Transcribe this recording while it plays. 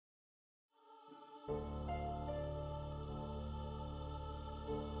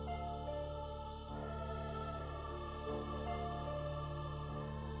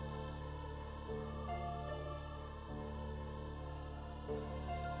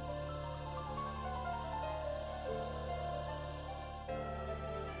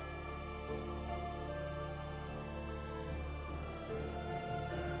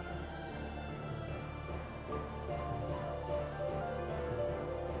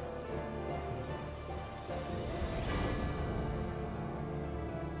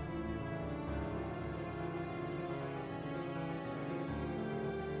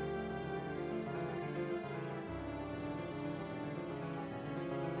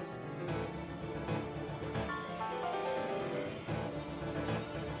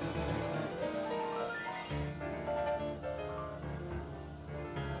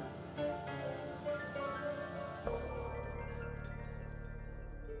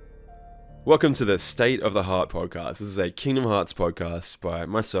Welcome to the State of the Heart podcast. This is a Kingdom Hearts podcast by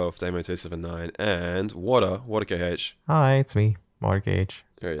myself, Damo279, and Water KH. Hi, it's me, Mark H.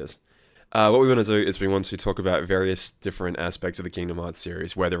 There he is. What we want to do is we want to talk about various different aspects of the Kingdom Hearts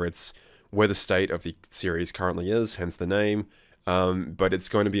series, whether it's where the state of the series currently is, hence the name, but it's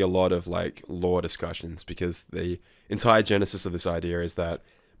going to be a lot of like lore discussions because the entire genesis of this idea is that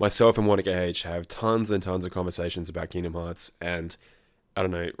myself and Water KH have tons and tons of conversations about Kingdom Hearts, and I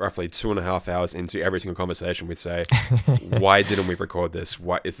don't know, roughly 2.5 hours into every single conversation, we'd say, why didn't we record this?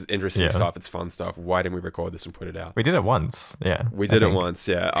 Why, it's interesting stuff, it's fun stuff. Why didn't we record this and put it out? We did it once, yeah. We did it once,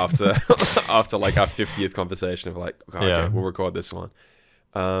 yeah, after after like our 50th conversation of like, okay, we'll record this one.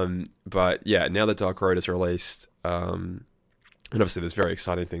 But yeah, now that Dark Road is released, and obviously there's very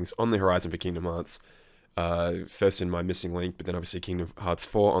exciting things on the horizon for Kingdom Hearts. First in my Missing Link, but then obviously Kingdom Hearts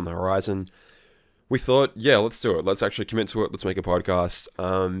 4 on the horizon. We thought, yeah, let's do it. Let's actually commit to it. Let's make a podcast.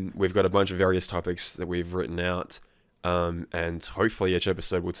 We've got a bunch of various topics that we've written out, and hopefully each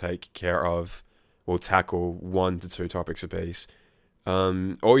episode will tackle 1 to 2 topics apiece,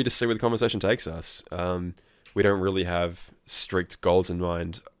 or you just see where the conversation takes us. We don't really have strict goals in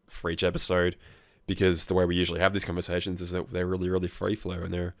mind for each episode because the way we usually have these conversations is that they're really, really free flow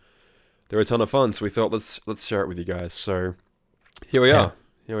and they're a ton of fun. So we thought let's share it with you guys. So here we are.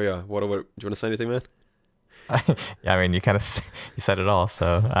 Here we are. What do you want to say anything, man? Yeah, I mean, you said it all.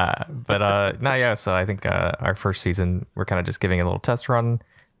 So, So I think our first season, we're kind of just giving a little test run.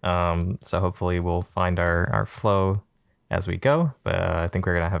 So hopefully we'll find our flow as we go. But I think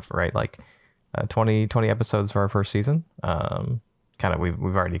we're gonna have 20 episodes for our first season.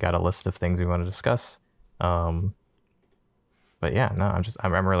 We've already got a list of things we want to discuss. But yeah, no,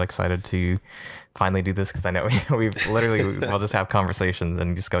 I'm really excited to finally do this because I know we'll just have conversations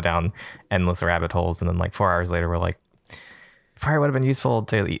and just go down endless rabbit holes, and then like 4 hours later we're like, probably would have been useful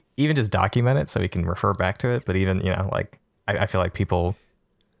to even just document it so we can refer back to it. But even I feel like people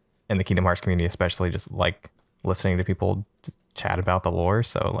in the Kingdom Hearts community especially just like listening to people just chat about the lore.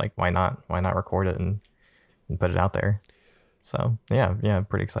 So like why not record it and put it out there? So yeah,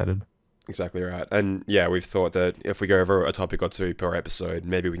 pretty excited. Exactly right. And yeah, we've thought that if we go over a topic or two per episode,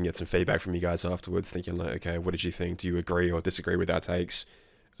 maybe we can get some feedback from you guys afterwards, thinking like, okay, what did you think? Do you agree or disagree with our takes?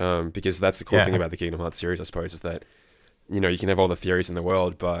 Because that's the cool thing about the Kingdom Hearts series, I suppose, is that, you can have all the theories in the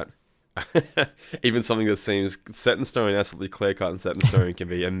world, but even something that seems set in stone, absolutely clear-cut and set in stone, can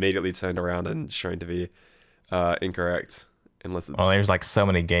be immediately turned around and shown to be incorrect. Unless it's... Well, there's like so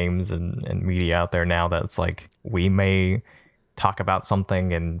many games and media out there now that it's like we may talk about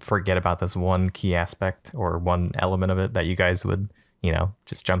something and forget about this one key aspect or one element of it that you guys would,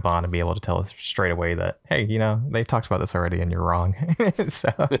 just jump on and be able to tell us straight away that, hey, they talked about this already and you're wrong. So,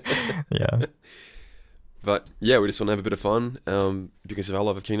 yeah. But yeah, we just want to have a bit of fun because of our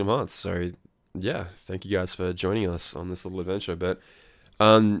love of Kingdom Hearts. So yeah, thank you guys for joining us on this little adventure. But what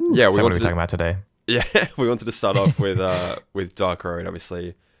are we talking about today? Yeah, we wanted to start off with Dark Road,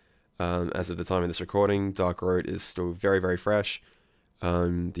 obviously. As of the time of this recording, Dark Road is still very, very fresh.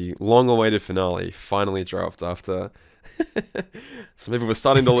 The long-awaited finale finally dropped after some people were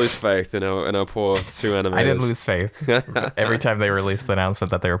starting to lose faith in our poor 2 animators. I didn't lose faith. Every time they released the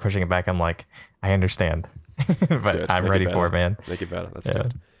announcement that they were pushing it back, I'm like, I understand. But good. I'm ready for it, man. Make it better. That's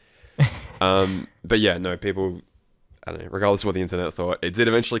good. But yeah, no, people... I don't know, regardless of what the internet thought, it did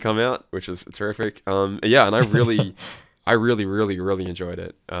eventually come out, which is terrific. Yeah, and I really, really enjoyed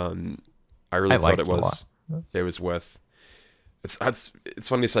it. I really thought it was worth. It's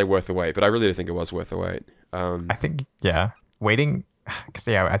funny to say worth the wait, but I really do think it was worth the wait. I think waiting, because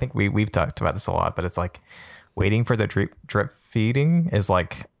I think we've talked about this a lot, but it's like waiting for the drip feeding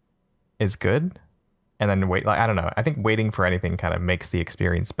is good, and then I don't know. I think waiting for anything kind of makes the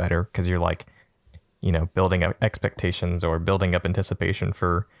experience better because you're like, building up expectations or building up anticipation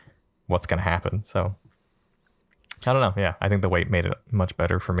for what's going to happen. So I don't know. Yeah, I think the wait made it much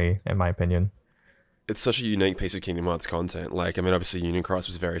better for me, in my opinion. It's such a unique piece of Kingdom Hearts content. Like, I mean, obviously Union Cross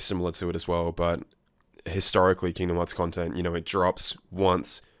was very similar to it as well, but historically Kingdom Hearts content, it drops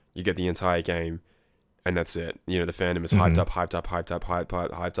once, you get the entire game, and that's it. The fandom is hyped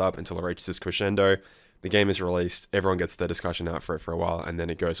up until it reaches this crescendo. The game is released, everyone gets their discussion out for it for a while, and then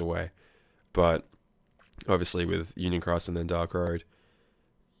it goes away. But obviously with Union Cross and then Dark Road,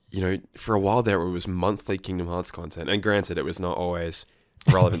 for a while there it was monthly Kingdom Hearts content. And granted, it was not always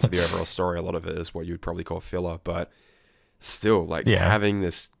relevant to the overall story. A lot of it is what you would probably call filler, but still, having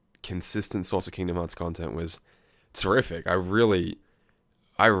this consistent source of Kingdom Hearts content was terrific. I really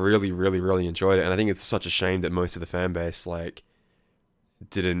enjoyed it. And I think it's such a shame that most of the fan base,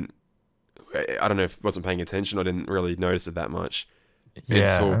 didn't... I don't know if it wasn't paying attention or didn't really notice it that much.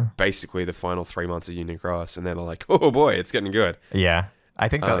 until Yeah. basically the final 3 months of Union Cross, and then they're like, oh boy, it's getting good. Yeah. I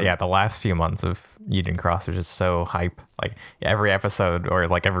think that the last few months of Union Cross are just so hype. Like every episode or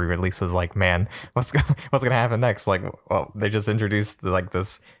like every release is like, man, what's gonna happen next? Like, well, they just introduced like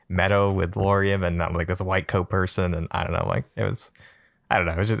this meadow with Lorium and like this white coat person, and I don't know, like I don't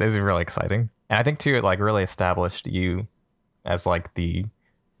know, it was really exciting. And I think too, it like really established you as like the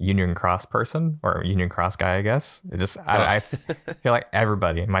Union Cross person or Union Cross guy, I guess. It just I feel like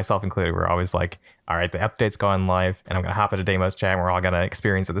everybody, myself included, we're always like, all right, the update's going live, and I'm gonna hop into Damo's chat, and we're all gonna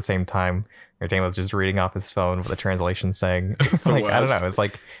experience at the same time. Or Damo's just reading off his phone with the translation saying, like, I don't know, it's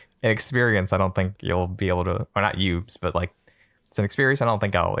like an experience. I don't think you'll be able to, or not you, but like it's an experience I don't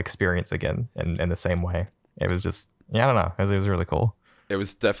think I'll experience again in the same way. It was just, yeah, I don't know, it was really cool. It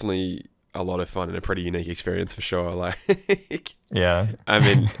was definitely a lot of fun and a pretty unique experience for sure. Like, yeah, I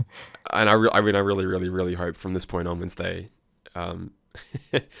mean, and I really hope from this point onwards they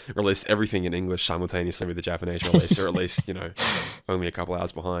release everything in English simultaneously with the Japanese release, or at least, you know, only a couple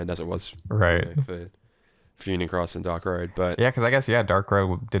hours behind as it was, right, you know, for Union Cross and Dark Road. But yeah, because I guess Dark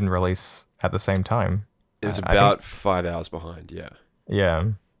Road didn't release at the same time. It was about 5 hours behind. Yeah,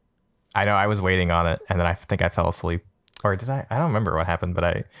 I know. I was waiting on it, and then I think I fell asleep, or did I? I don't remember what happened, but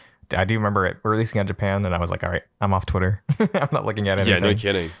I do remember it releasing in Japan, and I was like, all right, I'm off Twitter. I'm not looking at anything. Yeah, no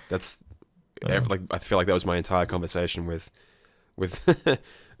kidding. That's like, I feel like that was my entire conversation with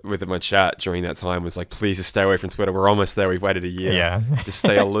my chat during that time, was like, please just stay away from Twitter. We're almost there. We've waited a year. Yeah. Just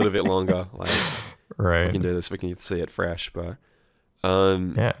stay a little bit longer. Like, right. We can do this. We can see it fresh. But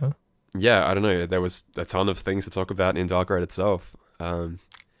yeah, I don't know. There was a ton of things to talk about in Dark Road itself.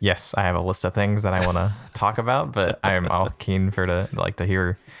 Yes, I have a list of things that I want to talk about, but I'm all keen to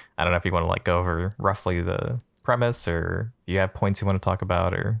hear. I don't know if you want to like go over roughly the premise, or if you have points you want to talk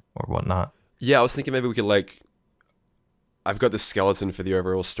about, or whatnot. Yeah, I was thinking maybe we could like, I've got the skeleton for the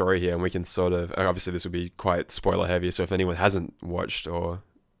overall story here, and we can sort of, obviously this would be quite spoiler heavy, so if anyone hasn't watched or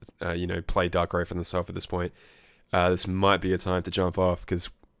played Dark Road for themselves at this point, this might be a time to jump off, because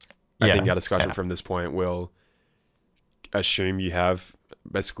I think our discussion from this point will assume you have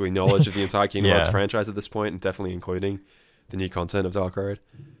basically knowledge of the entire Kingdom Hearts franchise at this point, and definitely including the new content of Dark Road.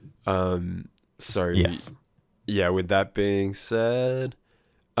 So yes. Yeah, with that being said,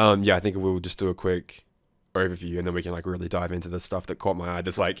 I think we'll just do a quick overview, and then we can like really dive into the stuff that caught my eye.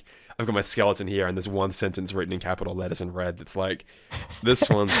 There's like, I've got my skeleton here, and there's one sentence written in capital letters in red that's like, this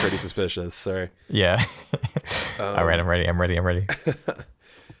one's pretty suspicious. So yeah. All right, I'm ready.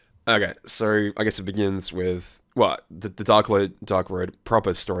 Okay, so I guess it begins with, well, the Dark Road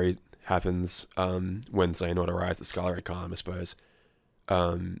proper story happens when Xehanort arrives at Scarlet Red Calm, I suppose.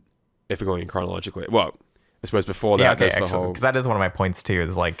 If we're going chronologically, well, I suppose before that, there's the whole, because that is one of my points too.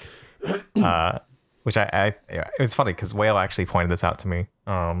 Is like, which it was funny because Whale actually pointed this out to me.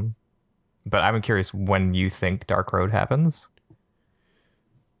 But I'm curious when you think Dark Road happens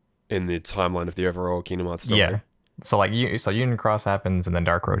in the timeline of the overall Kingdom Hearts story. Yeah. So like, Union Cross happens and then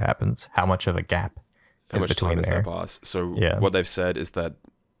Dark Road happens. How much of a gap is between there? How much time has that passed? So what they've said is that,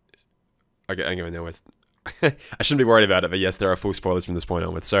 okay, I'm going nowhere. I shouldn't be worried about it, but yes, there are full spoilers from this point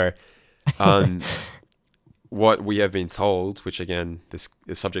onwards. So, what we have been told, which again, this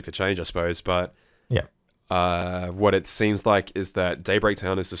is subject to change, I suppose, but what it seems like is that Daybreak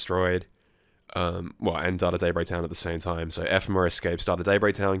Town is destroyed, and Data Daybreak Town at the same time. So Ephemera escapes Data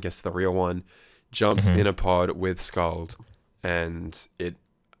Daybreak Town, gets to the real one, jumps in a pod with Skuld, and it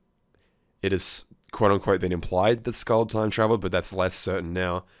is quote unquote been implied that Skuld time traveled, but that's less certain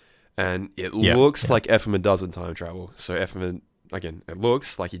now. And it looks like Ephemera doesn't time travel. So Ephemera, again, it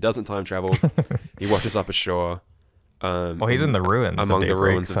looks like he doesn't time travel. He washes up ashore. He's in the ruins. Among the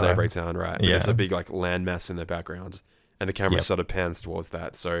ruins of Daybreak Town, right? But there's a big like landmass in the background, and the camera sort of pans towards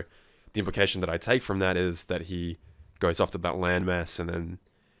that. So the implication that I take from that is that he goes off to that landmass and then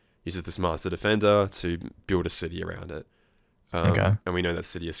uses this Master Defender to build a city around it. And we know that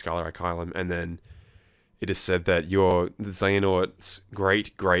city is Scarlet Island, and then it is said that the Xehanort's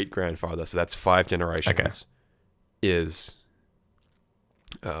great-great-grandfather, so that's 5 generations, is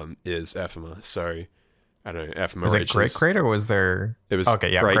Ephemera. So I don't know, Ephemera was it great or was there? It was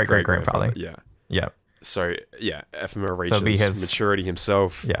great-great-grandfather. Yeah. So Ephemera reaches maturity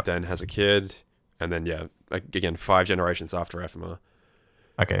himself, then has a kid, and then again 5 generations after Ephemera.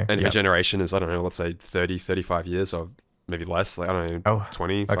 Okay. And if a generation is, I don't know, let's say 30, 35 years, or maybe less, like, I don't know,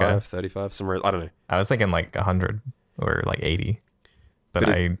 25, 35, somewhere, I don't know. I was thinking like 100 or like 80. But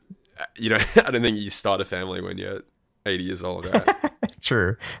I don't think you start a family when you're 80 years old, right?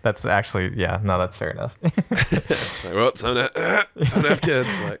 True. That's actually, that's fair enough. Like, well, time to have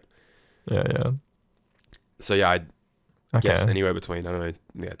kids. Like, yeah. So I guess Okay. anywhere between, I don't know,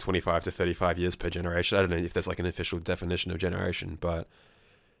 yeah, 25 to 35 years per generation. I don't know if there's like an official definition of generation, but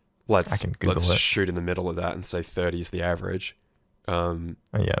I let's can Google it. shoot in the middle of that and say 30 is the average.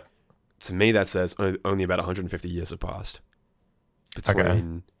 Yeah. To me, that says only about 150 years have passed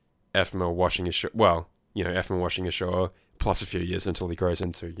between Efma washing ashore. Well, Efma washing ashore plus a few years until he grows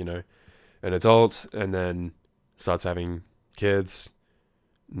into, an adult and then starts having kids.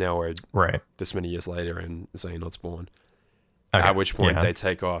 Now we're this many years later and Xehanort's born. Okay. At which point they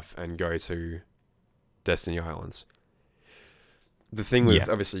take off and go to Destiny Islands. The thing with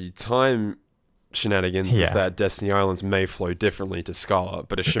obviously time shenanigans is that Destiny Islands may flow differently to Scala,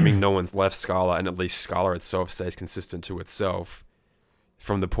 but assuming no one's left Scala and at least Scala itself stays consistent to itself,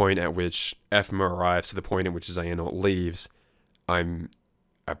 from the point at which Efma arrives to the point at which Xehanort leaves, I'm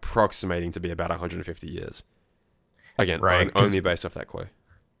approximating to be about 150 years. Again, only based off that clue.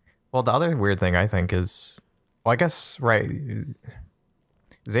 Well, the other weird thing I think is, well, I guess, Xehanort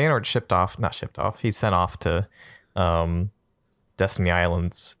not shipped off, he's sent off to Destiny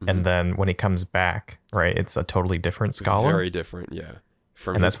Islands, and then when he comes back, it's a totally different Scala. Very different, yeah.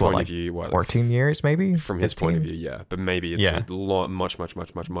 From his point of view, 14 years maybe? From his point of view, yeah. But maybe it's a lot, much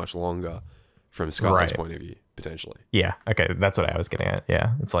longer from Scala's point of view, potentially. Yeah, okay, that's what I was getting at,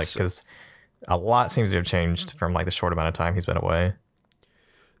 yeah. It's like, because a lot seems to have changed from like the short amount of time he's been away.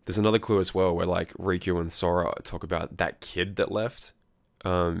 There's another clue as well where like Riku and Sora talk about that kid that left.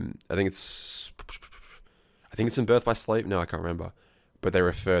 I think it's in Birth by Sleep. No, I can't remember. But they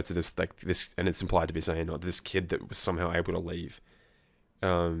refer to this and it's implied to be saying, this kid that was somehow able to leave.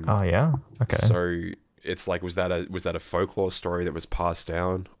 Oh yeah. Okay. So it's like, was that a folklore story that was passed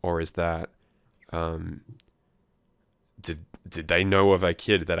down, or is that did they know of a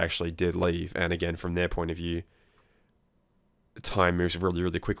kid that actually did leave? And again, from their point of view, time moves really,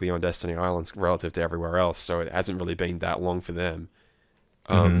 really quickly on Destiny Islands relative to everywhere else, so it hasn't really been that long for them.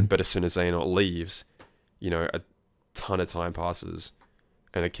 But as soon as Xehanort leaves, a ton of time passes,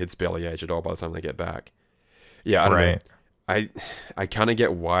 and the kid's barely age at all by the time they get back. Yeah, I don't know. I kind of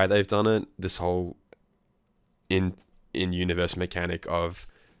get why they've done it. This whole in-universe mechanic of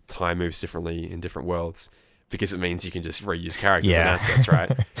time moves differently in different worlds, because it means you can just reuse characters and assets,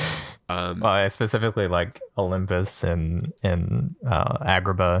 right? Well, I specifically like Olympus and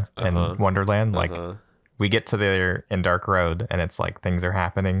Agrabah and Wonderland. Like, we get to there in Dark Road, and it's like things are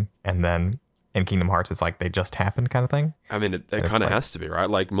happening, and then in Kingdom Hearts, it's like they just happened kind of thing. I mean, it kind of has to be, right?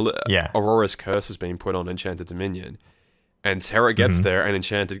 Like, Aurora's curse has been put on Enchanted Dominion, and Terra gets there, and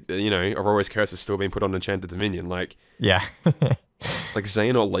Enchanted, Aurora's curse is still being put on Enchanted Dominion. Like, like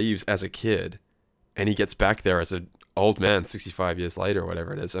Xehanort leaves as a kid, and he gets back there as an old man 65 years later or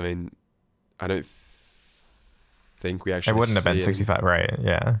whatever it is. I mean, I don't think we actually. It wouldn't have been 65, right?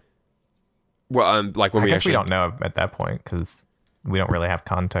 Yeah. Well, like when I guess we don't know at that point, because we don't really have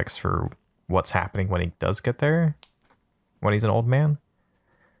context for what's happening when he does get there, when he's an old man.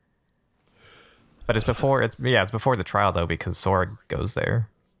 But it's before the trial though, because Sora goes there.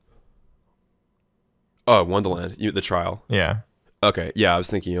 Oh, Wonderland, the trial. Yeah. Okay. Yeah, I was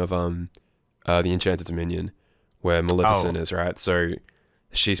thinking of the Enchanted Dominion, where Maleficent is, right? So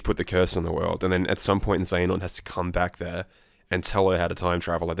she's put the curse on the world, and then at some point Xehanort has to come back there and tell her how to time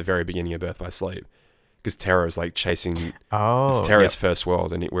travel at the very beginning of Birth by Sleep, because Terra is like chasing. It's Terra's first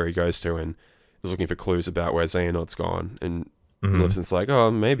world, and where he goes to and is looking for clues about where Xehanort's gone, and Maleficent's like,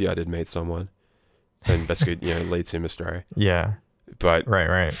 "Oh, maybe I did meet someone," and basically, leads him astray. Yeah. But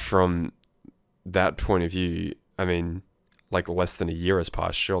from that point of view, I mean, like less than a year has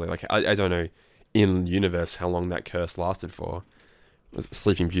passed, surely. Like I don't know in universe how long that curse lasted for. Was it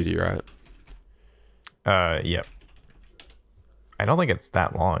Sleeping Beauty, right? Yep. I don't think it's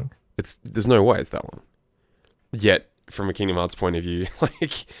that long. There's no way it's that long. Yet, from a Kingdom Hearts point of view,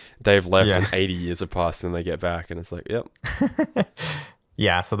 like they've left and 80 years have passed and they get back, and it's like, yep.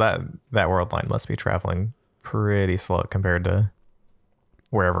 Yeah, so that world line must be traveling pretty slow compared to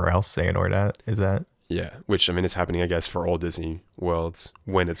wherever else Xehanort is at. Yeah, which, I mean, it's happening, I guess, for all Disney worlds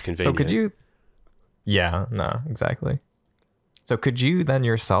when it's convenient. So could you... Yeah, no, exactly. So could you then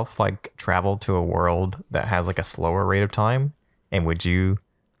yourself, like, travel to a world that has, like, a slower rate of time? And would you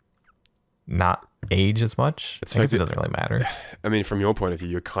not age as much? I guess it doesn't really matter. I mean, from your point of view,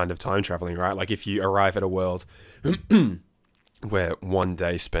 you're kind of time traveling, right? Like, if you arrive at a world where one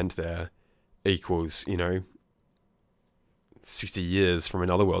day spent there equals, 60 years from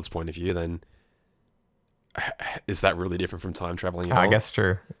another world's point of view, then is that really different from time traveling at all? I guess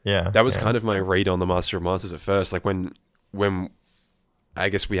true. Yeah. That was kind of my read on the Master of Masters at first. Like when I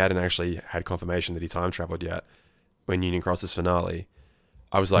guess we hadn't actually had confirmation that he time traveled yet, when Union Cross's finale,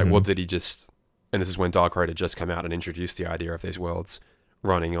 I was like, well, did he just and this is when Dark Road had just come out and introduced the idea of these worlds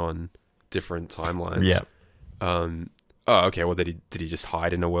running on different timelines. Yeah. Oh, okay. Well, did he just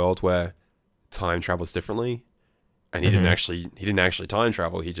hide in a world where time travels differently, and he didn't actually time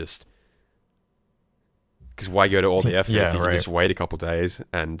travel. He just, because why go to all the effort if you can just wait a couple days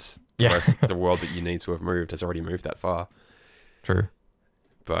and the world that you need to have moved has already moved that far. True.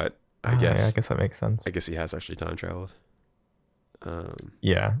 But I guess that makes sense. I guess he has actually time traveled.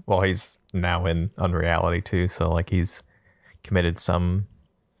 Yeah. Well, he's now in unreality too, so like he's committed some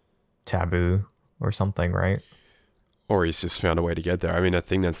taboo or something, right? Or he's just found a way to get there. I mean, I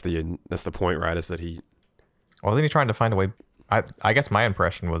think that's the point, right? Is that he wasn't he trying to find a way? I guess my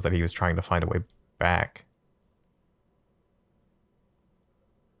impression was that he was trying to find a way back.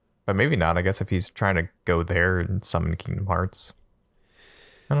 But maybe not. I guess if he's trying to go there and summon Kingdom Hearts.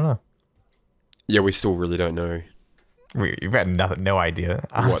 I don't know. Yeah, we still really don't know. We've got no idea,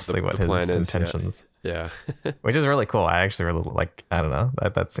 honestly, what his plan intentions. Yeah. Which is really cool. I actually really like, I don't know,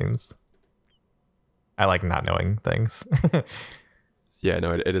 that seems... I like not knowing things. Yeah,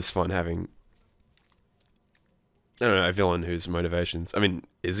 no, it is fun having... I don't know, a villain whose motivations... I mean,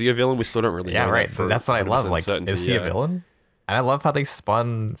 is he a villain? We still don't really know. Yeah, right. That's what I love. Like, is he a villain? And I love how they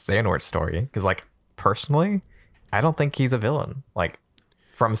spun Xehanort's story. Because, like, personally, I don't think he's a villain. Like,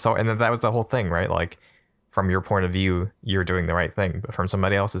 and that was the whole thing, right? Like, from your point of view, you're doing the right thing. But from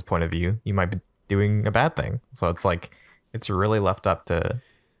somebody else's point of view, you might be doing a bad thing. So it's like, it's really left up to,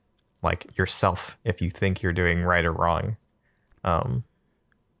 like, yourself if you think you're doing right or wrong. And,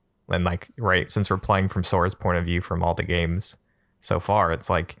 like, right, since we're playing from Sora's point of view from all the games so far, it's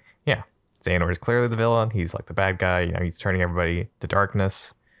like, yeah, Xehanort is clearly the villain. He's, like, the bad guy. You know, he's turning everybody to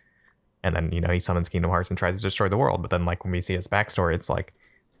darkness. And then, you know, he summons Kingdom Hearts and tries to destroy the world. But then, like, when we see his backstory, it's like,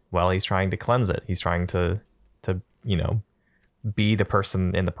 well, he's trying to cleanse it. He's trying to you know, be the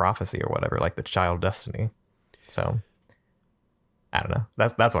person in the prophecy or whatever, like the child of destiny. So, I don't know.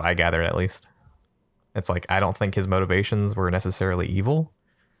 That's what I gathered, at least. It's like, I don't think his motivations were necessarily evil.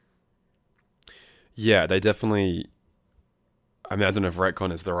 Yeah, they definitely... I mean, I don't know if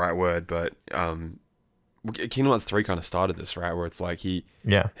retcon is the right word, but Kingdom Hearts 3 kind of started this, right? Where it's like he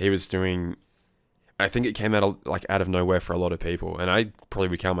was doing... I think it came out of nowhere for a lot of people, and I probably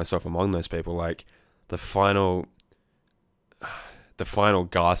would count myself among those people. Like, the final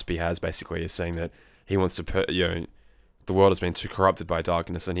gasp he has basically is saying that he wants to the world has been too corrupted by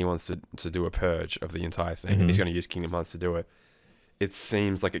darkness, and he wants to do a purge of the entire thing, and he's going to use Kingdom Hearts to do it. It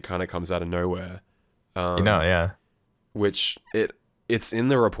seems like it kind of comes out of nowhere. Yeah. Which it's in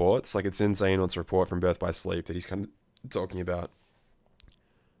the reports, like it's in Xehanort's report from Birth by Sleep that he's kind of talking about.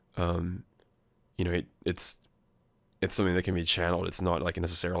 You know, it's something that can be channeled. It's not like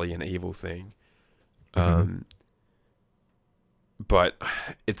necessarily an evil thing. But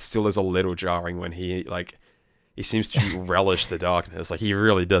it still is a little jarring when he seems to relish the darkness. Like, he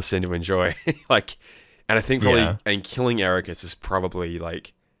really does seem to enjoy like, and I think probably and killing Ericus is probably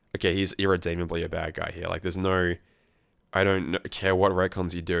like, okay, he's irredeemably a bad guy here. Like, there's no, I don't care what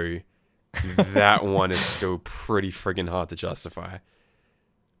retcons you do, that one is still pretty friggin' hard to justify.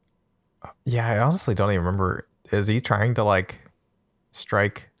 Yeah, I honestly don't even remember. Is he trying to, like,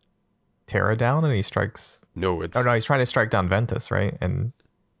 strike Terra down, and he strikes... No, it's... Oh, no, he's trying to strike down Ventus, right? And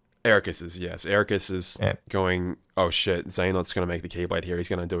Ericus is, yes. Ericus is going, oh shit, Xehanort's going to make the Keyblade here. He's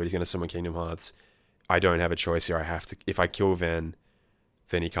going to do it. He's going to summon Kingdom Hearts. I don't have a choice here. I have to... If I kill Ven,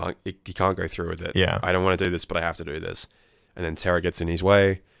 then he can't go through with it. Yeah. I don't want to do this, but I have to do this. And then Terra gets in his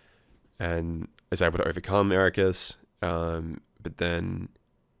way and is able to overcome Ericus. But then...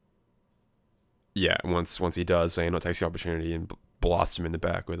 Yeah, once he does, Xehanort takes the opportunity and blasts him in the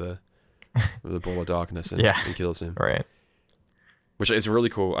back with a ball of darkness and kills him. Right. Which is really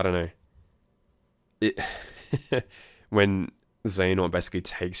cool. I don't know. It when Xehanort basically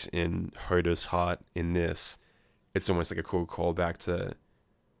takes in Hoda's heart in this, it's almost like a cool callback to,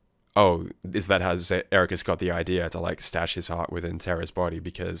 oh, is that how Ericus got the idea to, like, stash his heart within Terra's body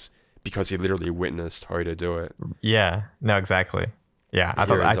because he literally witnessed Hoda do it. Yeah. No, exactly. Yeah, I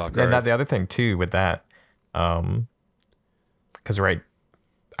thought and the other thing too with that, because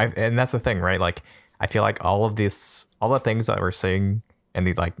and that's the thing, right? Like, I feel like all the things that we're seeing, and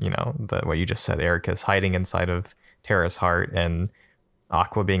the, like, you know, what you just said, Ericus hiding inside of Terra's heart, and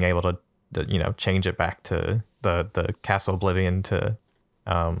Aqua being able to you know, change it back to the Castle Oblivion to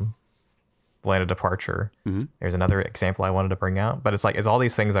Land of Departure. Mm-hmm. There's another example I wanted to bring out, but it's like, it's all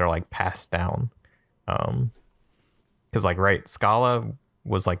these things that are, like, passed down. Because, like, right, Scala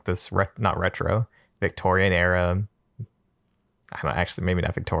was like this not retro Victorian era. I don't know, actually, maybe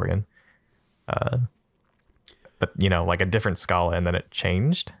not Victorian, but, you know, like a different Scala, and then it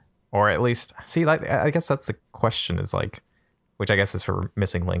changed, Or at least, see, like, I guess that's the question is like, which I guess is for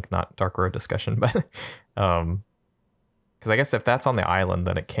Missing Link, not Dark Road discussion, but because I guess if that's on the island,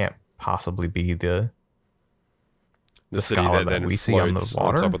 then it can't possibly be the city Scala that then we see on the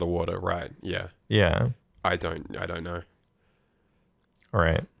water, on top of the water, right? Yeah. Yeah. I don't know.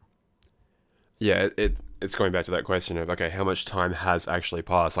 Right. Yeah, it's going back to that question of, okay, how much time has actually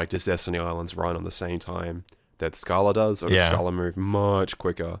passed? Like, does Destiny Islands run on the same time that Scala does, or does Scala move much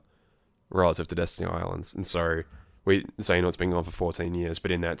quicker relative to Destiny Islands? And so we say, it's been on for 14 years,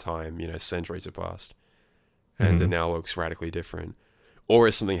 but in that time, centuries have passed, and it now looks radically different. Or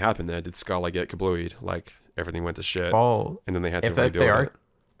has something happened there? Did Scala get kablooied? Like, everything went to shit, and then they had to rebuild it.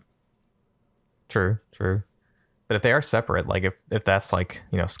 True. But if they are separate, like if that's like,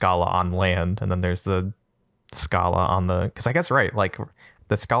 Scala on land, and then there's the Scala on the, because I guess, right, like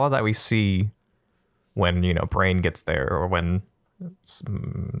the Scala that we see when, Brain gets there, or when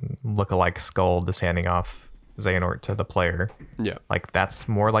lookalike Skull is handing off Xehanort to the player. Yeah. Like that's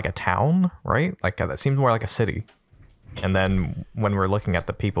more like a town, right? Like that seems more like a city. And then when we're looking at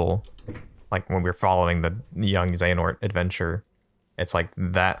the people, like when we're following the young Xehanort adventure, it's like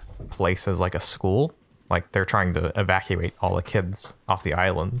that place is like a school. Like they're trying to evacuate all the kids off the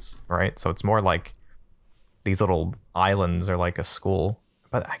islands, right? So it's more like these little islands are like a school.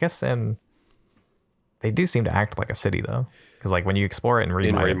 But I guess they do seem to act like a city though, because like when you explore it in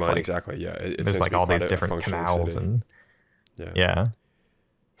Remine, like, exactly, yeah, there's like all these different canals and yeah.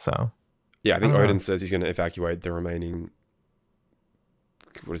 So yeah, I think Odin says he's going to evacuate the remaining,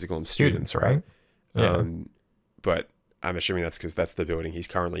 what does he call them, students, right? Yeah. But I'm assuming that's because that's the building he's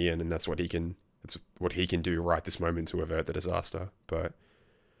currently in, and that's what he can do right this moment to avert the disaster. But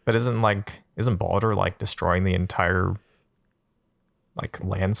isn't Baldur like destroying the entire like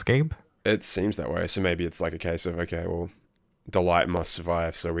landscape? It seems that way. So maybe it's like a case of, okay, well, the light must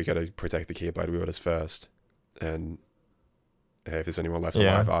survive, so we got to protect the Keyblade wielders first, and hey, if there's anyone left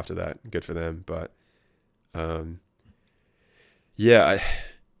alive after that, good for them. But yeah,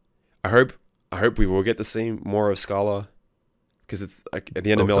 I hope we will get to see more of Scala, because it's like at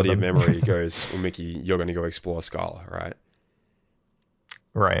the end of Melody of Memory it goes, well, Mickey, you're going to go explore Scala, right?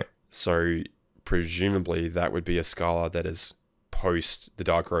 Right. So presumably that would be a Scala that is post the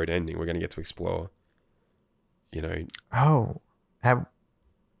Dark Road ending. We're going to get to explore,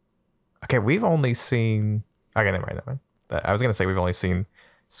 Okay, we've only seen, okay, never mind. I was going to say we've only seen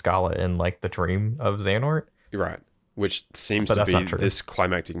Scala in like the dream of Xehanort. Right. Which seems to be this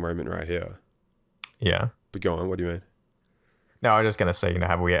climactic moment right here. Yeah. But go on, what do you mean? No, I was just going to say,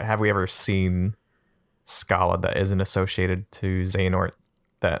 have we ever seen Scala that isn't associated to Xehanort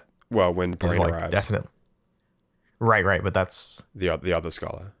that when Brain like arrives. Definitely. Right, but that's the other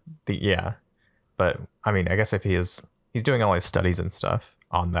Scala. Yeah. But I mean, I guess if he's doing all his studies and stuff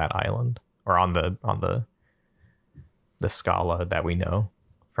on that island, or on the Scala that we know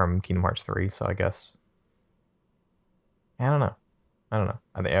from Kingdom Hearts 3, so I guess I don't know.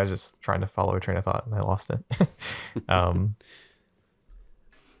 I think I was just trying to follow a train of thought and I lost it.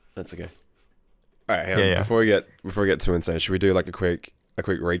 That's okay. All right, before we get too insane, should we do like a quick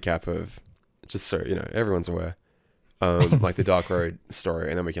recap of, just so everyone's aware, like the Dark Road story,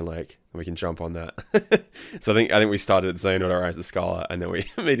 and then we can jump on that. So I think we started at Xehanort arrives at Scala, and then we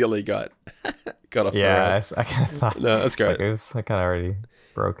immediately got off the rails. I kind of thought. No, that's great. I kind of already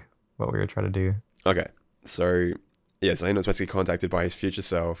broke what we were trying to do. Okay, so yeah, Xehanort's basically contacted by his future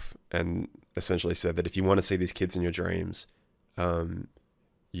self and essentially said that if you want to see these kids in your dreams,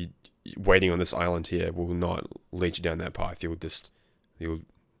 you waiting on this island here will not lead you down that path. You'll just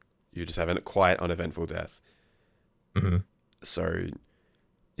have a quiet, uneventful death. Mm-hmm. So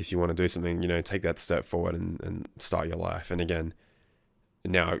if you want to do something, take that step forward and start your life. And again,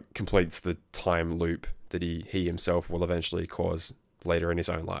 now it completes the time loop that he himself will eventually cause later in his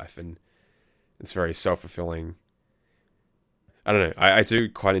own life. And it's very self-fulfilling. I don't know. I do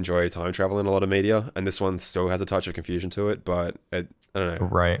quite enjoy time travel in a lot of media, and this one still has a touch of confusion to it, but I don't know.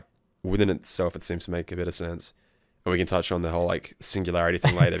 Right. Within itself, it seems to make a bit of sense. And we can touch on the whole like singularity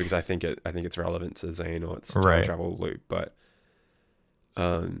thing later, because I think it's relevant to Xehanort's time travel loop. But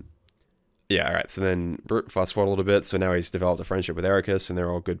yeah, all right. So then fast forward a little bit. So now he's developed a friendship with Ericus, and they're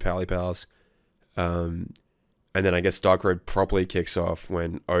all good pally pals. And then I guess Dark Road properly kicks off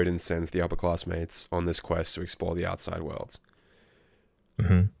when Odin sends the upperclassmates on this quest to explore the outside worlds.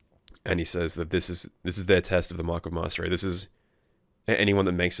 Mm-hmm. And he says that this is their test of the Mark of Mastery. This is anyone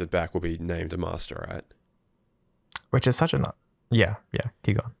that makes it back will be named a master, right? Which is such a yeah.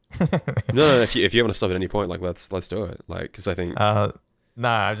 Keep going. No. If you want to stop at any point, like let's do it. Like, because I think I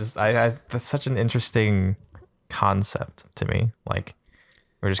that's such an interesting concept to me. Like,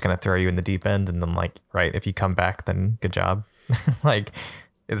 we're just gonna throw you in the deep end, and then like, right, if you come back, then good job. Like,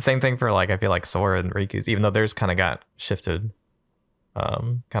 it's the same thing for like, I feel like Sora and Riku's, even though theirs kind of got shifted,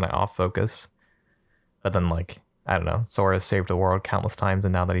 kind of off focus. But then like, I don't know, Sora saved the world countless times,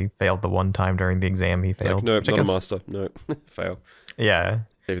 and now that he failed the one time during the exam, he failed. Like, nope, not a master. No, fail. Yeah.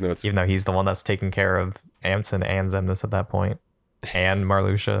 Even though he's the one that's taking care of Ansem and Xemnas at that point, and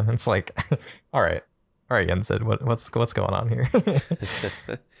Marluxia. It's like, all right, Yensid, what's going on here?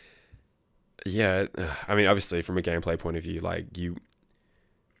 Yeah, I mean, obviously from a gameplay point of view, like you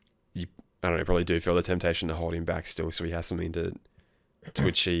I don't know, probably do feel the temptation to hold him back still, so he has something to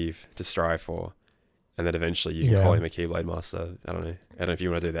achieve, to strive for, and then eventually you can call him a Keyblade Master. I don't know if you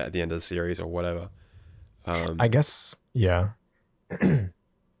want to do that at the end of the series or whatever. I guess, yeah.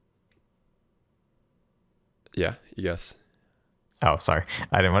 Yeah, you guess. Oh, sorry,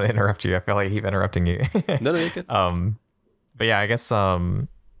 I didn't want to interrupt you. I feel like I keep interrupting you. No, you're good. But yeah, I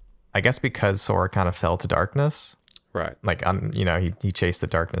guess because Sora kind of fell to darkness, right? Like, you know, he chased the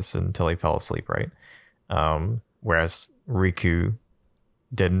darkness until he fell asleep, right? Whereas Riku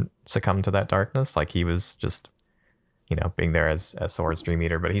didn't succumb to that darkness. Like, he was just, you know, being there as Sora's Dream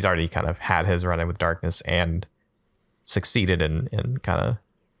Eater, but he's already kind of had his run-in with darkness and succeeded in kind of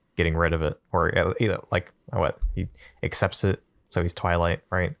getting rid of it, or either like what, he accepts it, so he's Twilight,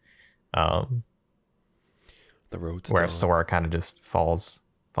 right? The road to whereas dawn. Sora kind of just falls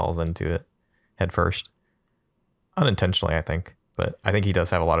into it head first, unintentionally, I think. But I think he does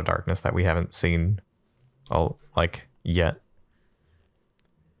have a lot of darkness that we haven't seen, like, yet.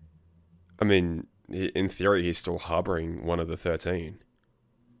 I mean, in theory, he's still harboring one of the 13.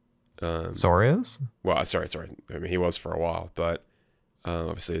 Sora is? Well, sorry. I mean, he was for a while, but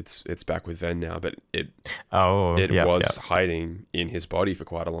obviously it's back with Ven now. But it was hiding in his body for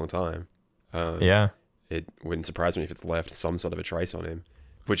quite a long time. It wouldn't surprise me if it's left some sort of a trace on him,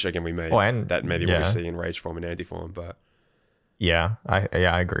 which again we may what we see in Rage form and Anti form. But I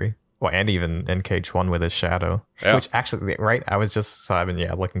agree. Well, and even in KH1 with his shadow, which actually, right? I've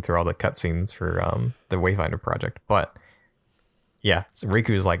been looking through all the cutscenes for the Wayfinder project, but yeah, so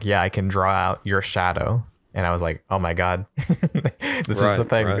Riku's like, I can draw out your shadow, and I was like, oh my god, this is the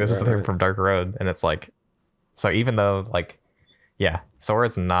thing. This is the thing from Dark Road, and it's like, so even though like,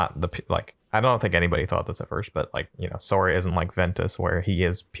 Sora's not like, I don't think anybody thought this at first, but like, you know, Sora isn't like Ventus where he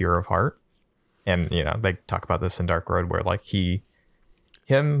is pure of heart, and you know they talk about this in Dark Road where like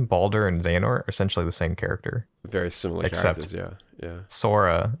him, Baldur, and Xehanort are essentially the same character. Very similar characters, yeah.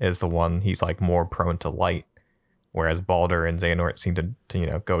 Sora is the one, he's like more prone to light, whereas Baldur and Xehanort seem to you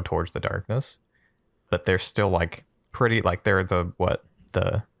know, go towards the darkness. But they're still like pretty, like they're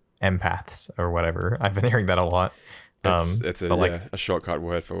the empaths or whatever. I've been hearing that a lot. It's a shortcut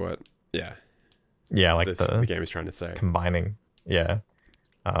word for what, like the game is trying to say. Combining, I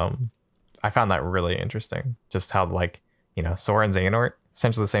found that really interesting. Just how like, you know, Sora and Xehanort,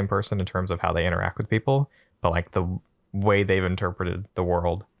 essentially the same person in terms of how they interact with people, but like the way they've interpreted the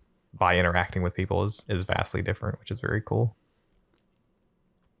world by interacting with people is vastly different, which is very cool.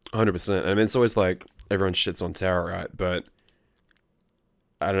 100%. I mean, it's always like everyone shits on Terra, right? But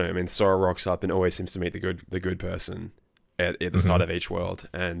I don't know. I mean, Sora rocks up and always seems to meet the good person at the start of each world,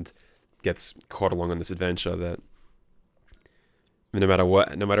 and gets caught along on this adventure that, no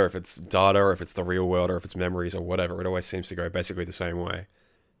matter if it's data or if it's the real world or if it's memories or whatever, it always seems to go basically the same way.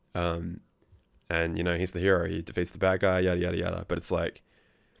 And you know, he's the hero. He defeats the bad guy, yada yada yada. But it's like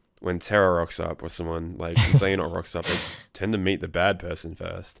when Terra rocks up or someone like Xehanort rocks up, they tend to meet the bad person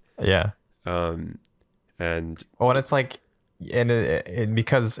first. Yeah. And it's like, and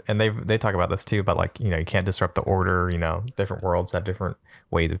because they talk about this too, but like, you know, you can't disrupt the order. You know, different worlds have different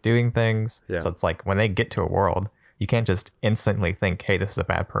ways of doing things. So it's like when they get to a world, you can't just instantly think, hey, this is a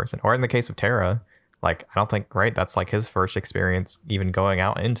bad person. Or in the case of Terra, like, I don't think, that's like his first experience even going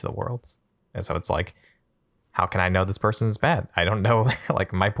out into the worlds. And so it's like, how can I know this person is bad? I don't know.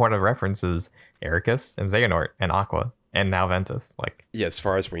 Like, my point of reference is Ericus and Xehanort and Aqua and now Ventus. Like, as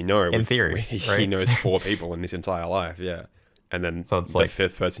far as we know, in theory, he knows 4 people in his entire life. Yeah. And then so it's the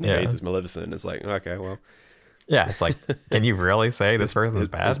 5th person he meets is Maleficent. It's like, okay, well. Yeah, it's like, can you really say this person is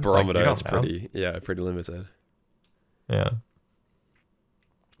bad? His barometer is pretty limited. Yeah.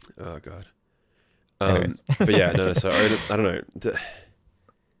 Oh god. But yeah, no. So I don't know.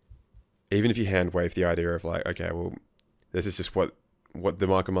 Even if you hand wave the idea of like, okay, well, this is just what the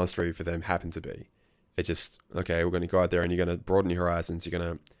mark of mastery for them happened to be. It just, okay, we're going to go out there and you're going to broaden your horizons. You're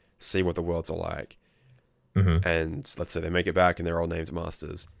going to see what the worlds are like. And let's say they make it back and they're all named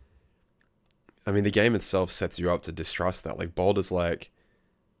masters. I mean, the game itself sets you up to distrust that. Like, Baldur's like,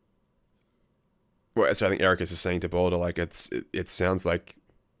 well, so I think Ericus is saying to Baldur, like, it sounds like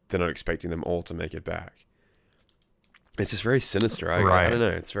they're not expecting them all to make it back. It's just very sinister. I don't know.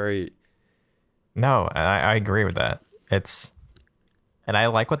 It's very... No, I agree with that. And I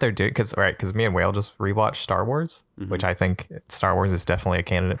like what they're doing because me and Whale just rewatched Star Wars, which I think Star Wars is definitely a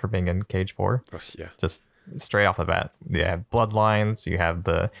candidate for being in Cage 4. Oh, yeah. Just straight off the bat. You have bloodlines, you have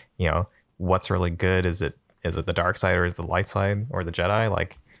the, what's really good? Is it the dark side or is it the light side or the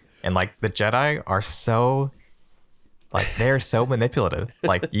Jedi? And the Jedi are so, they're so manipulative.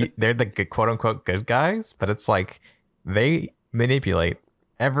 They're the good, quote unquote good guys, but it's they manipulate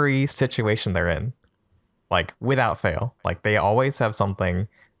every situation they're in, without fail. They always have something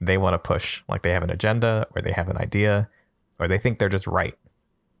they want to push. They have an agenda, or they have an idea, or they think they're just right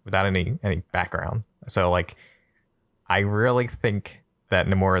without any background. So I really think that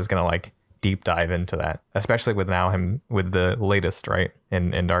Nomura is gonna deep dive into that, especially with him with the latest, right,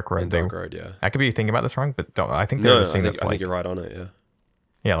 in Dark Road. In Dark Road, yeah. I could be thinking about this wrong, but I think there's a scene that's I think you're right on it,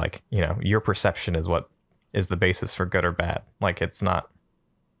 yeah. Yeah, your perception is what is the basis for good or bad. It's not.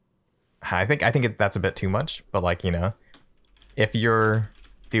 I think that's a bit too much, but if you're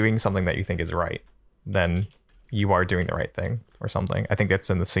doing something that you think is right, then you are doing the right thing or something. I think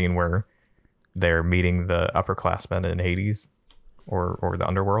that's in the scene where they're meeting the upperclassmen in Hades or the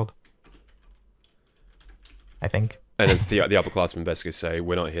underworld, I think. And it's the upperclassmen basically say,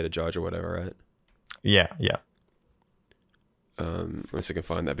 we're not here to judge or whatever, right? Yeah. Unless I can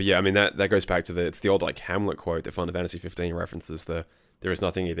find that. But yeah, I mean, that goes back to it's the old Hamlet quote that Final Fantasy 15 references, there is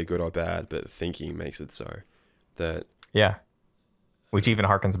nothing either good or bad, but thinking makes it so. Yeah. Which even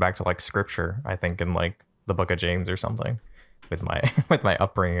harkens back to scripture, I think, in the Book of James or something, with my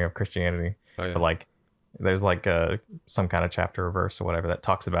upbringing of Christianity. Oh, yeah. But there's some kind of chapter or verse or whatever that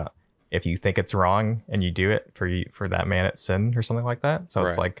talks about if you think it's wrong and you do it, for that man it's sin or something like that. So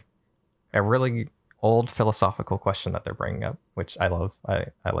It's a really old philosophical question that they're bringing up, which I love. I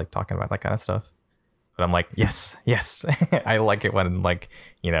like talking about that kind of stuff. But I'm yes. I like it when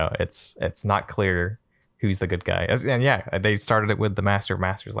it's not clear who's the good guy. And yeah, they started it with the Master of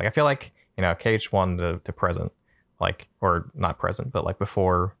Masters. I feel KH1 to present, or not present, but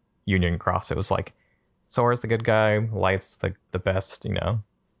before Union Cross, it was Sora's the good guy, Light's the best.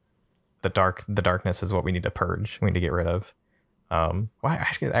 The darkness is what we need to purge. We need to get rid of. Well,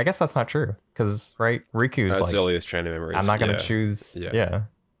 actually, I guess that's not true, because Riku's that's the earliest training memories. I'm not gonna choose. Yeah.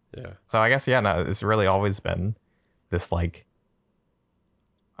 So I guess no, it's really always been this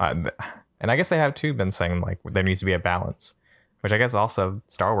and I guess they have too been saying there needs to be a balance, which I guess also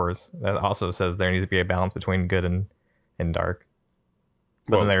Star Wars that also says there needs to be a balance between good and dark.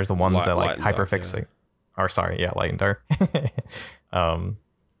 But then there's the ones that hyperfixate. Or sorry, light and dark.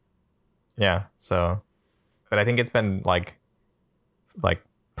 Yeah. So, but I think it's been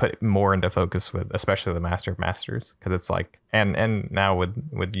put more into focus with especially the Master of Masters, because it's and now with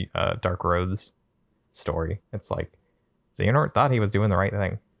Dark Road's story, it's Xehanort thought he was doing the right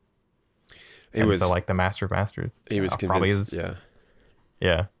thing. He was so the Master of Masters. He was convinced.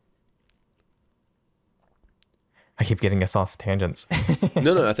 Yeah. I keep getting us off tangents.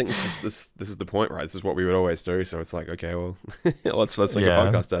 No. I think this is the point, right? This is what we would always do. So it's okay, well, let's make a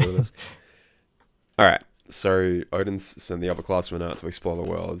podcast out of this. All right. So Odin's sent the upperclassmen out to explore the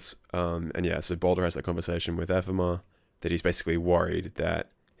worlds. So Baldur has that conversation with Ephema that he's basically worried that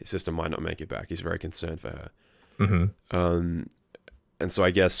his sister might not make it back. He's very concerned for her. Mm-hmm. And so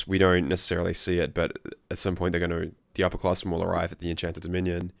I guess we don't necessarily see it, but at some point the upperclassmen will arrive at the Enchanted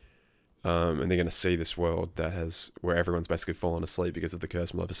Dominion, and they're going to see this world where everyone's basically fallen asleep because of the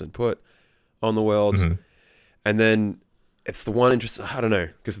curse Maleficent put on the world. Mm-hmm. And then it's the one interest, I don't know,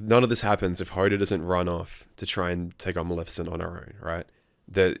 because none of this happens if Hoda doesn't run off to try and take on Maleficent on her own, right?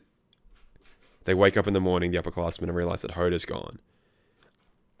 That they wake up in the morning, the upperclassmen, and realize that Hoda's gone.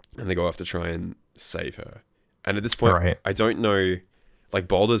 And they go off to try and save her. And at this point, I don't know,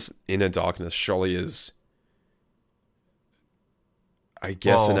 Baldur's inner darkness surely is, I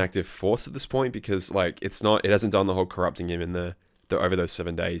guess, an active force at this point, because it hasn't done the whole corrupting him in the over those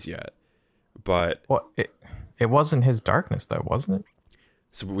 7 days yet. But it wasn't his darkness though, wasn't it?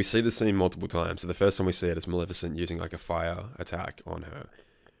 So we see the scene multiple times. So the first time we see it is Maleficent using a fire attack on her.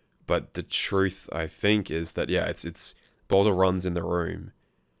 But the truth, I think, is that it's Baldur runs in the room,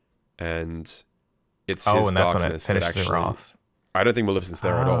 and it's his and that's darkness when it that finishes actually. her off. I don't think Maleficent's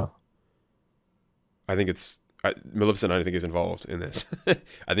there at all. I think Maleficent. I don't think is involved in this.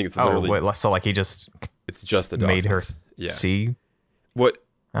 I think it's literally. So he just. It's just the darkness. Made her see. What?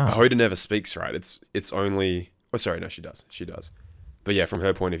 Hoda never speaks, right? It's only. Oh, sorry, no, she does. She does. But yeah, from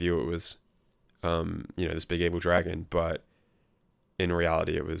her point of view, it was, this big evil dragon. But in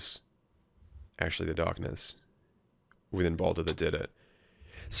reality, it was actually the darkness within Baldur that did it.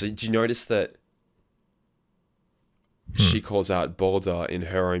 So did you notice that she calls out Balder in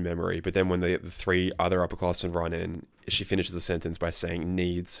her own memory, but then when the three other upperclassmen run in, she finishes the sentence by saying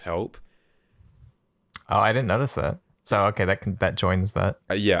needs help? Oh, I didn't notice that. So okay, that joins that.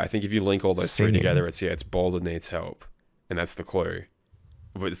 Yeah, I think if you link all those three Singing. together, it's Balder needs help, and that's the clue.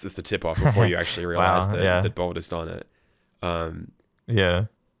 It's the tip off before you actually realize Wow, that Balder's done it. Yeah.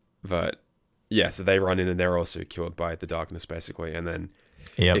 But yeah, so they run in and they're also killed by the darkness basically, and then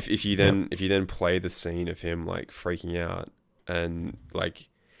Yep. if you then play the scene of him like freaking out and like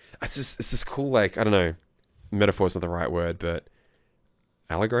it's just cool, like I don't know, metaphor is not the right word, but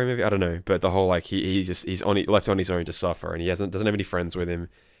allegory maybe, I don't know, but the whole like he's left on his own to suffer, and he doesn't have any friends with him.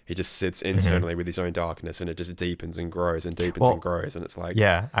 He just sits internally with his own darkness, and it just deepens and grows and deepens and grows, and it's like,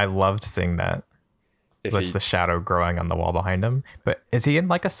 yeah, I loved seeing that. Just the shadow growing on the wall behind him. But is he in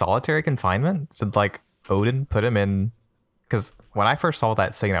like a solitary confinement? Did like Odin put him in? Because when I first saw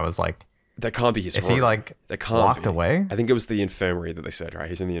that scene, I was like, that can't be his is room. he like that can't locked be. Away? I think it was the infirmary that they said, right?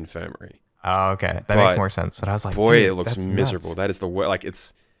 He's in the infirmary. Oh, okay, that makes more sense. But I was like, boy, dude, it looks miserable. Nuts. That is the word. Like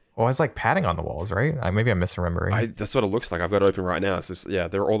it's. Well, it's like padding on the walls, right? Maybe I'm misremembering. That's what it looks like. I've got it open right now. It's just, yeah,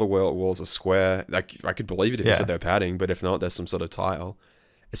 all the walls are square. Like I could believe it if you said they're padding, but if not, there's some sort of tile.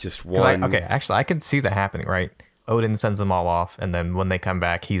 It's just one. Okay, actually, I could see that happening, right? Odin sends them all off, and then when they come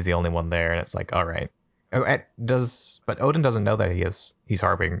back, he's the only one there, and it's like, all right. But Odin doesn't know that he's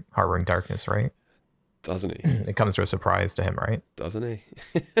harboring darkness, right? Doesn't he? It comes to a surprise to him, right? Doesn't he?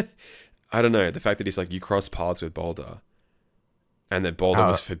 I don't know. The fact that he's like, you cross paths with Balder, and that Balder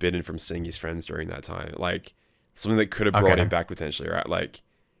was forbidden from seeing his friends during that time, like something that could have brought him back potentially, right? Like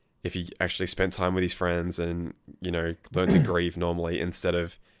if he actually spent time with his friends and learned to grieve normally instead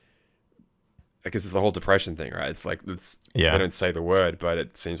of. Because it's the whole depression thing, right? It's like they don't say the word, but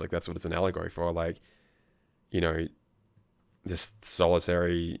it seems like that's what it's an allegory for. Like, this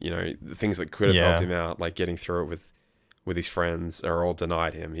solitary, the things that could have helped him out, like getting through it with his friends, are all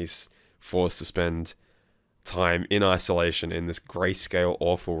denied him. He's forced to spend time in isolation in this grayscale,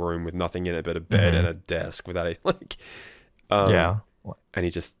 awful room with nothing in it but a bed and a desk without a and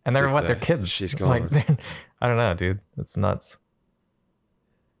he just they're kids. She's gone. Like, I don't know, dude. It's nuts.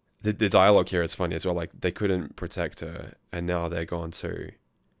 The dialogue here is funny as well. Like they couldn't protect her, and now they're gone too.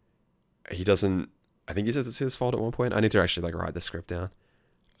 He doesn't. I think he says it's his fault at one point. I need to actually like write the script down.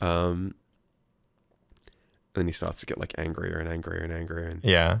 And then he starts to get like angrier and angrier and angrier. And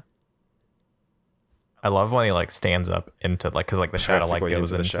yeah. I love when he like stands up into like, because like the shadow like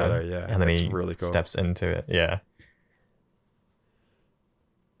goes into the shadow, and then he really cool. Steps into it. Yeah.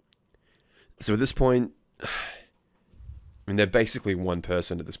 So at this point. I mean, they're basically one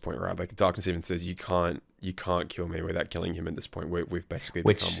person at this point, right? Like, darkness even says, you can't kill me without killing him at this point. We've basically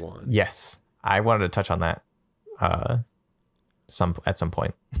become one. Yes. I wanted to touch on that at some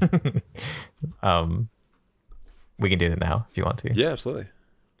point. We can do that now if you want to. Yeah, absolutely.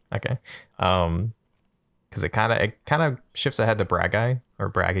 Okay. Because it kind of shifts ahead to Braggy. I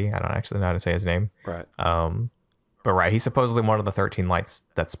don't actually know how to say his name. Right. But right, he's supposedly one of the 13 lights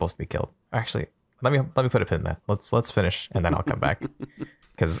that's supposed to be killed. Actually, let me put a pin in that. Let's finish, and then I'll come back.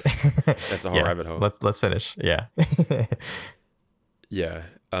 Because that's a whole rabbit hole. Let's finish. Yeah. Yeah.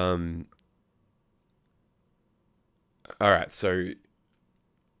 All right. So.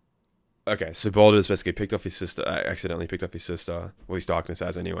 Okay. So Balder's basically accidentally picked off his sister. Well, his darkness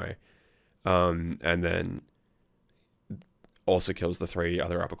has anyway. And then also kills the three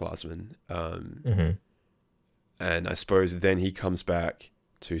other upperclassmen. And I suppose then he comes back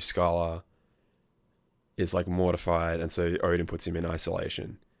to Skala. Is like mortified, and so Odin puts him in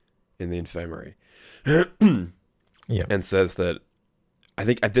isolation in the infirmary. And says that, I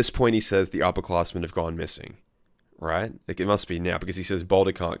think at this point he says the upperclassmen have gone missing, right? Like it must be now, because he says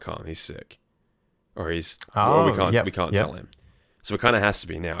Balder can't come, he's sick, or we can't tell him. So it kind of has to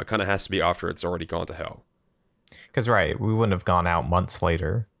be now. It kind of has to be after it's already gone to hell. Because we wouldn't have gone out months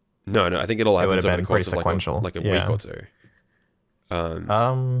later. No, I think it all happens over the course of like a week or two.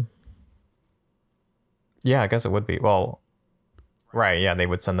 Yeah, I guess it would be. Well, right, yeah, they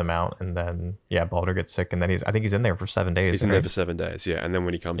would send them out, and then Balder gets sick, and then I think he's in there for 7 days. He's in there for 7 days, yeah, and then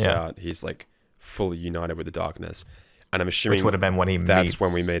when he comes out, he's like fully united with the darkness, and I'm assuming which would have been when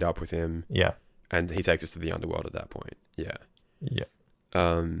when we meet up with him. Yeah, and he takes us to the underworld at that point. Yeah.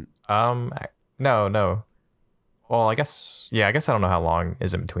 No. Well, I guess I don't know how long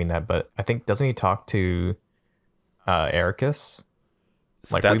is in between that, but I think doesn't he talk to Ericus?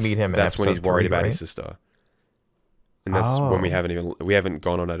 So like we meet him. That's when he's worried about right? his sister. And that's when we haven't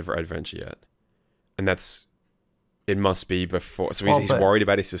gone on an adventure yet. And it must be before. So he's worried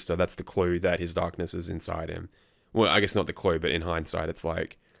about his sister. That's the clue that his darkness is inside him. well, I guess not the clue, but in hindsight, it's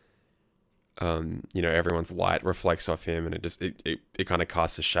like, you know, everyone's light reflects off him, and it kind of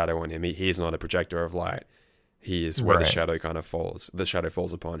casts a shadow on him. He is not a projector of light. He is where the shadow kind of falls. The shadow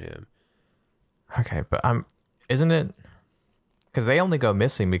falls upon him. Okay, but isn't it? Because they only go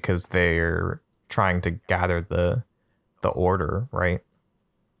missing because they're trying to gather the order, right?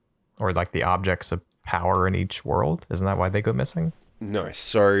 Or like the objects of power in each world. Isn't that why they go missing? No.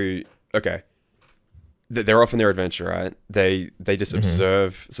 So okay, they're off on their adventure, right? They just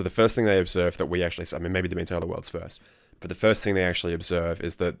observe. So the first thing they observe that we actually, I mean, maybe they mean to other worlds first, but the first thing they actually observe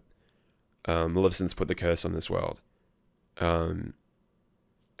is that Maleficent's put the curse on this world. But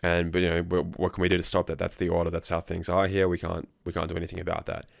you know, what can we do to stop that? That's the order. That's how things are here. We can't do anything about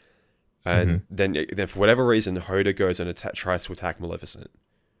that. And then for whatever reason, Hoda goes and tries to attack Maleficent.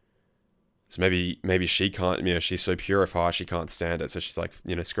 So maybe she can't. You know, she's so pure of heart she can't stand it. So she's like,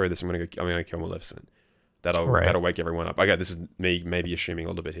 you know, screw this. I'm gonna kill Maleficent. That'll wake everyone up. Okay, this is me maybe assuming a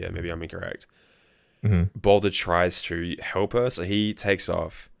little bit here. Maybe I'm incorrect. Balder tries to help her, so he takes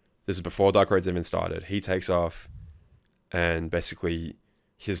off. This is before Dark Road's even started. He takes off, and basically,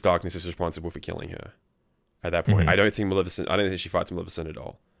 his darkness is responsible for killing her. At that point, I don't think she fights Maleficent at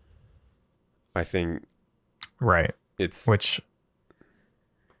all. I think, it's which,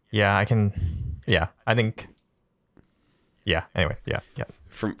 yeah, I can, yeah, I think, yeah. Anyways, yeah.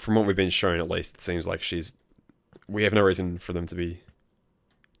 From what we've been shown, at least, it seems like we have no reason for them to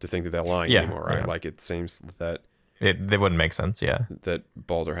think that they're lying anymore, right? Yeah. Like it seems that they wouldn't make sense, yeah. That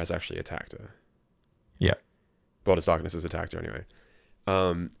Balder has actually attacked her. Yeah. Balder's darkness has attacked her anyway.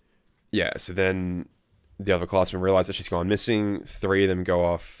 So then the other classmen realize that she's gone missing. 3 of them go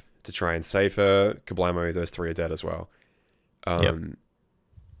off to try and save her. Kablamo, those 3 are dead as well.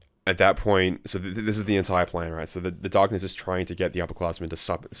 At that point, so this is the entire plan, right? So the darkness is trying to get the upperclassmen to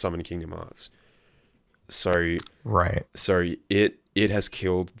summon Kingdom Hearts. So it has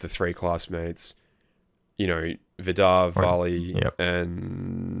killed the 3 classmates. You know, Vidar, Vali,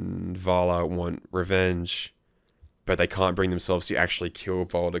 and Vala want revenge, but they can't bring themselves to actually kill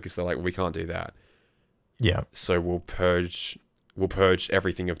Balder because they're like, we can't do that. Yeah. So we'll purge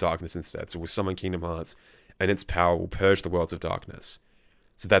everything of darkness instead. So we'll summon Kingdom Hearts, and its power will purge the worlds of darkness.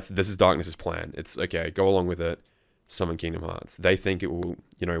 So this is Darkness's plan. It's okay, go along with it, summon Kingdom Hearts. They think it will,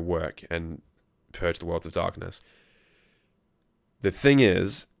 you know, work and purge the worlds of darkness. The thing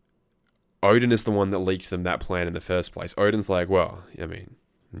is, Odin is the one that leaked them that plan in the first place. Odin's like, well, I mean,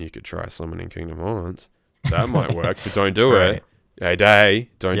 you could try summoning Kingdom Hearts. That might work, but don't do it. Hey,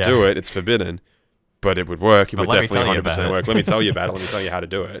 don't do it. It's forbidden. But it would work. It would definitely 100% work. Let me tell you about it. Let me tell you how to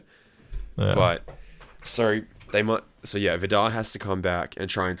do it. Yeah. But Vidar has to come back and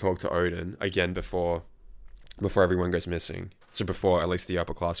try and talk to Odin again before everyone goes missing. So before at least the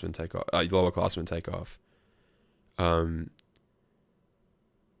upperclassmen take off, lower classmen take off.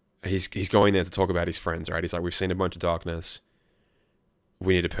 He's going there to talk about his friends, right? He's like, we've seen a bunch of darkness.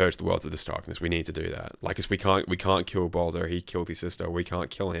 We need to purge the worlds of this darkness. We need to do that. Like, cause we can't kill Balder. He killed his sister. We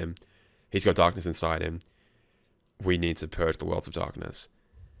can't kill him. He's got darkness inside him. We need to purge the worlds of darkness.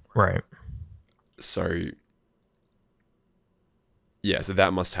 Right. So, yeah, so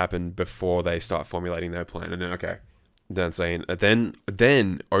that must happen before they start formulating their plan. And then,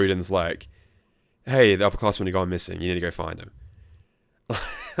 then Odin's like, hey, the upperclassmen have gone missing. You need to go find them.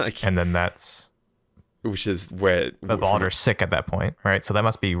 And then that's... Which is where... But Balder's sick at that point, right? So that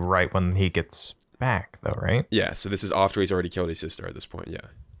must be right when he gets back, though, right? Yeah, so this is after he's already killed his sister at this point, yeah.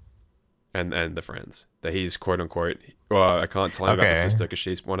 And the friends. That he's, quote-unquote... Well, I can't tell him about the sister because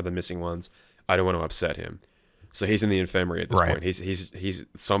she's one of the missing ones. I don't want to upset him. So he's in the infirmary at this point. He's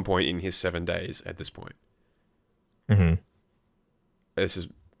at some point in his 7 days at this point. This is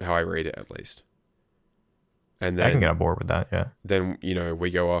how I read it, at least. And then, I can get on board with that, yeah. Then, you know,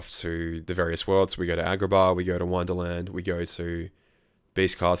 we go off to the various worlds. We go to Agrabah, we go to Wonderland, we go to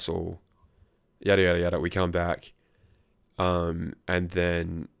Beast Castle, yada, yada, yada. We come back. And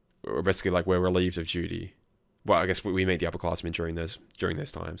then we're basically like, we're relieved of duty. Well, I guess we meet the upperclassmen during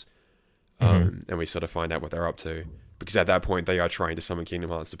those times. And we sort of find out what they're up to. Because at that point, they are trying to summon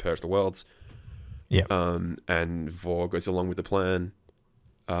Kingdom Hearts to purge the worlds. Yeah. And Vor goes along with the plan.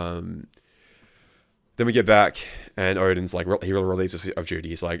 Then we get back, and Odin's like, he relieves us of duty.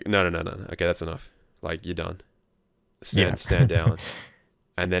 He's like, no. Okay, that's enough. Like, you're done. Stand down.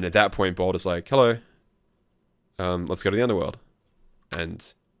 And then at that point, Balder's like, hello. Let's go to the underworld. And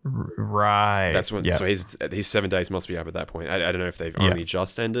that's when. Yeah. So his 7 days must be up at that point. I don't know if they've only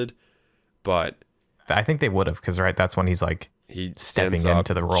just ended, but I think they would have, because that's when he's like he stepping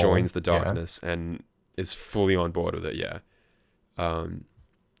into the role, joins the darkness, and is fully on board with it. Yeah.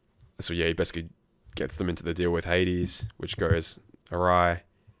 So yeah, he basically gets them into the deal with Hades, which goes awry.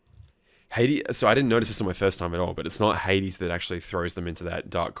 Hades. So I didn't notice this on my first time at all, but it's not Hades that actually throws them into that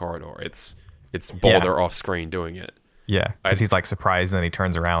dark corridor. It's Balder off screen doing it. Yeah, because he's like surprised and then he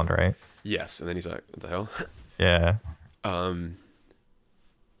turns around, right? Yes, and then he's like, "What the hell?" Yeah. And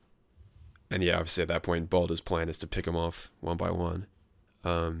yeah, obviously at that point, Balder's plan is to pick them off one by one,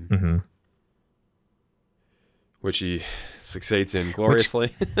 which he succeeds in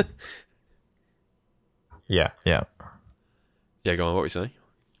gloriously. Yeah. Yeah, go on. What were you saying?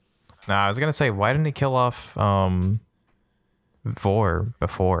 Nah, I was gonna say, why didn't he kill off Vor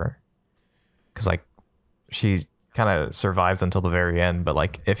before? Because like she kind of survives until the very end, but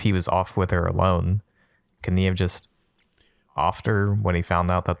like if he was off with her alone, couldn't he have just offed her when he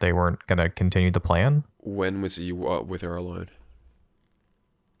found out that they weren't gonna continue the plan? When was he with her alone?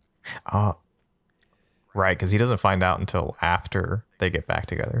 Right, because he doesn't find out until after they get back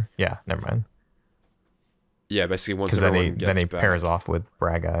together. Yeah, never mind. Yeah, basically once everyone gets then he back, pairs off with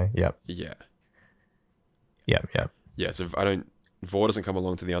Bragai. Yep. Yeah. Yep. Yeah. So Vor doesn't come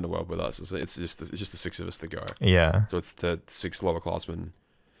along to the underworld with us. It's just the 6 of us that go. Yeah. So it's the 6 lower classmen.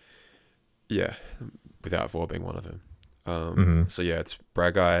 Yeah, without Vor being one of them. So yeah, it's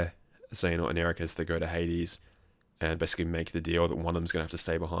Bragai, Xehanort, and Ericus that go to Hades and basically make the deal that one of them's gonna have to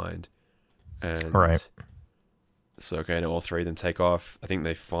stay behind. And right. So okay, and all 3 of them take off. I think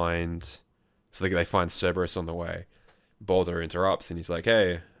they find Cerberus on the way. Balder interrupts and he's like,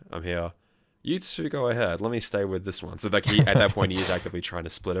 "Hey, I'm here. You 2 go ahead. Let me stay with this one." So like at that point he is actively trying to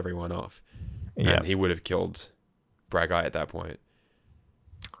split everyone off. Yeah. And he would have killed Bragai at that point.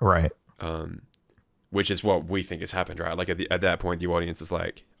 Right. Which is what we think has happened, right? Like at that point the audience is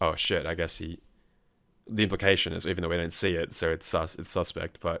like, "Oh shit, I guess he." The implication is, even though we don't see it, so it's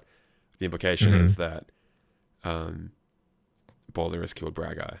suspect, but the implication is that Balder has killed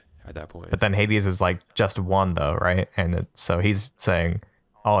Bragai at that point. But then Hades is like just one though, right? And so he's saying,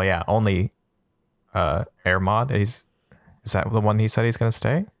 "Oh yeah, only Hermod is that the one he said he's gonna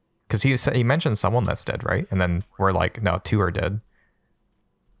stay?" Because he mentioned someone that's dead, right? And then we're like, no, 2 are dead,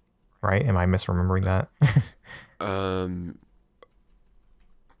 right? Am I misremembering that?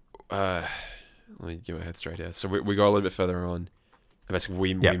 Let me get my head straight here. So we go a little bit further on. And basically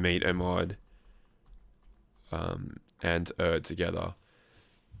we meet Hermod and Erd together.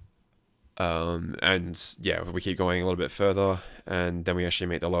 And yeah, we keep going a little bit further, and then we actually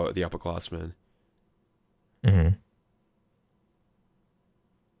meet the upperclassmen.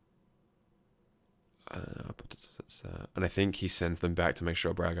 And I think he sends them back to make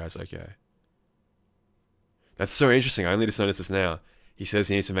sure Bragai's okay. That's so interesting. I only just noticed this now. He says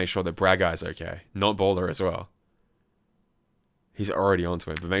he needs to make sure that Bragai's okay, not Balder as well. He's already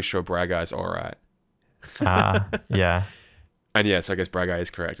onto it, but make sure Bragai's alright. Yeah. And yes, I guess Bragai is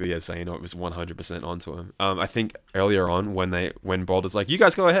correct. He is saying it was 100% onto him. I think earlier on when Balder's like, "You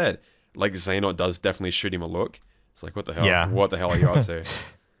guys go ahead," like Xehanort does definitely shoot him a look. It's like, what the hell? Yeah. What the hell are you up to?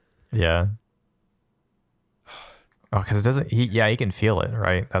 Yeah. Oh, because he can feel it,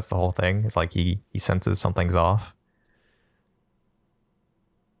 right? That's the whole thing. It's like he senses something's off.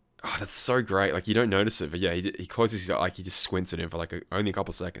 Oh, that's so great. Like, you don't notice it, but yeah, he closes his eye, like he just squints at him for like only a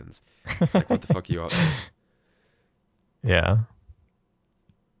couple seconds. It's like, what the fuck are you up to? Yeah.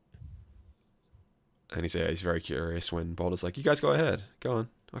 And he's very curious when Balder's like, "You guys go ahead. Go on.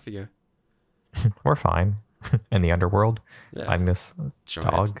 Off you go." We're fine. In the underworld. Yeah. Fighting this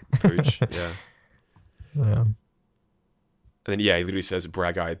Giant dog. Pooch. Yeah. Yeah. And then, yeah, he literally says,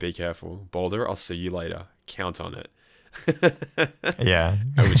 "Bragai, be careful. Balder, I'll see you later. Count on it." Yeah.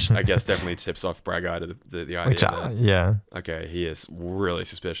 Which I guess definitely tips off Bragai to the idea that, yeah. okay, he is really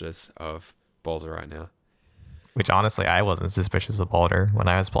suspicious of Balder right now. Which honestly, I wasn't suspicious of Balder when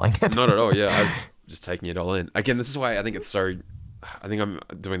I was playing it. Not at all, yeah. I was just taking it all in. Again, this is why I think I think I'm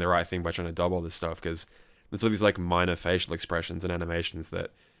doing the right thing by trying to double this stuff, because there's all these like minor facial expressions and animations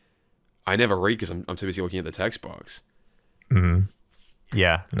that I never read because I'm too busy looking at the text box.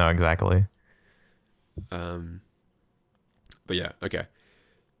 Yeah, no, exactly. But yeah, okay.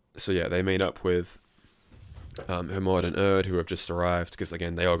 So yeah, they meet up with Hermod and Erd, who have just arrived, because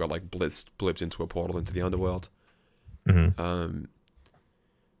again, they all got like blipped into a portal into the underworld. And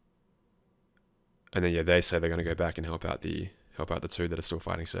then yeah, they say they're going to go back and help out the 2 that are still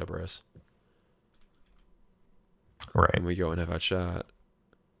fighting Cerberus. Right. And we go and have our chat.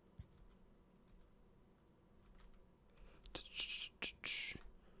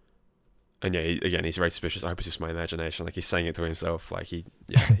 And yeah, he's very suspicious. I hope it's just my imagination. Like, he's saying it to himself. Like,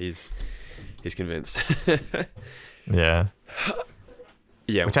 he's convinced. Yeah.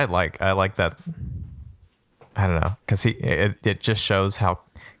 Yeah. Which I like. I like that. I don't know, because it just shows how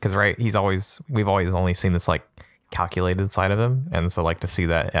because right, we've always only seen this like calculated side of him, and so like to see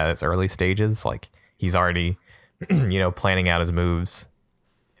that at its early stages, like he's already planning out his moves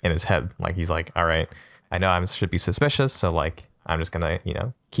in his head. Like he's like, all right, I know I should be suspicious, so like I'm just gonna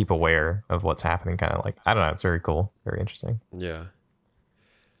keep aware of what's happening, kind of like, I don't know, it's very cool, very interesting. Yeah.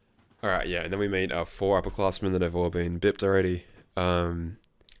 All right, yeah, and then we meet our 4 upperclassmen that have all been bipped already.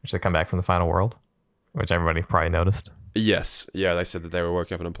 Which they come back from the final world, which everybody probably noticed. Yes, yeah, they said that they were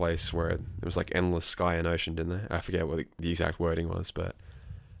working up in a place where it was like endless sky and ocean, didn't they? I forget what the exact wording was, but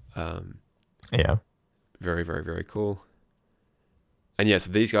yeah, very, very, very cool. And yes,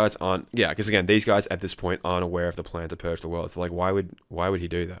 these guys aren't, because again, these guys at this point aren't aware of the plan to purge the world. So like, why would he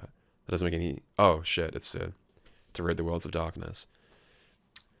do that? That doesn't make any. Oh shit, it's to rid the worlds of darkness.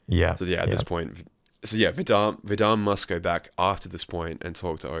 Yeah. So yeah, at this point, Vidar must go back after this point and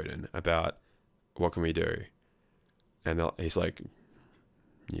talk to Odin about what can we do. And he's like,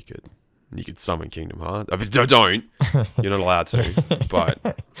 you could summon Kingdom Hearts. I mean, don't. You're not allowed to.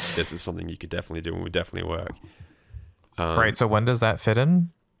 But this is something you could definitely do and would definitely work. Right. So when does that fit in?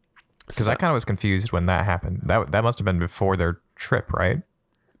 Because I kind of was confused when that happened. That must have been before their trip, right?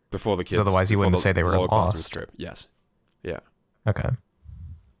 Before the kids. Otherwise, you wouldn't say they were lost. Trip. Yes. Yeah. Okay.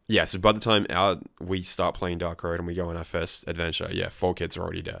 Yeah. So by the time we start playing Dark Road and we go on our first adventure, 4 kids are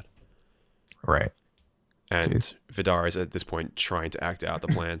already dead. Right. And Vidar is at this point trying to act out the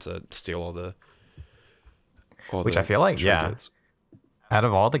plan to steal all the which I feel like, trinkets. Out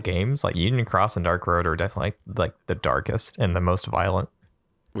of all the games, like Union Cross and Dark Road are definitely like the darkest and the most violent.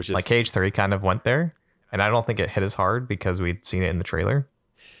 Which is like Cage 3 kind of went there, and I don't think it hit as hard because we'd seen it in the trailer.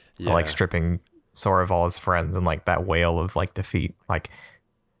 Yeah. Like stripping Sora of all his friends and like that wail of like defeat. Like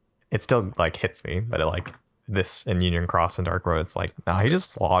it still like hits me, but like this in Union Cross and Dark Road, it's like, no, he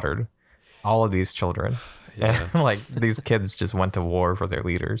just slaughtered all of these children. Yeah. And like these kids just went to war for their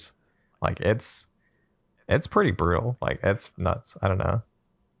leaders. Like it's pretty brutal. Like it's nuts. I don't know.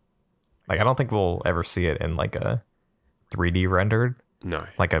 Like I don't think we'll ever see it in like a 3D rendered. No.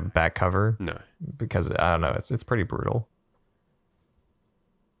 Like a back cover. No. Because I don't know. It's pretty brutal.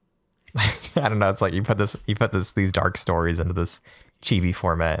 I don't know. It's like you put these dark stories into this chibi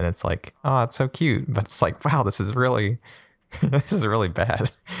format, and it's like, oh, it's so cute, but it's like, wow, this is really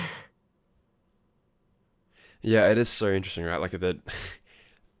bad. Yeah, it is so interesting, right? Like that,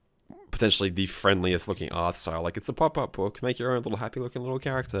 potentially the friendliest looking art style. Like it's a pop-up book. Make your own little happy-looking little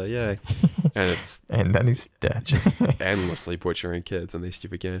character, yay! And then he's dead. Just endlessly butchering kids in these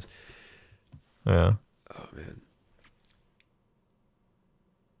stupid games. Yeah. Oh man.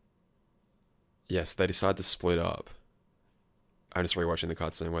 Yes, they decide to split up. I'm just rewatching the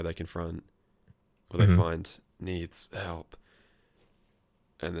cutscene where they confront, or they find needs help,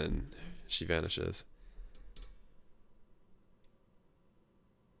 and then she vanishes.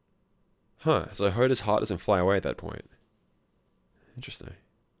 Huh, so Hoda's heart doesn't fly away at that point. Interesting.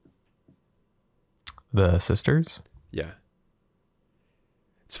 The sisters? Yeah.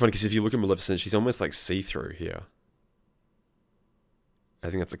 It's funny because if you look at Maleficent, she's almost like see-through here. I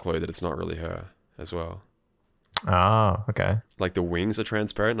think that's a clue that it's not really her as well. Oh, okay. Like the wings are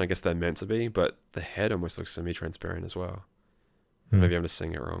transparent, and I guess they're meant to be, but the head almost looks semi-transparent as well. Maybe I'm just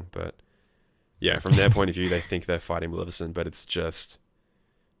saying it wrong, but yeah, from their point of view, they think they're fighting Maleficent, but it's just...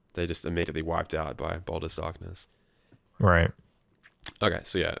 They just immediately wiped out by Baldur's Darkness. Right. Okay,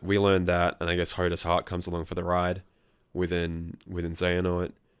 so yeah, we learned that, and I guess Hoda's heart comes along for the ride within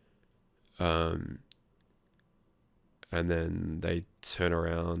Xehanort. And then they turn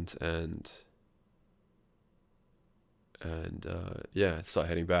around and start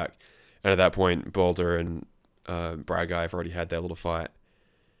heading back. And at that point, Baldur and Braga have already had their little fight.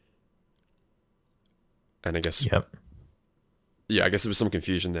 And I guess... Yep. Yeah, I guess there was some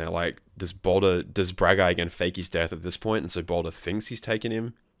confusion there. Like, does Braga again fake his death at this point, and so Baldur thinks he's taken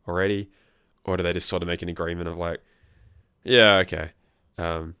him already? Or do they just sort of make an agreement of like, yeah, okay,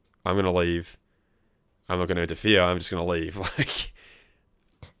 I'm going to leave. I'm not going to interfere. I'm just going to leave. Like,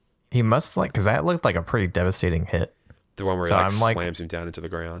 he must like, because that looked like a pretty devastating hit. The one where he slams him down into the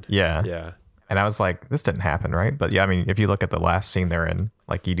ground. Yeah. Yeah. And I was like, this didn't happen, right? But yeah, I mean, if you look at the last scene they're in,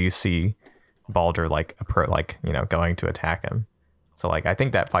 like you do see Baldur like going to attack him. So like I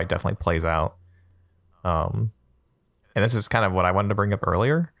think that fight definitely plays out. And this is kind of what I wanted to bring up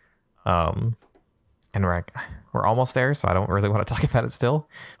earlier. And we're almost there, so I don't really want to talk about it still.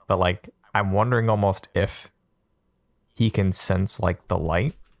 But like I'm wondering almost if he can sense like the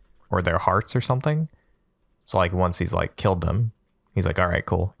light or their hearts or something. So like once he's like killed them, he's like, all right,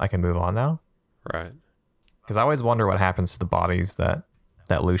 cool, I can move on now. Right. Because I always wonder what happens to the bodies that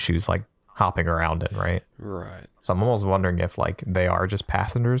Lushu's like hopping around in, right? Right. So I'm almost wondering if like they are just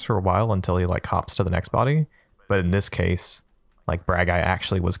passengers for a while until he like hops to the next body. But in this case, like Brad Guy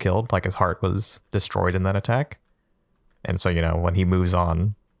actually was killed, like his heart was destroyed in that attack. And so, you know, when he moves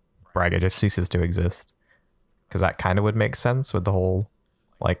on, Brad Guy just ceases to exist. Because that kind of would make sense with the whole,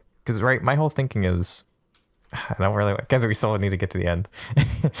 like, because, right, my whole thinking is, I don't really, because we still need to get to the end.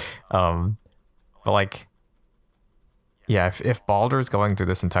 But, like, yeah, if Baldur's going through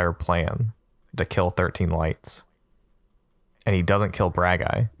this entire plan to kill 13 lights, and he doesn't kill Brad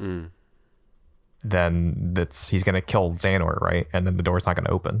Guy, then he's going to kill Xehanort, right? And then the door's not going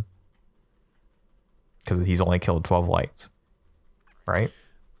to open. Because he's only killed 12 lights, right?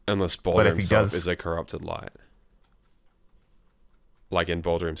 Unless Baldur himself is a corrupted light. Like, in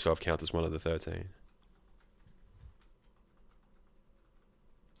Baldur himself counts as one of the 13.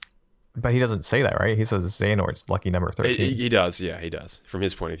 But he doesn't say that, right? He says Xehanort's lucky number 13. He does, yeah, he does. From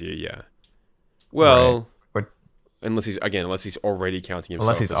his point of view, yeah. Well, right. unless he's already counting himself.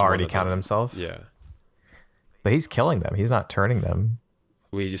 Unless he's already counted himself. Yeah. But he's killing them. He's not turning them.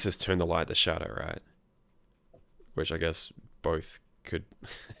 Well, he just says turn the light to shadow, right? Which I guess both could...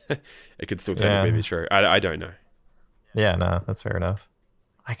 it could still technically be true. I don't know. Yeah, no, that's fair enough.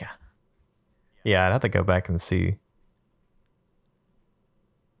 Yeah, I'd have to go back and see.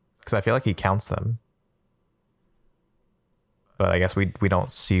 Because I feel like he counts them. But I guess we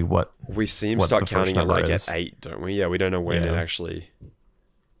don't see what... We see him start counting it like at 8, don't we? Yeah, we don't know when it actually...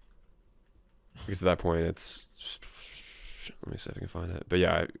 Because at that point it's... Let me see if I can find it. But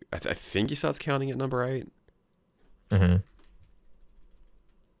yeah, I think he starts counting at number 8. Mm-hmm.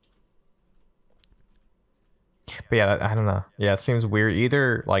 But yeah, I don't know. Yeah, it seems weird.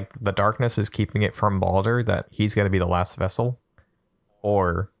 Either like the darkness is keeping it from Baldur that he's going to be the last vessel,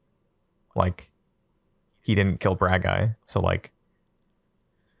 or like he didn't kill Brad Guy. So like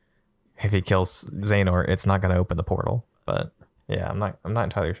if he kills Xehanort, it's not going to open the portal. But yeah, I'm not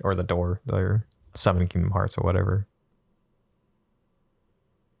entirely sure. Or the door, the 7 Kingdom Hearts or whatever.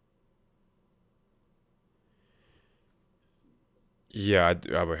 Yeah,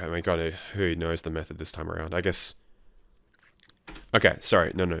 I mean, God, who knows the method this time around? I guess. Okay,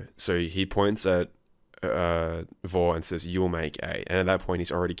 sorry, no. So he points at Vor and says, "You'll make A," and at that point, he's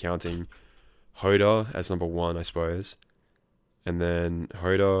already counting Hodor as number 1, I suppose, and then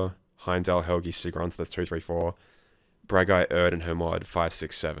Hodor, Heimdall, Helgi, Sigrun. So that's 2, 3, 4. Brad Guy, Erd, and Hermod 5,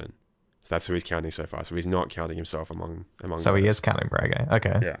 6, 7. So that's who he's counting so far. So he's not counting himself among. So those. He is counting Brad Guy.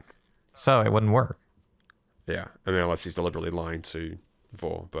 Okay. Yeah. So it wouldn't work. Yeah, I mean, unless he's deliberately lying to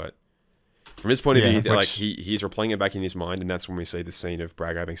Vor, but from his point of view, like he's replaying it back in his mind, and that's when we see the scene of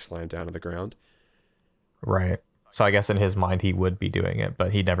Brad Guy being slammed down to the ground. Right. So I guess in his mind he would be doing it,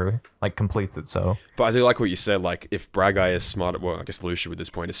 but he never like completes it. So, but I do like what you said. Like, if Brad Guy is smart, well, I guess Lucia at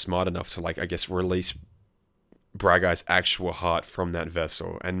this point is smart enough to like, I guess, release Brad Guy's actual heart from that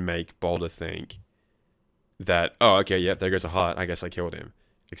vessel and make Baldur think that, oh, okay, yeah, there goes a heart. I guess I killed him.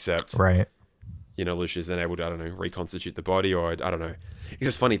 Except, right. You know, Lucia's then able to, I don't know, reconstitute the body, or I don't know. It's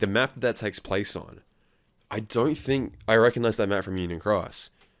just funny, the map that takes place on, I don't think I recognize that map from Union Cross.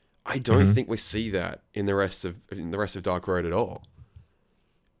 I don't think we see that in the rest of Dark Road at all.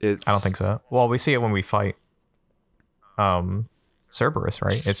 I don't think so. Well, we see it when we fight Cerberus,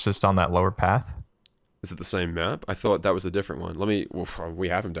 right? It's just on that lower path. Is it the same map? I thought that was a different one. We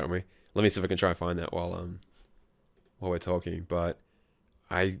have him, don't we? Let me see if I can try and find that while we're talking. But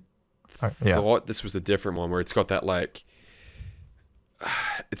I thought this was a different one where it's got that like,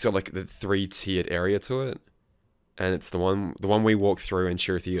 it's got like the 3-tiered area to it, and it's the one we walk through in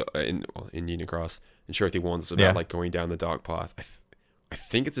Shirthi in Union Cross, and Shirthi warns us about like going down the dark path. I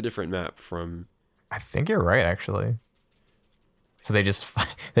think it's a different map from. I think you're right, actually. So they just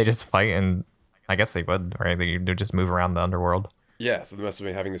fight, and I guess they would, right? They just move around the underworld. Yeah, so they must have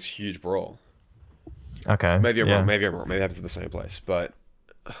been having this huge brawl. Okay. Maybe I'm wrong. Maybe it happens in the same place, but.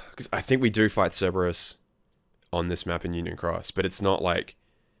 Because I think we do fight Cerberus on this map in Union Cross, but it's not like,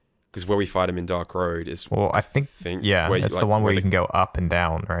 because where we fight him in Dark Road is, well, I think it's the one where you can go up and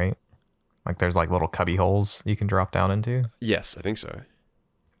down, right? Like there's like little cubby holes you can drop down into. Yes, I think so.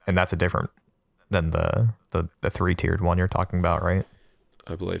 And that's a different than the 3-tiered one you're talking about, right?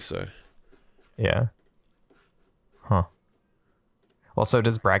 I believe so. Yeah. Huh. Well, so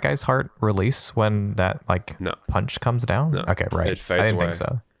does Brad Guy's heart release when that like punch comes down? No. Okay, right. It fades away. I didn't think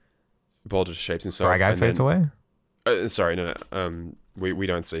so. Baldur shapes himself. Brad Guy fades away? Sorry, no. We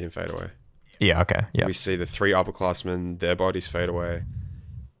don't see him fade away. Yeah, okay. Yeah. We see the 3 upperclassmen, their bodies fade away.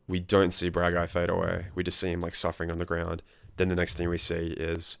 We don't see Brad Guy fade away. We just see him like suffering on the ground. Then the next thing we see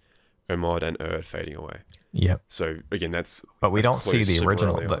is Hermod and Erd fading away. Yep. So again, that's. But we don't see the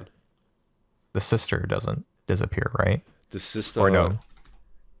original. the sister doesn't disappear, right? The sister, Or no,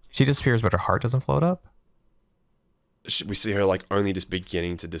 she disappears, but her heart doesn't float up. we see her like only just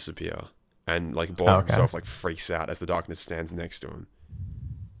beginning to disappear, and like Balder himself like freaks out as the darkness stands next to him.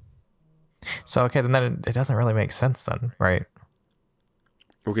 So okay, then it doesn't really make sense then, right?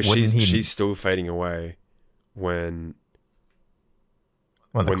 Well, because she's still fading away when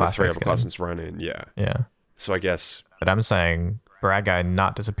the three other classmates run in. Yeah. Yeah. So I guess. But I'm saying Brad Guy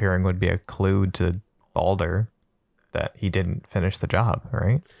not disappearing would be a clue to Balder that he didn't finish the job,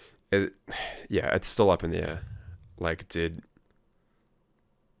 right? Yeah, it's still up in the air. Like,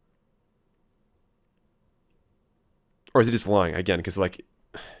 or is he just lying again? Because like,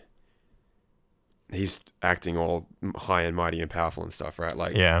 he's acting all high and mighty and powerful and stuff, right?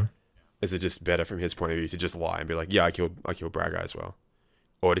 Like, yeah. Is it just better from his point of view to just lie and be like, yeah, I killed Brad Guy as well,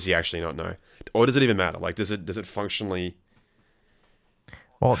 or does he actually not know, or does it even matter? Like, does it functionally?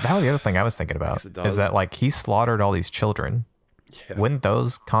 Well, that was the other thing I was thinking about, is that like he slaughtered all these children. Yeah. Wouldn't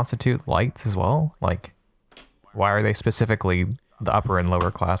those constitute lights as well? Like, why are they specifically the upper and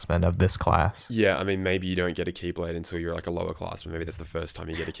lower classmen of this class? Yeah, I mean, maybe you don't get a Keyblade until you're like a lower classman. Maybe that's the first time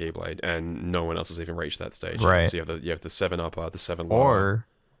you get a Keyblade, and no one else has even reached that stage. Right. So you have the 7 upper, the 7 lower.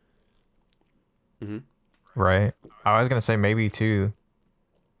 Or, right. I was gonna say maybe too.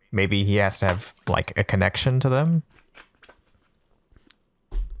 Maybe he has to have like a connection to them.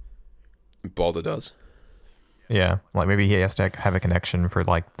 Balder does. Yeah, like maybe he has to have a connection for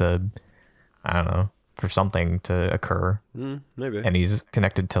like I don't know, for something to occur. Maybe. And he's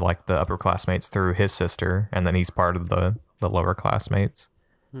connected to like the upper classmates through his sister, and then he's part of the lower classmates.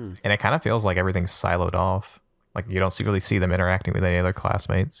 And it kind of feels like everything's siloed off. Like you don't really see them interacting with any other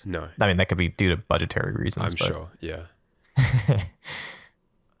classmates. No. I mean, that could be due to budgetary reasons. I'm sure, yeah.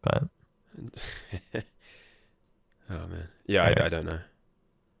 But. Oh, man. Yeah, I don't know.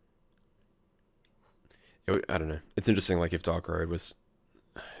 I don't know. It's interesting, like, if Dark Road was...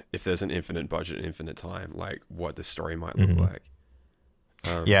 If there's an infinite budget and infinite time, like, what the story might look like.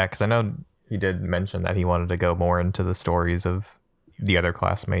 Yeah, because I know he did mention that he wanted to go more into the stories of the other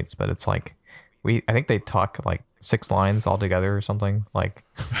classmates, but it's like... I think they talk, like, 6 lines altogether or something. Like...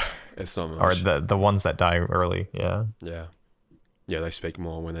 It's not much. Or the ones that die early, yeah. Yeah. Yeah, they speak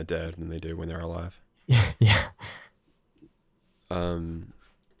more when they're dead than they do when they're alive. Yeah.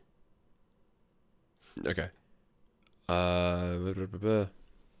 Okay.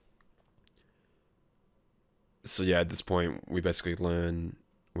 So yeah, at this point, we basically learn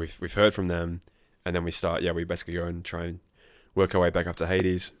we've heard from them, and then we start. Yeah, we basically go and try and work our way back up to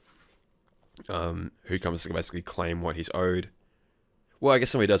Hades. Who comes to basically claim what he's owed. Well, I guess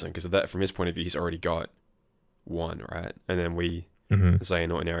somebody doesn't, because of that, from his point of view, he's already got 1, right? And then we,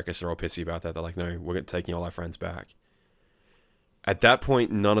 Xehanort and Ericus are all pissy about that. They're like, no, we're taking all our friends back. At that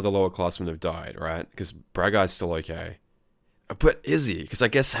point, none of the lower classmen have died, right? Because Bragai's still okay. But is he? Because I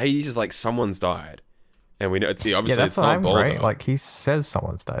guess Hades is like, someone's died. And we know, obviously it's not Balder. Right? Like, he says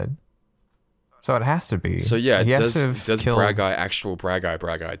someone's died. So it has to be. So yeah, does Bragai, actual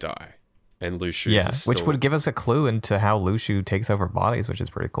Bragai die? And Lushu, yeah, which would give us a clue into how Lushu takes over bodies, which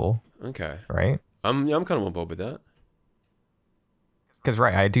is pretty cool. Okay, right? I'm kind of on board with that. Because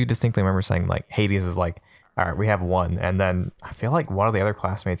right, I do distinctly remember saying like Hades is like, all right, we have 1, and then I feel like one of the other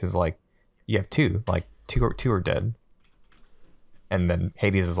classmates is like, you have 2, like two are dead, and then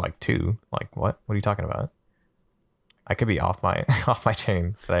Hades is like 2. Like what? What are you talking about? I could be off my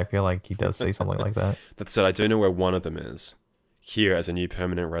chain, but I feel like he does say something like that. That said, I do know where one of them is. Here as a new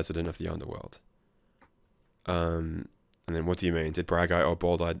permanent resident of the underworld. And then what do you mean? Did Bragai or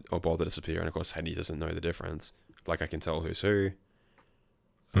Balder disappear? And of course Hades doesn't know the difference. Like I can tell who's who.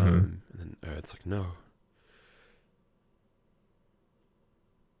 And then it's like, no.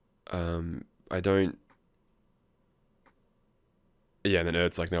 I don't. Yeah, and then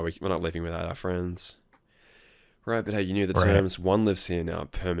Erd's like, no, we're not living without our friends. Right, but hey, you knew the terms. One lives here now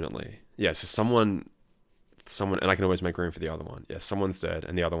permanently. Yeah, so someone, and I can always make room for the other one. Yeah, someone's dead,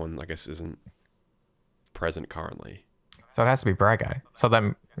 and the other one, I guess, isn't present currently. So it has to be Bragai. So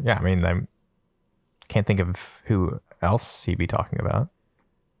then, yeah, I mean, I can't think of who else he'd be talking about.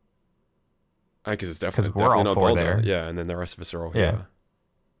 Because it's definitely not Balder. There. Yeah, and then the rest of us are all here. Yeah.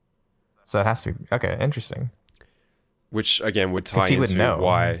 So it has to be, okay, interesting. Which, again, would tie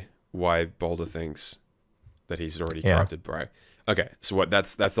into why Balder thinks that he's already corrupted Bragai. Okay, so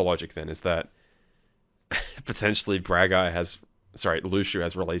that's the logic then, is that potentially Lushu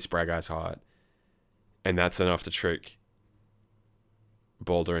has released Bragai's heart, and that's enough to trick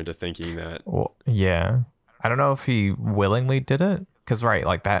Balder into thinking that... Well, yeah. I don't know if he willingly did it, because,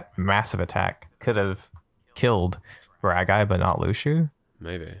 like, that massive attack could have killed Bragai, but not Lushu.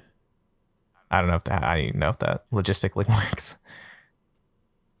 Maybe. I don't know if that, I don't even know if that logistically works.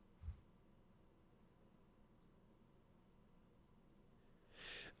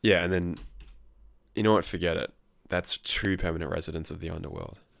 Yeah, and then you know what? Forget it. That's true permanent residents of the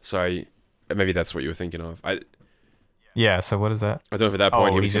underworld. So maybe that's what you were thinking of. Yeah. So what is that? I don't know if at that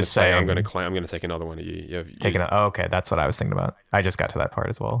point Oh, he he's was going to just say, saying, I'm going to take another one of you. taking a, oh, okay, that's what I was thinking about. I just got to that part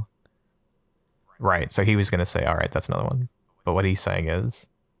as well. Right. So he was going to say, all right, that's another one. But what he's saying is,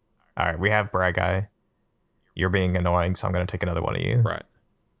 all right, we have Brad Guy. You're being annoying, so I'm going to take another one of you. Right.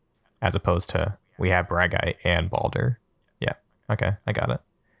 As opposed to, we have Brad Guy and Balder. Yeah. Okay, I got it.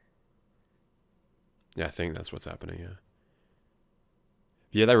 Yeah, I think that's what's happening, yeah.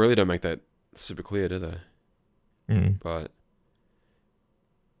 Yeah, they really don't make that super clear, do they? But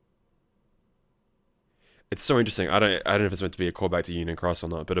it's so interesting. I don't know if it's meant to be a callback to Union Cross or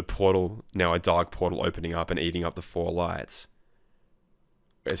not, but a dark portal opening up and eating up the 4 lights.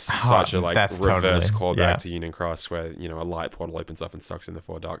 It's such a reverse callback to Union Cross, where a light portal opens up and sucks in the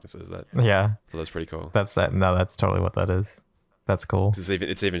 4 darknesses. So that's pretty cool. That's totally what that is. That's cool.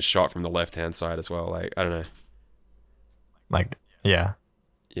 It's even shot from the left hand side as well. Like, I don't know. Like, yeah.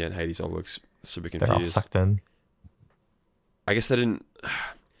 Yeah, and Hades all looks super confused. They're all sucked in. I guess they didn't,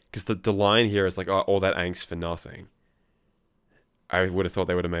 because the line here is like, oh, all that angst for nothing. I would have thought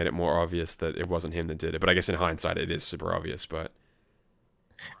they would have made it more obvious that it wasn't him that did it, but I guess in hindsight it is super obvious. But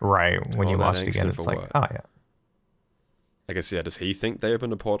right, when you watch it again, it's like, what? Oh yeah. I guess, yeah. Does he think they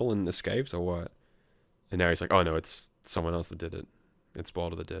opened a portal and escaped, or what? And now he's like, oh no, it's someone else that did it. It's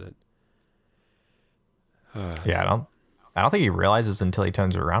Balder that did it. Yeah, I don't think he realizes until he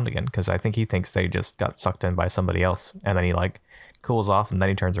turns around again, because I think he thinks they just got sucked in by somebody else, and then he like cools off, and then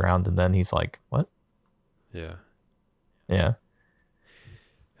he turns around, and then he's like, "What?" Yeah. Yeah.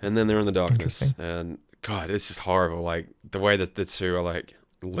 And then they're in the darkness, and God, it's just horrible. Like the way that the two are like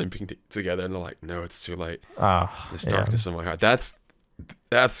limping together, and they're like, "No, it's too late." There's darkness in my heart. That's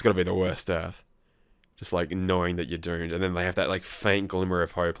gotta be the worst death. Just like knowing that you're doomed, and then they have that like faint glimmer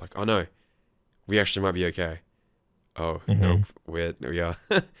of hope, like, "Oh no, we actually might be okay." Oh, nope, we are.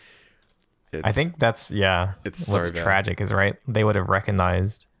 I think that's it's what's so bad. tragic is, right, they would have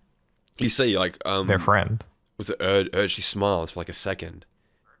recognized you see like their friend. Was it Erd? She smiles for like a second.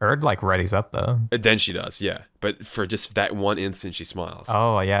 Erd like readies up though. And then she does, yeah, but for just that one instant she smiles.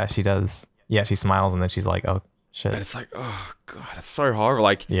 Oh yeah, she does. Yeah, she smiles, and then she's like, oh shit. And it's like, oh god, it's so horrible.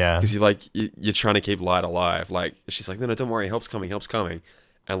 Like, yeah, because you're trying to keep Light alive. Like, she's like, no, don't worry, help's coming,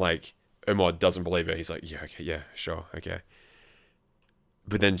 and like Umar doesn't believe her. He's like, yeah, okay, yeah, sure, okay.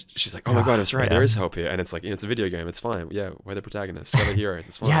 But then she's like, oh my god, that's right, there is hope here. And it's like, it's a video game, it's fine. Yeah, we're the protagonists, we're the heroes,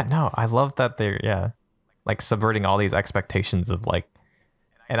 it's fine. Yeah, no, I love that they're, like subverting all these expectations of like,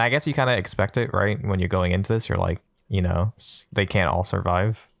 and I guess you kind of expect it, right? When you're going into this, you're like, they can't all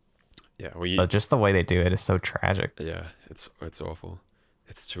survive. Yeah, but just the way they do it is so tragic. Yeah, it's awful.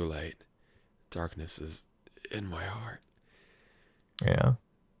 It's too late. Darkness is in my heart. Yeah.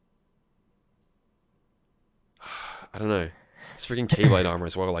 I don't know. It's freaking Keyblade armor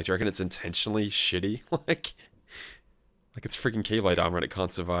as well. Like, do you reckon it's intentionally shitty? like it's freaking Keyblade armor and it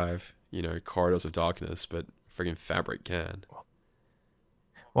can't survive, corridors of darkness, but freaking fabric can.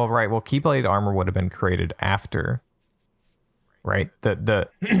 Well, right. Well, Keyblade armor would have been created after, right? The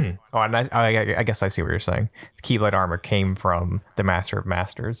oh, and I guess I see what you're saying. The Keyblade armor came from the Master of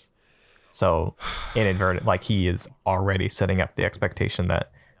Masters, so inadvertent, like he is already setting up the expectation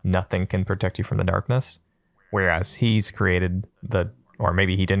that nothing can protect you from the darkness. Whereas he's created or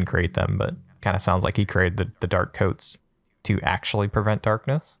maybe he didn't create them, but kind of sounds like he created the dark coats to actually prevent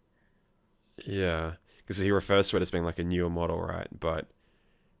darkness. Yeah, because he refers to it as being like a newer model, right? But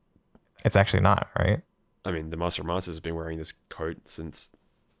it's actually not, right? I mean, the Master of Masters has been wearing this coat since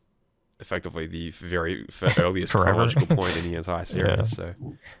effectively the very earliest chronological point in the entire series. Yeah. So,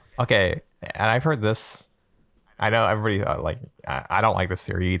 okay, and I've heard this. I know everybody I don't like this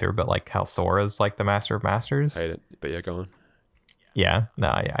theory either, but like how Sora's like the Master of Masters. Hate it, but yeah, go on. Yeah, no,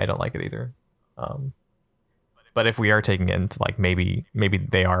 I don't like it either. But if we are taking it into like maybe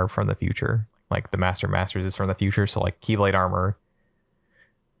they are from the future, like the Master of Masters is from the future, so like Keyblade armor.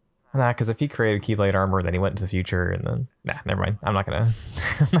 Nah, because if he created Keyblade armor, then he went into the future, and then never mind. I'm not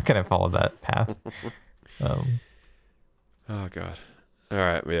gonna follow that path. Oh god. All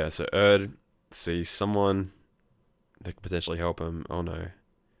right, yeah. So Erd sees someone that could potentially help him. Oh no.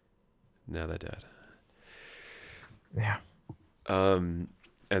 Now they're dead. Yeah. And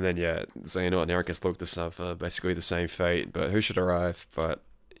then Xehanort and Ericus look to suffer basically the same fate, but who should arrive? But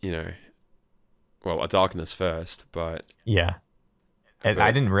well, a darkness first. But yeah,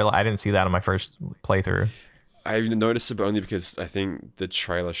 I didn't see that on my first playthrough. I noticed it, but only because I think the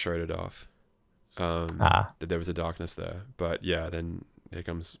trailer showed it off. that there was a darkness there. But yeah, then here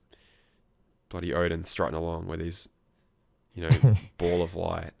comes bloody Odin strutting along with his, ball of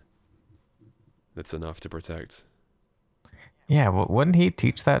light. That's enough to protect. Yeah, wouldn't he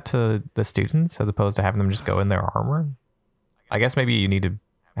teach that to the students as opposed to having them just go in their armor? I guess maybe you need to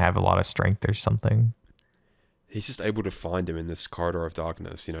have a lot of strength or something. He's just able to find him in this corridor of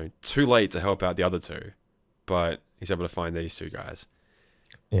darkness. Too late to help out the other two, but he's able to find these two guys.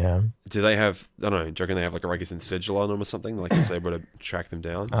 Yeah. Do they have? I don't know. Do you reckon they have like a Ragus sigil on them or something? Like it's able to track them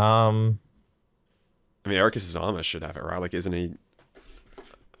down. I mean, Ericus's armor should have it, right? Like, isn't he?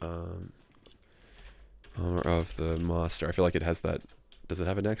 Armor of the Master. I feel like it has that. Does it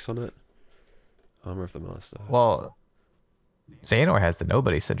have an X on it? Armor of the Master. Well, Xehanort has the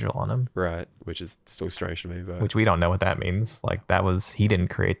Nobody sigil on him. Right, which is still strange to me. But which we don't know what that means. Like, he didn't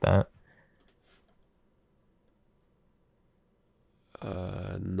create that.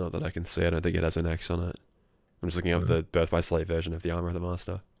 Not that I can see. I don't think it has an X on it. I'm just looking up the Birth by Slave version of the Armor of the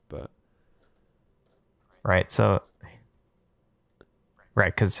Master. But right, so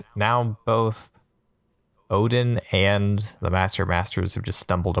because now both Odin and the Masters have just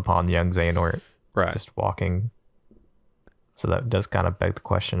stumbled upon young Xehanort, right, just walking. So that does kind of beg the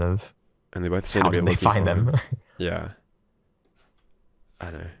question of, and they both seem how to be did they find them? Yeah,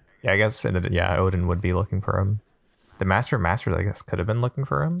 I know. Yeah, I guess Odin would be looking for him. The Masters, I guess, could have been looking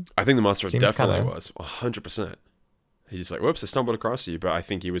for him. I think the Master definitely was 100%. He's just like, whoops, I stumbled across you, but I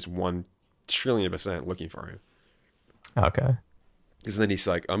think he was 1,000,000,000,000% looking for him. Okay. Because then he's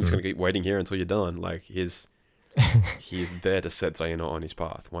like, I'm just gonna keep waiting here until you're done. Like he is there to set Xehanort on his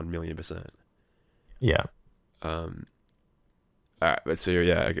path, 1,000,000%. Yeah. Alright, but so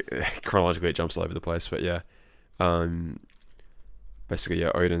yeah, chronologically it jumps all over the place, but yeah. Basically,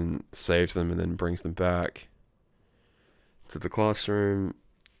 yeah, Odin saves them and then brings them back to the classroom.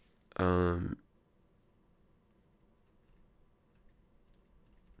 And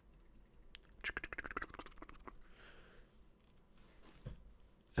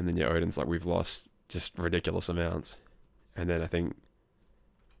then yeah, Odin's like, we've lost just ridiculous amounts. And then I think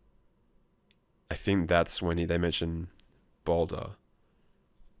that's when they mention Balder.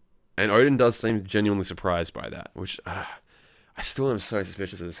 And Odin does seem genuinely surprised by that, which I still am so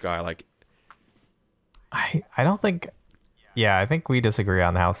suspicious of this guy. Like, I don't think. Yeah, I think we disagree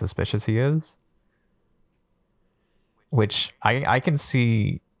on how suspicious he is. Which I can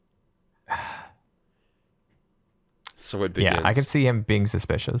see. So it begins. Yeah, I can see him being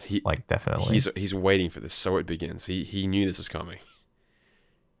suspicious. Like, definitely. He's waiting for this. So it begins. He knew this was coming.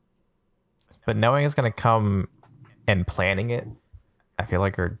 But knowing it's going to come and planning it, I feel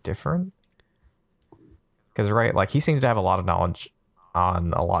like are different. Because, right, like, he seems to have a lot of knowledge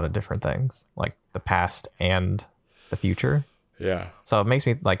on a lot of different things, like the past and the future. Yeah. So it makes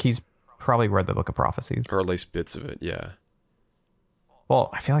me, like, he's probably read the Book of Prophecies. Or at least bits of it, yeah. Well,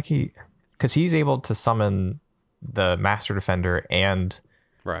 I feel like because he's able to summon the Master Defender and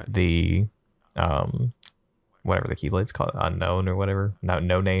the, whatever the Keyblade's called, Unknown or whatever, no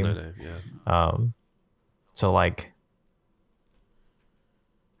name. No name, yeah. So, like,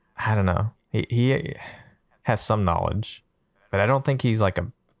 I don't know. He has some knowledge, but I don't think he's like a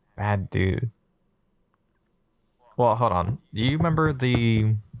bad dude. Well, hold on. Do you remember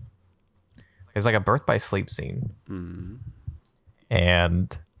there's like a birth by sleep scene,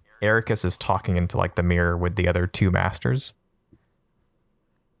 and Ericus is talking into like the mirror with the other two masters.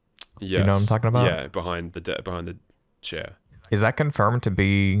 Yes. Do you know what I'm talking about? Yeah, behind the chair. Is that confirmed to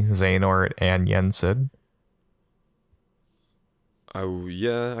be Xehanort and Yen Sid? Oh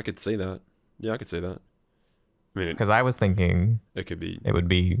yeah, I could see that. Yeah, I could see that. I mean, because I was thinking it would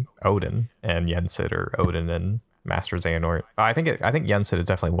be Odin and Yen Sid, or Odin and Master Xehanort. I think Yen Sid is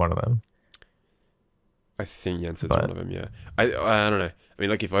definitely one of them. I think Yen Sid's one of them. Yeah, I don't know. I mean,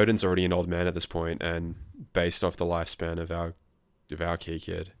 like, if Odin's already an old man at this point, and based off the lifespan of our key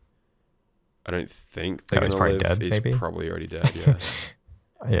kid, I don't think they're he's gonna probably live. dead. He's Maybe probably already dead. Yeah.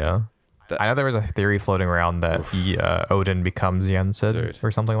 Yeah. I know there was a theory floating around that Odin becomes Yen Sid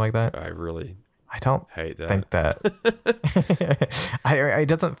or something like that. I don't hate that. think that. It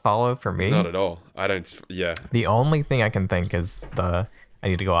doesn't follow for me. Not at all. I don't. Yeah. The only thing I can think is I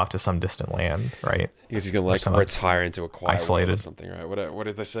need to go off to some distant land, right? Because he's gonna like retire into a quiet isolated world or something, right? What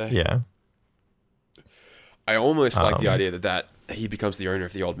did they say? Yeah. I almost like the idea that he becomes the owner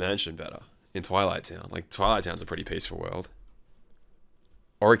of the old mansion better in Twilight Town. Like, Twilight Town's a pretty peaceful world.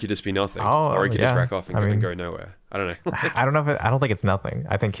 Or it could just be nothing. Or he could just rack off and go nowhere. I don't know. I don't know I don't think it's nothing.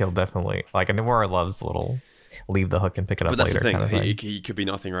 I think he'll definitely, like, Nomura loves little leave the hook and pick it up later. But that's the thing. Kind of He could be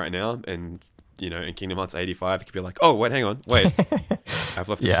nothing right now, and in Kingdom Hearts 85, it could be like, oh wait, hang on, wait, I've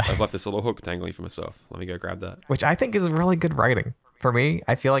left this little hook dangling for myself. Let me go grab that. Which I think is really good writing. For me,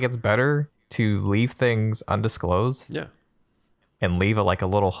 I feel like it's better to leave things undisclosed. Yeah. And leave a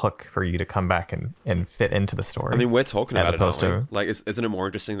little hook for you to come back and fit into the story. I mean, we're talking about it, aren't we? Like, isn't it more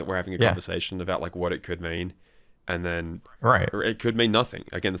interesting that we're having a conversation about like what it could mean, and then it could mean nothing.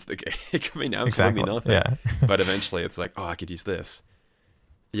 Again, it could mean absolutely nothing. Yeah. But eventually, it's like, oh, I could use this.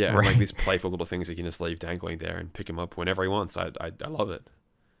 Yeah, and like these playful little things you can just leave dangling there and pick him up whenever he wants. I love it.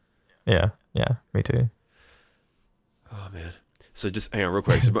 Yeah, me too. Oh man. So just hang on real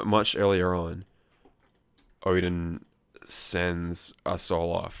quick. So much earlier on, Odin sends us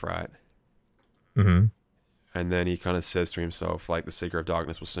all off, right? Mm-hmm. And then he kind of says to himself, like, the Seeker of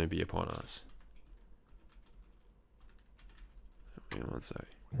Darkness will soon be upon us. Hang on one sec.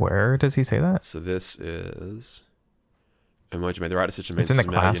 Where does he say that? So this is emoji made the right decision. It's in the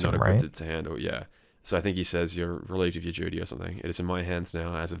classroom, you're not equipped right? to handle. Yeah. So I think he says you're relieved of your duty or something. It is in my hands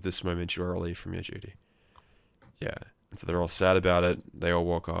now. As of this moment, you are relieved from your duty. Yeah. And so they're all sad about it. They all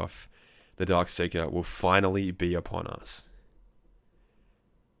walk off. The Dark Seeker will finally be upon us.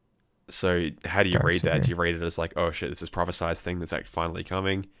 So how do you read that? Do you read it as like, oh shit, it's this prophesized thing that's like finally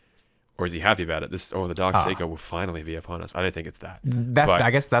coming? Or is he happy about it? The Dark Seeker will finally be upon us. I don't think it's that.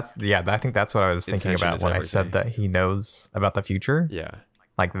 I guess that's, I think that's what I was thinking about when I said that he knows about the future. Yeah.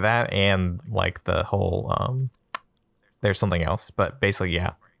 Like that, and like the whole, there's something else. But basically,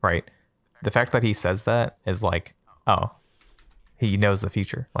 yeah, right. The fact that he says that is like, oh, he knows the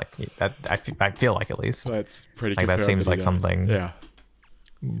future, like that. I feel like, at least that's pretty. Like that seems like something.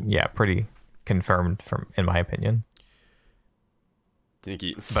 Yeah, pretty confirmed in my opinion.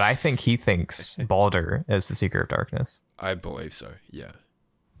 But I think he thinks Baldur is the Seeker of Darkness. I believe so. Yeah.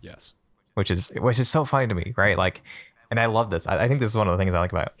 Yes. Which is so funny to me, right? Like, and I love this. I think this is one of the things I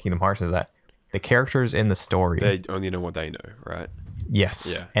like about Kingdom Hearts is that the characters in the story, they only know what they know, right?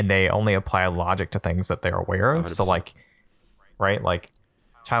 Yes. Yeah. And they only apply logic to things that they're aware of. 100%. So like, right, like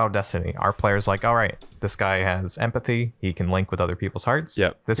Child of Destiny, our player's like, all right, this guy has empathy, he can link with other people's hearts.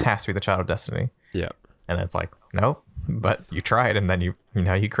 Yep. This has to be the Child of Destiny. Yeah. And it's like, nope, but you tried, and then you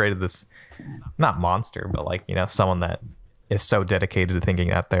created this, not monster, but like, someone that is so dedicated to thinking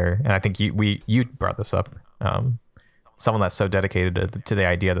that they're, and I think you brought this up, someone that's so dedicated to the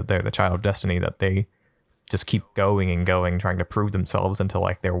idea that they're the Child of Destiny that they just keep going and going, trying to prove themselves until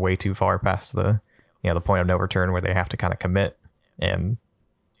like they're way too far past the point of no return where they have to kind of commit and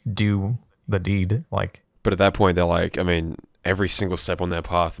do the deed. Like, but at that point they're like, I mean, every single step on their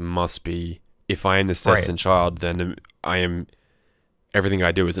path must be, if I am this destined child, then I am, everything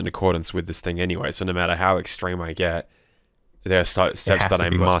I do is in accordance with this thing anyway. So no matter how extreme I get, there are steps that I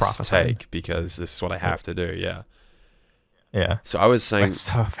must take because this is what I have to do. Yeah. Yeah. So I was saying, that's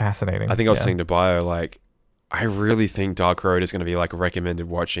so fascinating. I think I was saying to Bio, like, I really think Dark Road is going to be like recommended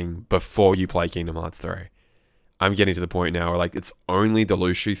watching before you play Kingdom Hearts 3. I'm getting to the point now where like it's only the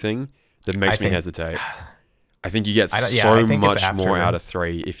Lushu thing that makes me hesitate. I think you get so much more out of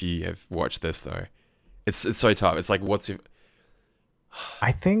 3 if you have watched this though. It's so tough. It's like, what's if...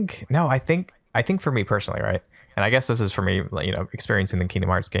 I think for me personally, right? And I guess this is for me, experiencing the Kingdom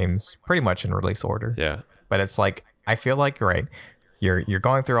Hearts games pretty much in release order. Yeah. But it's like, I feel like, right, you're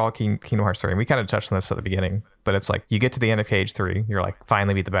going through all Kingdom Hearts 3, and we kind of touched on this at the beginning, but it's like you get to the end of Cage 3, you're like,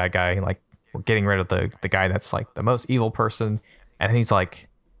 finally beat the bad guy, like we're getting rid of the guy that's like the most evil person, and then he's like,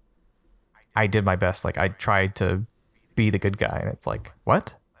 I did my best, like I tried to be the good guy, and it's like,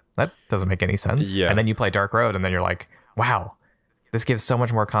 what? That doesn't make any sense. Yeah. And then you play Dark Road, and then you're like, wow, this gives so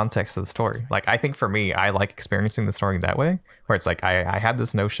much more context to the story. Like, I think for me, I like experiencing the story that way, where it's like I had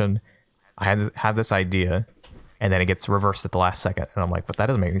this notion, I had this idea, and then it gets reversed at the last second, and I'm like, but that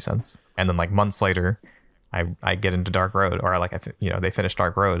doesn't make any sense. And then like months later, I get into Dark Road, or like they finish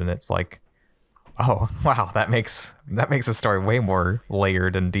Dark Road, and it's like, oh wow, that makes the story way more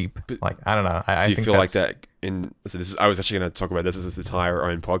layered and deep. But like, I don't know. I do you think feel like that so this is, I was actually going to talk about this as an entire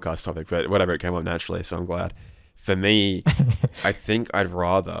own podcast topic, but whatever, it came up naturally, so I'm glad. For me, I think I'd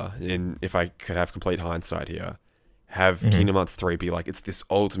rather, if I could have complete hindsight here, have Kingdom Hearts 3 be like, it's this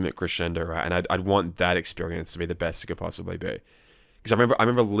ultimate crescendo, right? And I'd want that experience to be the best it could possibly be. Because I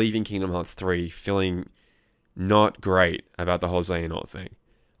remember leaving Kingdom Hearts 3 feeling not great about the whole Xehanort thing.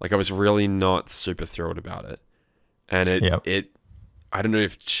 Like, I was really not super thrilled about it. And it I don't know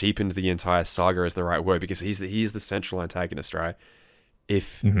if cheapened the entire saga is the right word, because he's the central antagonist, right?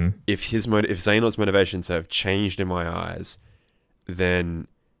 If Xehanort's motivations have changed in my eyes, then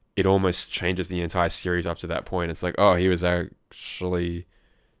it almost changes the entire series up to that point. It's like, oh, he was actually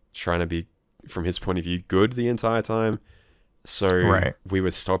trying to be, from his point of view, good the entire time. So we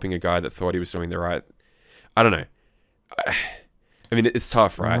were stopping a guy that thought he was doing the right. I don't know. I mean, it's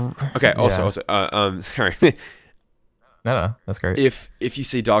tough, right? Okay. Also, sorry. No, that's great. If you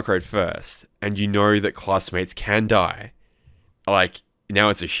see Dark Road first and you know that classmates can die, like now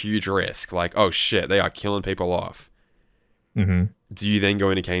it's a huge risk. Like, oh shit, they are killing people off. Mm-hmm. Do you then go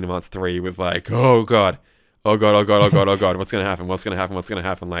into Kingdom Hearts 3 with like, oh god, oh god, oh god, oh god, oh god, what's gonna happen? What's gonna happen? What's gonna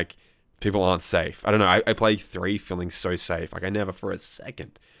happen? Like, people aren't safe. I don't know. I played 3 feeling so safe. Like, I never for a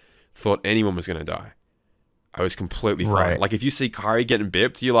second thought anyone was gonna die. I was completely fine. Right. Like, if you see Kari getting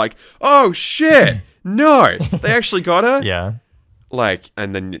bipped, you're like, oh shit, no, they actually got her. Yeah. Like,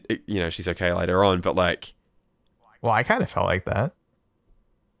 and then she's okay later on, but like, well, I kind of felt like that,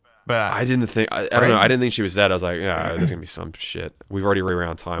 but I didn't think. I don't know. I didn't think she was dead. I was like, yeah, there's gonna be some shit. We've already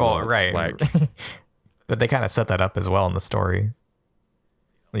rewound time. Well, right. Like, but they kind of set that up as well in the story.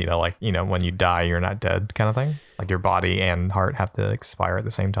 Like when you die, you're not dead, kind of thing. Like your body and heart have to expire at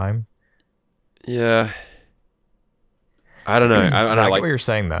the same time. Yeah. I don't know. I get like what you're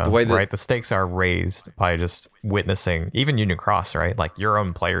saying though. Right? The stakes are raised by just witnessing, even Union Cross, right? Like your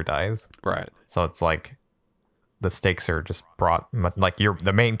own player dies, right? So it's like the stakes are just brought, like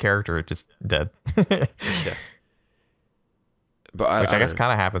the main character just dead. Yeah. But which I guess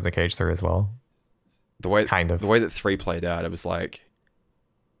kind of happens in Cage 3 as well. The way that 3 played out, it was like,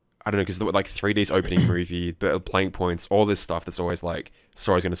 I don't know, because like 3D's opening movie, but playing points, all this stuff that's always like,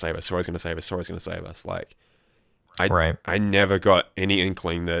 Sora's gonna save us, Sora's gonna save us, Sora's gonna save us. Like, I never got any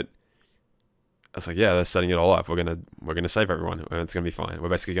inkling that. I was like, yeah, they're setting it all up. We're gonna save everyone, and it's gonna be fine. We're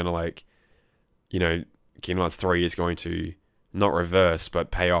basically gonna like, Kingdom Hearts 3 is going to not reverse, but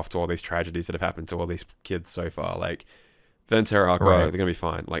pay off to all these tragedies that have happened to all these kids so far. Like, Ventura, Aqua, they're gonna be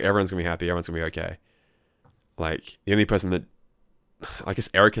fine. Like, everyone's gonna be happy. Everyone's gonna be okay. Like, the only person that, I guess,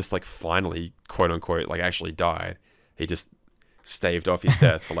 Ericus like finally, quote unquote, like actually died. He just staved off his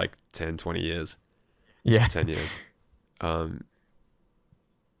death for like 10, 20 years. Yeah. 10 years.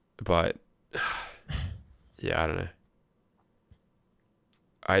 But yeah, I don't know.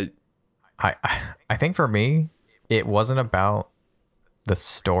 I think for me, it wasn't about the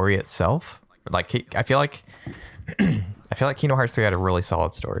story itself. Like, I feel like Kingdom Hearts 3 had a really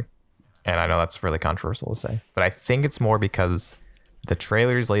solid story. And I know that's really controversial to say, but I think it's more because the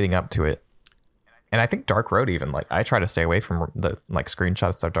trailers leading up to it, and I think Dark Road even, like, I try to stay away from the like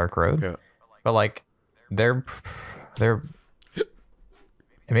screenshots of Dark Road. Yeah. But like they're and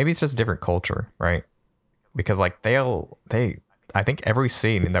maybe it's just a different culture, right? Because like I think every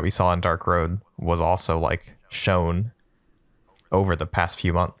scene that we saw in Dark Road was also like shown over the past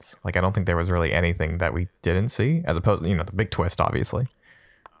few months. Like, I don't think there was really anything that we didn't see, as opposed to, the big twist, obviously.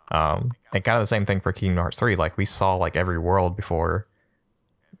 And kind of the same thing for Kingdom Hearts 3. Like, we saw like every world before,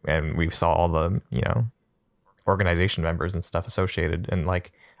 and we saw all the, organization members and stuff associated. And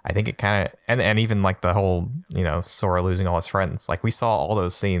like, I think it kind of, and even like the whole, Sora losing all his friends. Like, we saw all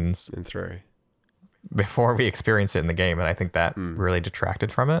those scenes in 3 before we experienced it in the game, and I think that really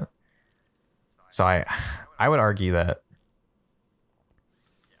detracted from it. So I would argue that,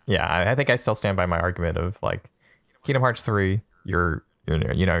 I think I still stand by my argument of like Kingdom Hearts 3, you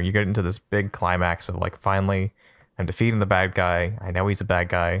get into this big climax of like, finally I'm defeating the bad guy. I know he's a bad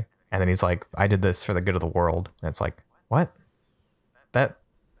guy, and then he's like, I did this for the good of the world. And it's like, what?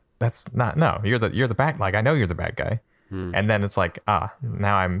 That's not, no, you're the bad, like, I know you're the bad guy. And then it's like,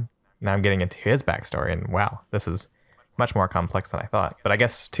 now I'm getting into his backstory, and wow, this is much more complex than I thought. But I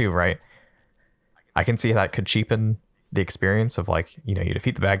guess too, right, I can see how that could cheapen the experience of like, you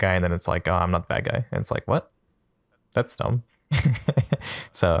defeat the bad guy, and then it's like, oh, I'm not the bad guy. And it's like, what? That's dumb.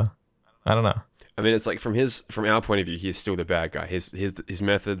 So I don't know. I mean, it's like from our point of view, he's still the bad guy. His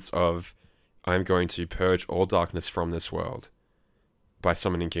methods of, I'm going to purge all darkness from this world by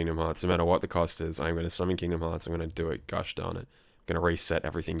summoning Kingdom Hearts, no matter what the cost is. I'm going to summon Kingdom Hearts. I'm going to do it. Gosh darn it. I'm going to reset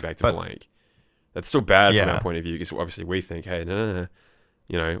everything back to blank. That's still bad from our point of view, because obviously we think, hey, no.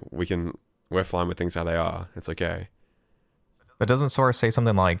 We're fine with things how they are. It's okay. But doesn't Sora say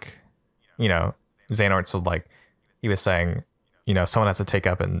something like, Xehanort's would like, he was saying, someone has to take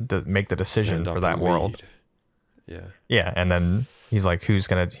up and make the decision for that world. Yeah. Yeah, and then he's like, who's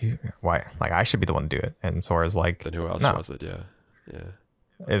gonna why? Like, I should be the one to do it. And Sora's like, then who else was it? Yeah.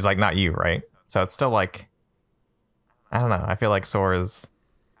 It's like, not you, right? So it's still like, I don't know. I feel like Sora's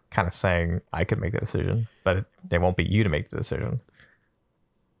kind of saying, I could make the decision, but it won't be you to make the decision.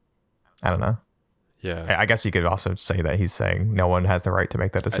 I don't know. Yeah. I guess you could also say that he's saying no one has the right to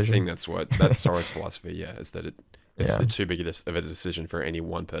make that decision. I think that's Sora's philosophy. Yeah, is that it's too big of a decision for any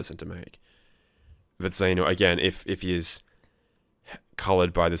one person to make. But so, again, if he's,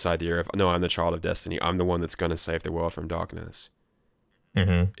 colored by this idea of, no, I'm the child of destiny. I'm the one that's going to save the world from darkness.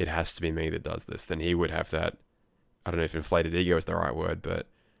 It has to be me that does this. Then he would have that, I don't know if inflated ego is the right word, but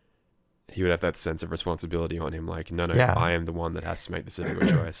he would have that sense of responsibility on him. Like, no, I am the one that has to make this difficult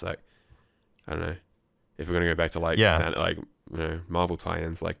choice. Like, I don't know. If we're going to go back to like, like, you know, Marvel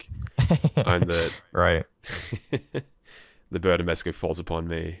tie-ins, like, I'm the... right. The burden basically falls upon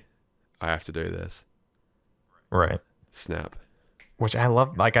me. I have to do this. Right. Snap. Which I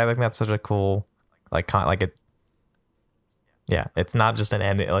love. Like, I think that's such a cool, like it. Yeah, it's not just an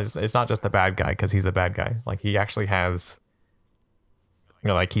end. It's not just the bad guy because he's the bad guy. Like, he actually has, you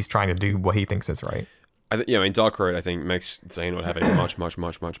know, like, he's trying to do what he thinks is right. I mean, Dark Road, I think, makes Xehanort have a much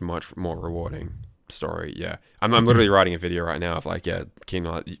more rewarding story. Yeah. I'm literally writing a video right now of, like,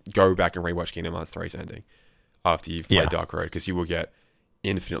 Kingdom Hearts, go back and rewatch Kingdom Hearts 3's ending after you've played Dark Road, because you will get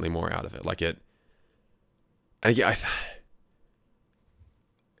infinitely more out of it. Like, it... And again,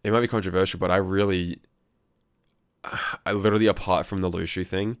 it might be controversial, but I literally, apart from the Lushu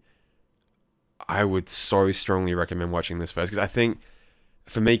thing, I would so strongly recommend watching this first, because I think,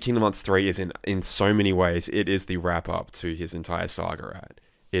 for me, Kingdom Hearts 3 is in so many ways, it is the wrap-up to his entire saga, right?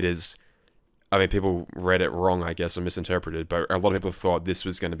 It is... I mean, people read it wrong, I guess, or misinterpreted, but a lot of people thought this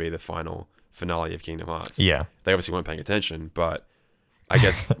was going to be the final finale of Kingdom Hearts. Yeah. They obviously weren't paying attention, but I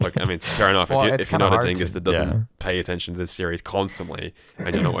guess, look, I mean, fair enough. Well, if you're not a dingus that doesn't pay attention to this series constantly,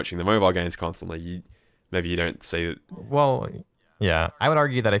 and you're not watching the mobile games constantly, maybe you don't see it. Well, yeah. I would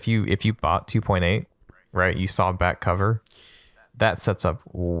argue that if you bought 2.8, right, you saw back cover, that sets up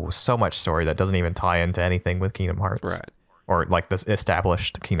so much story that doesn't even tie into anything with Kingdom Hearts. Right. Or, like, this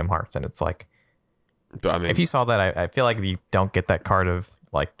established Kingdom Hearts, and it's like... But I mean, if you saw that, I feel like you don't get that card of,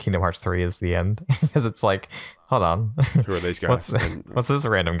 like, Kingdom Hearts 3 is the end, because it's like, hold on, who are these guys? What's this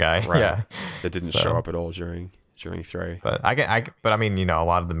random guy? Right. Yeah, that didn't show up at all during 3. But I mean, you know, a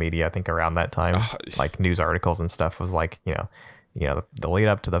lot of the media, I think, around that time, like news articles and stuff, was like, you know, the lead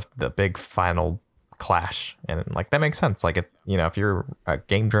up to the big final clash, and like that makes sense. Like, you know, if you're a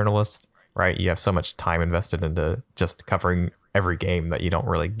game journalist, right, you have so much time invested into just covering every game that you don't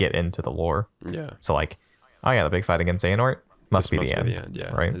really get into the lore. Yeah. So, like, oh yeah, the big fight against Xehanort must be the end.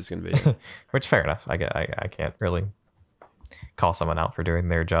 Yeah. Right. This is gonna be it. Which, fair enough. I can't really call someone out for doing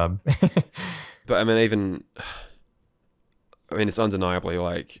their job. But I mean, it's undeniably,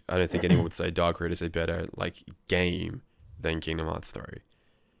 like, I don't think anyone would say Dark Road is a better, like, game than Kingdom Hearts 3.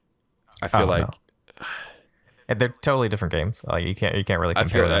 I feel like. No. They're totally different games. Like, you can't really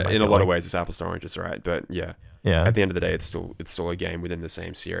compare I feel them. that in a lot of ways it's apples to oranges, right? But yeah. At the end of the day, it's still a game within the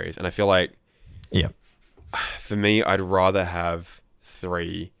same series, and I feel like, for me, I'd rather have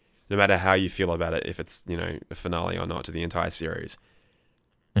 3, no matter how you feel about it, if it's, you know, a finale or not to the entire series.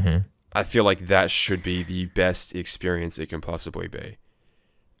 I feel like that should be the best experience it can possibly be.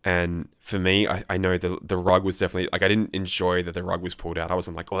 And for me, I know the rug was definitely, like, I didn't enjoy that the rug was pulled out. I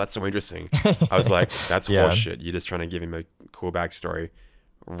wasn't like, oh, that's so interesting. I was like, that's horseshit. You're just trying to give him a cool backstory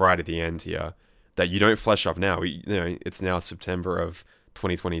right at the end here that you don't flesh up now. You know, it's now September of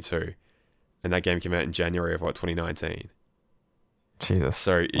 2022, and that game came out in January of 2019. Jesus.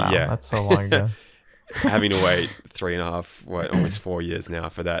 So wow, that's so long ago. Having to wait 3.5, almost 4 years now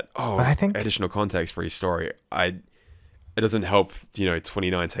for that. Oh, but I think additional context for his story. It doesn't help, you know,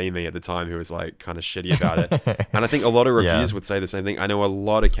 2019 me at the time who was like kind of shitty about it. And I think a lot of reviews would say the same thing. I know a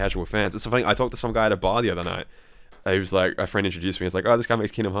lot of casual fans. It's so funny. I talked to some guy at a bar the other night. He was like, a friend introduced me. He was like, oh, this guy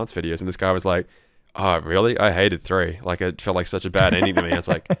makes Kingdom Hearts videos. And this guy was like, oh, really? I hated 3. Like, it felt like such a bad ending to me. I was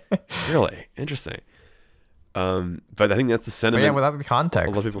like, really? Interesting. But I think that's the sentiment. But yeah, without the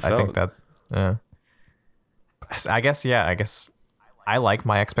context, a lot of people felt. I think that, I guess I like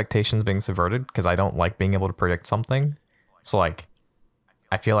my expectations being subverted because I don't like being able to predict something. So, like,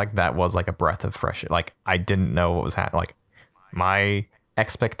 I feel like that was like a breath of fresh air. Like, I didn't know what was happening. Like, my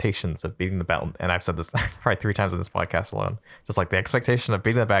expectations of beating the battle, and I've said this probably 3 times in this podcast alone, just like the expectation of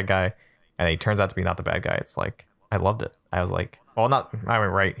beating the bad guy, and he turns out to be not the bad guy. It's like, I loved it. I was like, well,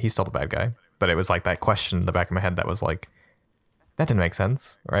 right, he's still the bad guy, but it was like that question in the back of my head that was like, that didn't make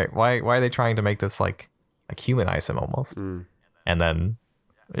sense, right? Why are they trying to make this like humanize him almost? And then,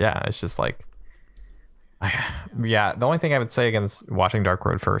 yeah, it's just like, the only thing I would say against watching Dark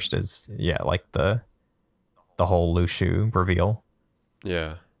Road first is, like the whole Lushu reveal.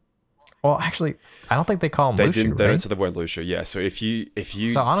 Yeah. Well, actually, I don't think they call him Lushu. They don't say the word Lushu. Yeah. So if you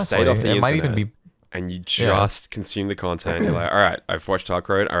so honestly, stayed off the internet might even be, and you just consume the content, you're like, all right, I've watched Dark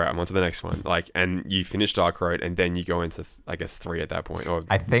Road. All right, I'm on to the next one. Like, and you finish Dark Road, and then you go into, I guess, 3 at that point, or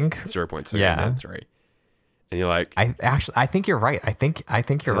I think 0.2, and then 3. And you're like, I think you're right. I think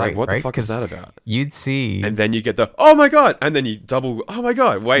you're right. like, what the right? fuck is that about? You'd see, And then you get the, oh my god, and then you double, oh my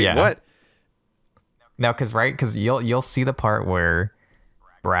god, wait, what? No, because you'll see the part where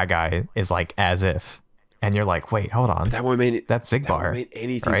Brad Guy is like as if, and you're like, wait, hold on, But that won't mean that's Zigbar. That won't mean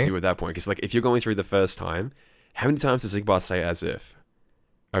anything to you at that point. Because like, if you're going through the first time, how many times does Zigbar say as if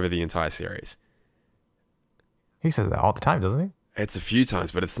over the entire series? He says that all the time, doesn't he? It's a few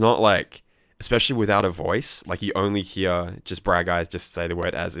times, but it's not like, especially without a voice, like you only hear just Brad Guys just say the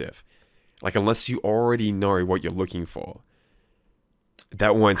word as if. Like, unless you already know what you're looking for,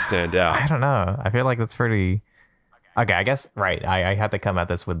 that won't stand out. I don't know. I feel like that's pretty... Okay, I guess, right. I had to come at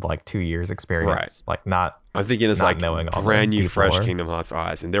this with like 2 years experience. Right. Like not... I'm thinking it's like knowing all brand new, fresh lore. Kingdom Hearts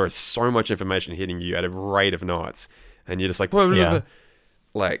eyes, and there is so much information hitting you at a rate of knots, and you're just like, blah, blah, blah.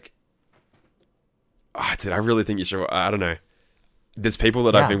 Like, dude, I really think you should. I don't know. There's people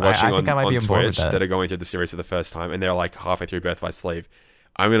that I've been watching on Twitch that are going through the series for the first time, and they're like halfway through Birth by Sleep.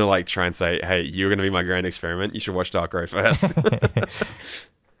 I'm gonna like try and say, hey, you're gonna be my grand experiment. You should watch Dark Road first.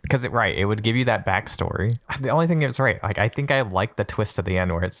 Because it would give you that backstory. The only thing is, right, like I think I like the twist at the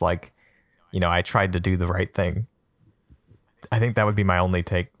end where it's like, you know, I tried to do the right thing. I think that would be my only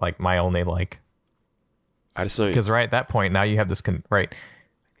take, like my only like. I just know, because right at that point now you have this right.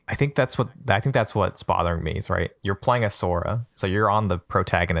 I think that's what's bothering me is right. You're playing a Sora, so you're on the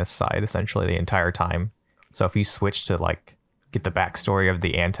protagonist side essentially the entire time. So if you switch to like get the backstory of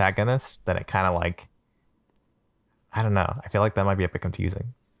the antagonist, then it kind of like, I don't know. I feel like that might be a bit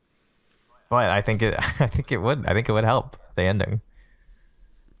confusing. But I think it would help the ending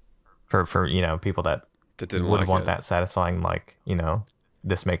for you know people that didn't would like want it. that satisfying, like, you know,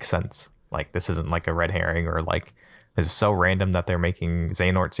 this makes sense. Like this isn't like a red herring or like this is so random that they're making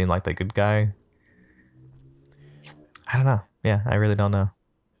Xehanort seem like the good guy. I don't know. Yeah, I really don't know.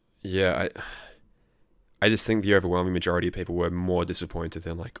 Yeah, I just think the overwhelming majority of people were more disappointed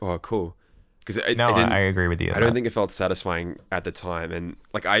than like, oh, cool. Because I agree with you. I don't think it felt satisfying at the time, and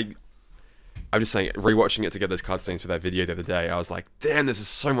like I'm just saying, rewatching it to get those cutscenes for that video the other day, I was like, damn, this is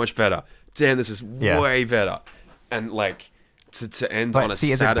so much better. Damn, this is way better. And like to end on a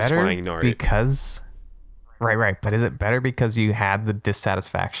satisfying note. Because right. But is it better because you had the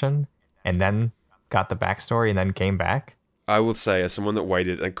dissatisfaction and then got the backstory and then came back? I will say, as someone that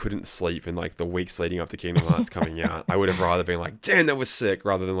waited and couldn't sleep in like the weeks leading up to Kingdom Hearts coming out, I would have rather been like, damn, that was sick,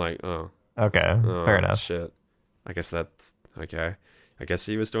 rather than like, okay, fair enough. Shit. I guess that's okay. I guess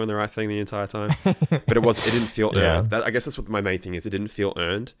he was doing the right thing the entire time. But it didn't feel earned. I guess that's what my main thing is. It didn't feel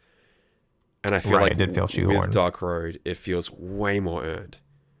earned. And I feel like it did feel shoehorned. With Dark Road, it feels way more earned.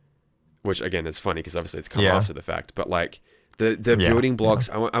 Which, again, is funny because obviously it's come after the fact. But like the building blocks,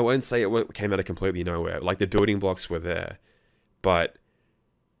 I won't say it came out of completely nowhere. Like the building blocks were there. But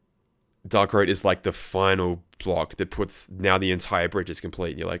Dark Road is like the final block that puts, now the entire bridge is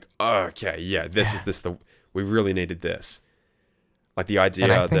complete. And you're like, oh, okay, yeah, we really needed this. Like the idea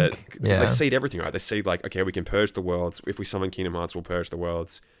that, because they seed everything, right? They seed like, okay, we can purge the worlds. If we summon Kingdom Hearts, we'll purge the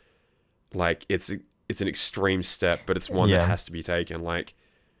worlds. Like it's an extreme step, but it's one that has to be taken. Like,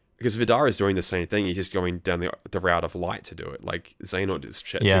 because Vidar is doing the same thing. He's just going down the route of light to do it. Like Xehanort is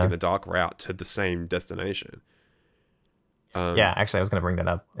taking the dark route to the same destination. Actually, I was gonna bring that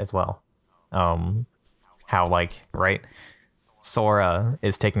up as well. How like Sora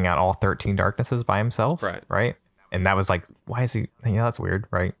is taking out all 13 darknesses by himself, right? And that was like, why is he? That's weird,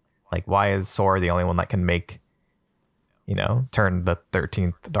 right? Like, why is Sora the only one that can make, turn the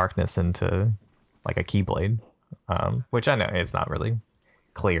 13th darkness into like a Keyblade? Which I know is not really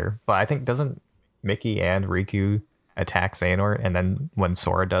clear, but I think doesn't Mickey and Riku attack Xehanort, and then when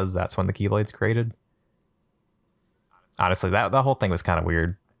Sora does, that's when the Keyblade's created. Honestly, that whole thing was kind of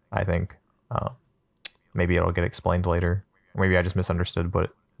weird. I think maybe it'll get explained later. Or maybe I just misunderstood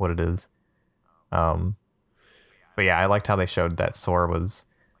what it is. But yeah, I liked how they showed that Sora was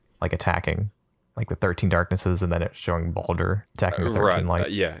like attacking like the 13 darknesses, and then it's showing Baldur attacking the 13 lights.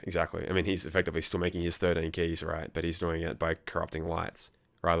 Yeah, exactly. I mean, he's effectively still making his 13 keys, right? But he's doing it by corrupting lights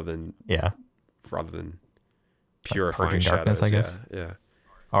rather than purifying like shadows. Darkness, I guess. Yeah.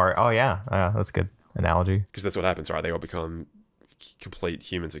 Or that's a good analogy. Because that's what happens, right? They all become complete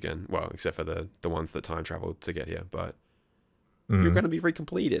humans again. Well, except for the ones that time traveled to get here. But you're going to be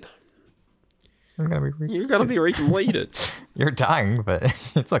recompleted. You're gonna be recompleted. You're dying, but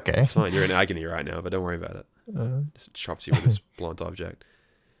it's okay. It's fine. You're in agony right now, but don't worry about it. Just chops you with this blunt object.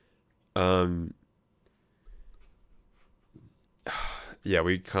 Yeah,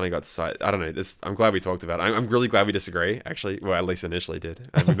 we kind of got side. I don't know. This. I'm glad we talked about it. I'm really glad we disagree. Actually, well, at least initially did.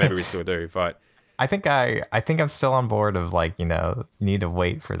 And maybe we still do. But I think I'm still on board of like, you need to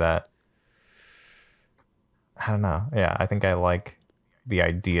wait for that. I don't know. Yeah, I think I like the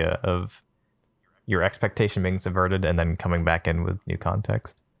idea of your expectation being subverted and then coming back in with new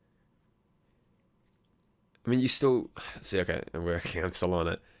context. I mean, you still see. Okay, I'm still on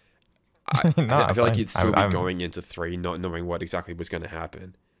it. No, I it's feel like fine. you'd still be going into 3 not knowing what exactly was going to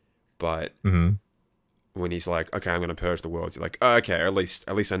happen. But when he's like, "Okay, I'm going to purge the worlds," you're like, oh, "Okay, at least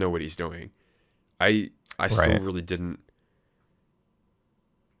I know what he's doing." I still really didn't,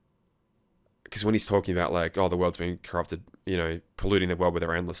 because when he's talking about like, "Oh, the world's being corrupted," polluting the world with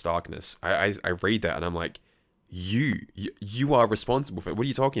their endless darkness. I read that and I'm like, you are responsible for it. What are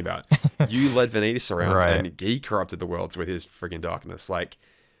you talking about? You led Vanitas around and he corrupted the worlds with his friggin' darkness. Like,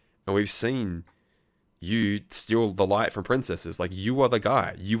 and we've seen you steal the light from princesses. Like, you are the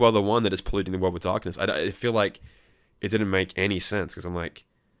guy. You are the one that is polluting the world with darkness. I feel like it didn't make any sense, because I'm like,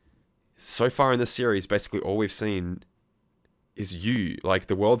 so far in this series, basically all we've seen is you. Like,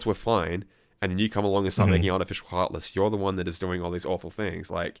 the worlds were fine, and then you come along and start making artificial heartless. You're the one that is doing all these awful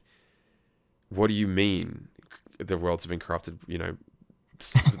things. Like, what do you mean the worlds have been corrupted?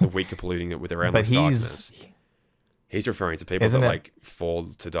 The weak are polluting it with their endless darkness. He's referring to people that like fall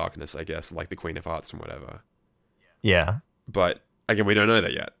to darkness, I guess, like the Queen of Hearts and whatever. Yeah. But again, we don't know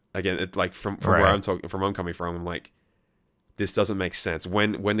that yet. Again, it, like from where I'm coming from, I'm like, this doesn't make sense.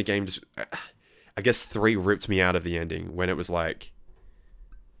 When the game just, I guess 3 ripped me out of the ending when it was like,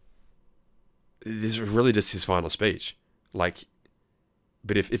 this was really just his final speech. Like,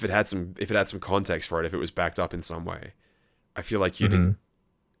 but if it had some context for it, if it was backed up in some way, I feel like you didn't.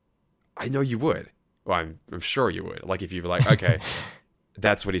 I know you would. Well, I'm sure you would. Like, if you were like, okay,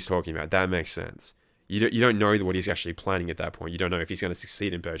 that's what he's talking about. That makes sense. You don't know what he's actually planning at that point. You don't know if he's going to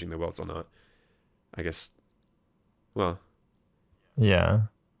succeed in purging the worlds or not. I guess. Well. Yeah.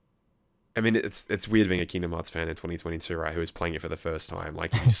 I mean, it's weird being a Kingdom Hearts fan in 2022, right? Who is playing it for the first time.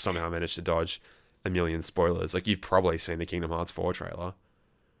 Like, you somehow managed to dodge a million spoilers. Like, you've probably seen the Kingdom Hearts 4 trailer.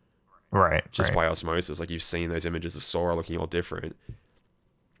 Right. Just by osmosis. Like, you've seen those images of Sora looking all different.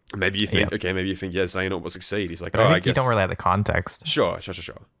 Maybe you think, yeah, Xehanort will succeed. He's like, I guess you don't really have the context. Sure.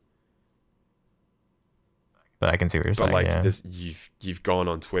 But I can see what you're saying. But like, this, you've gone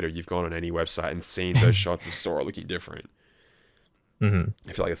on Twitter, you've gone on any website and seen those shots of Sora looking different. I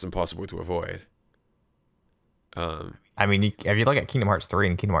feel like it's impossible to avoid. I mean, if you look at Kingdom Hearts 3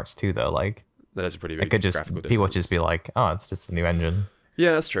 and Kingdom Hearts 2, though, like, that is a pretty big it could just graphical people difference. just be like, oh, it's just the new engine.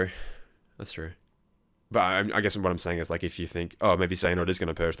 Yeah, that's true. But I guess what I'm saying is, like, if you think, oh, maybe Xehanort is going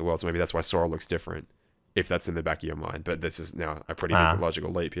to purge the world, so maybe that's why Sora looks different, if that's in the back of your mind. But this is now a pretty big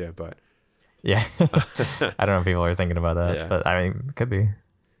logical leap here. But yeah, I don't know if people are thinking about that, but I mean, it could be.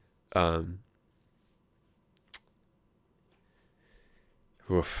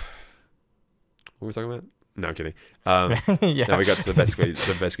 Oof. What were we talking about? No, I'm kidding. Yeah. Now we got to the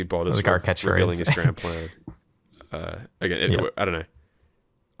Vesky Borders like our catchphrase. Revealing his grand plan. Again, I don't know.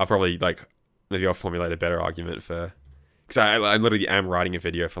 I'll probably maybe I'll formulate a better argument for, because I literally am writing a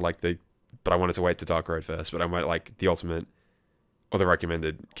video for like but I wanted to wait to Dark Road first, but I might like the ultimate or the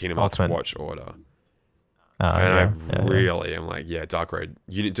recommended Kingdom Hearts watch order. And I really am like, Dark Road.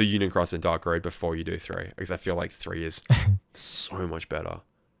 You do Union Cross and Dark Road before you do 3, because I feel like 3 is so much better.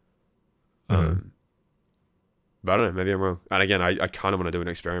 But I don't know, maybe I'm wrong. And again, I kind of want to do an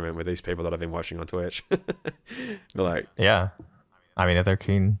experiment with these people that I've been watching on Twitch. They're like, yeah, I mean, if they're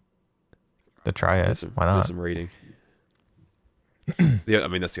keen to try it, why not? Do some reading. I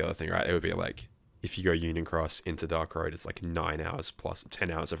mean, that's the other thing, right? It would be like, if you go Union Cross into Dark Road, it's like 9 hours plus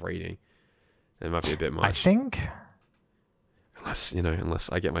 10 hours of reading. It might be a bit much. I think, unless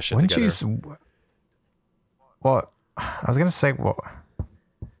I get my shit together. Well, I was gonna say,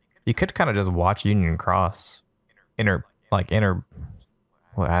 you could kind of just watch Union Cross, well,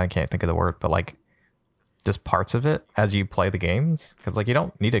 I can't think of the word, but like, just parts of it as you play the games, because like you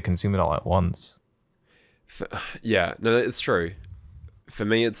don't need to consume it all at once. Yeah, no, it's true. For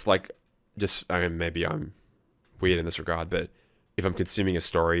me, it's like, maybe I'm weird in this regard, but if I'm consuming a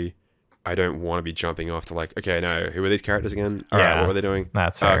story, I don't want to be jumping off to like, okay, no, who are these characters again? All right, what were they doing?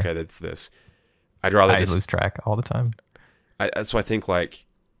 That's fair. Okay, that's this. I'd rather just lose track all the time. So I think like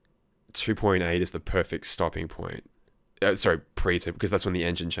 2.8 is the perfect stopping point. Pre-2, because that's when the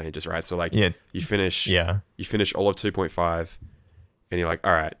engine changes, right? So like, you finish all of 2.5, and you're like,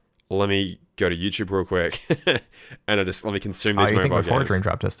 all right, let me go to YouTube real quick, and let me consume these mobile games. Before Dream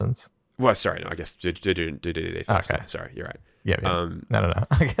Drop Distance? Well, sorry, no, I guess do DDD first. Okay. Sorry, you're right. Yeah. No.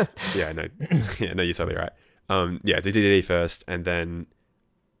 I guess. Yeah, no, you're totally right. Do DDD first, and then,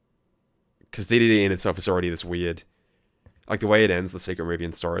 because DDD in itself is already this weird, like the way it ends, the Secret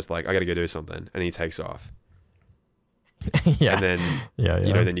Rivian story is like, I gotta go do something, and he takes off. Yeah. And then,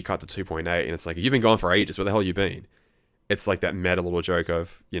 you know, then you cut to 2.8 and it's like, you've been gone for ages. Where the hell you been? It's like that meta little joke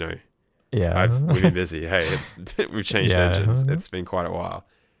of, you know, we've been busy. Hey, we've changed engines. It's been quite a while.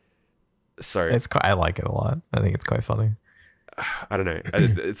 So I like it a lot. I think it's quite funny. I don't know.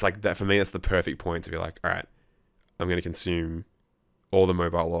 It's like that for me. That's the perfect point to be like, all right, I'm going to consume all the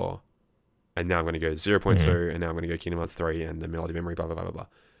mobile lore, and now I'm going to go 0.2, and now I'm going to go Kingdom Hearts 3 and the Melody Memory, blah blah blah blah blah.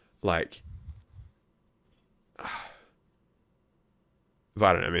 Like, but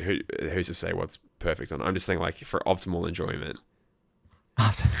I don't know. I mean, who's to say what's perfect on? I'm just saying, like, for optimal enjoyment.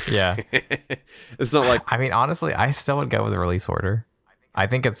 Yeah. It's not like. I mean, honestly, I still would go with the release order. I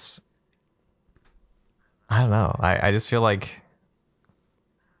think it's. I don't know. I just feel like.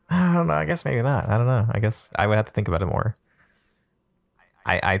 I don't know. I guess maybe not. I don't know. I guess I would have to think about it more.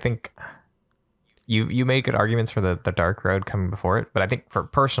 I think you made good arguments for the Dark Road coming before it, but I think for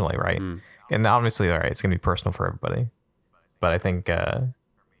personally, right? And obviously, all right, it's gonna be personal for everybody. But I think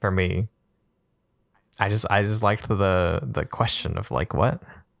for me, I just liked the question of like, what?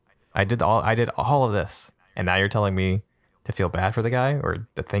 I did all of this, and now you're telling me to feel bad for the guy or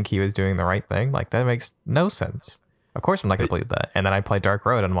to think he was doing the right thing? Like, that makes no sense. Of course I'm not gonna believe that. And then I played Dark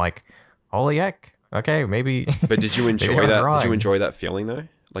Road and I'm like, holy heck, okay, maybe. But did you enjoy that? Did you enjoy that feeling though?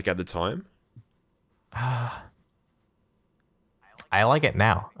 Like at the time? I like it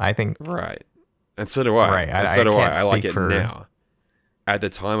now. I think. Right. And so do I. Right. And so do I. I like it now. At the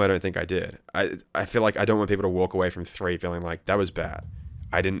time, I don't think I did. I feel like I don't want people to walk away from 3 feeling like that was bad.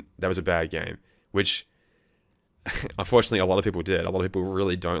 That was a bad game. Which, unfortunately, a lot of people did. A lot of people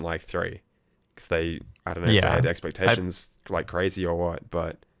really don't like 3. Because they, I don't know if they had expectations like crazy or what,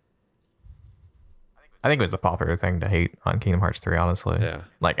 but. I think it was the popular thing to hate on Kingdom Hearts 3, honestly. Yeah.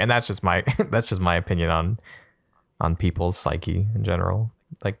 Like, and that's just my opinion on people's psyche in general.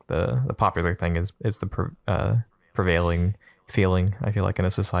 Like the popular thing is the prevailing feeling, I feel like, in a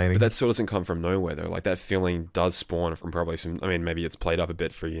society. But that still doesn't come from nowhere though. Like that feeling does spawn from probably some, I mean, maybe it's played up a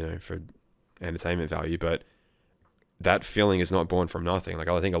bit for, you know, for entertainment value, but that feeling is not born from nothing. Like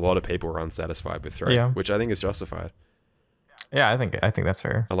I think a lot of people were unsatisfied with 3, which I think is justified. Yeah, I think that's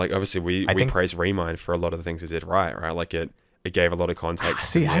fair. Like obviously we praise Remind for a lot of the things it did right? Like it gave a lot of context.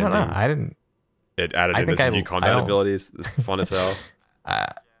 See, I don't know. I didn't. It added in this new combat abilities. It's fun as hell.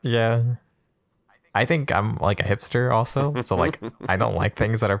 Yeah. I think I'm like a hipster also. So like I don't like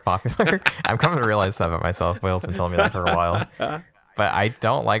things that are popular. I'm coming to realize that about myself. Whale's been telling me that for a while. But I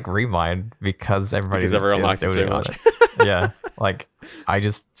don't like Remind because everyone likes it too much. Yeah. Like I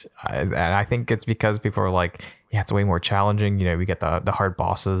think it's because people are like, yeah, it's way more challenging. You know, we get the hard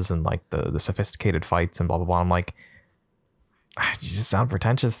bosses and like the sophisticated fights and blah blah blah. I'm like, you just sound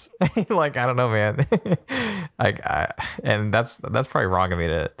pretentious. Like, I don't know, man. And that's probably wrong of me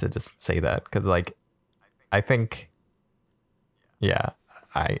to just say that, because like I think, yeah,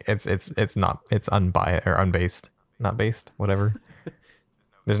 it's unbiased or unbased, not based, whatever.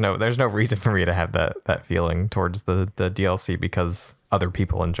 There's no reason for me to have that feeling towards the DLC because other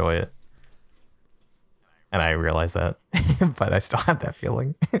people enjoy it. And I realize that, but I still have that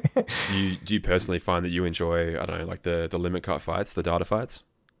feeling. Do you personally find that you enjoy, I don't know, like the limit cut fights, the data fights,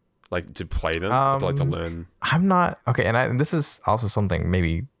 like to play them, like to learn? I'm not okay, and this is also something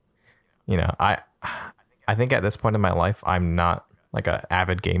maybe, you know, I think at this point in my life I'm not like an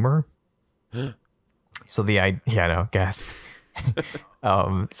avid gamer. So gasp.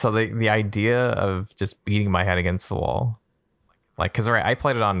 So the idea of just beating my head against the wall, like, because I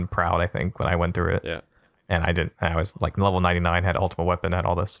played it on Proud, I think, when I went through it. Yeah. And I was like level 99, had ultimate weapon, had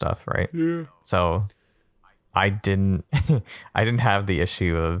all this stuff, right? Yeah. So I didn't have the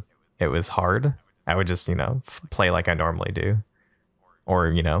issue of it was hard. I would just, you know, play like I normally do. Or,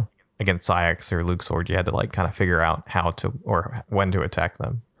 you know, against Syx or Luxord, you had to like kind of figure out how to or when to attack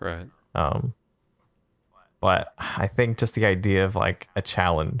them. Right. But I think just the idea of like a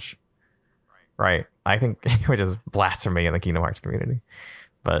challenge, right? I think, which is blasphemy in the Kingdom Hearts community.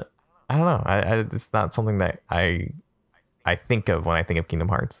 But I don't know. It's not something that I think of when I think of Kingdom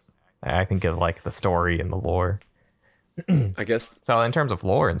Hearts. I think of like the story and the lore. I guess. So in terms of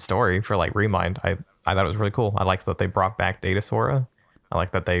lore and story for like Remind, I thought it was really cool. I liked that they brought back Data Sora. I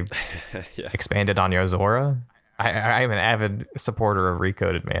like that they expanded on Yozora. I'm an avid supporter of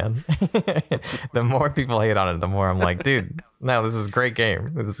Recoded, man. The more people hate on it, the more I'm like, dude, no, this is a great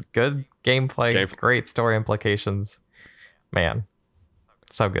game. This is good gameplay, great story implications. Man,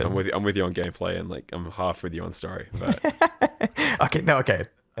 so good. I'm with you on gameplay, and like I'm half with you on story. But okay.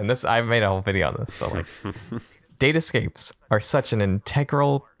 And this, I've made a whole video on this. So like, datascapes are such an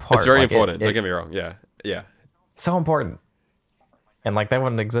integral part. It's very important. Don't get me wrong. Yeah. So important. And like that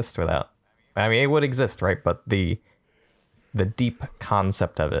wouldn't exist without. I mean, it would exist, right? But the the deep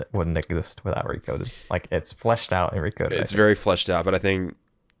concept of it wouldn't exist without Recoded. Like, it's fleshed out and Recoded. It's very fleshed out, but I think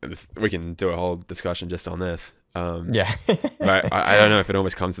we can do a whole discussion just on this. Yeah. But I don't know if it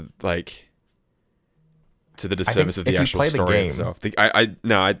almost comes to, like, to the disservice of the actual story itself. I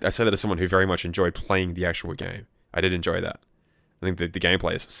say that as someone who very much enjoyed playing the actual game. I did enjoy that. I think the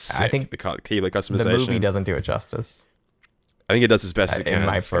gameplay is sick. I think the keyblade customization. the movie doesn't do it justice. I think it does as best it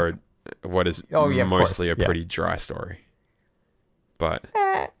can for what is mostly a pretty dry story. But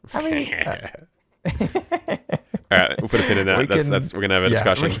I mean, all right, we'll put a pin in that. We're gonna have a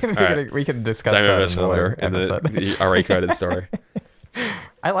discussion. We can discuss that in another episode. The Recoded story.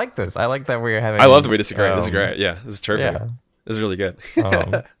 I like this. I like that we're having. I love that we disagree. This is great. Yeah, this is terrific. Yeah. This is really good.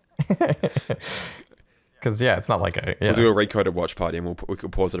 Because it's not like a. We'll do a Recoded watch party, and we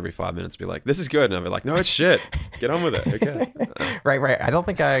could pause it every 5 minutes, and be like, "This is good," and I'll be like, "No, it's shit. Get on with it." Okay. Right. I don't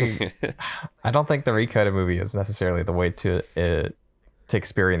think the Recoded movie is necessarily the way to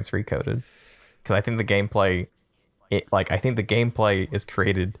experience Recoded, because I think the gameplay, is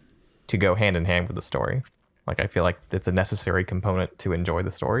created to go hand in hand with the story. Like, I feel like it's a necessary component to enjoy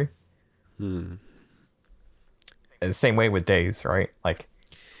the story. The same way with Days, right? Like,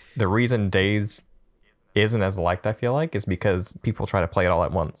 the reason Days isn't as liked, I feel like, is because people try to play it all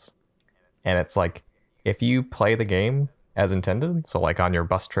at once. And it's like, if you play the game as intended, so like on your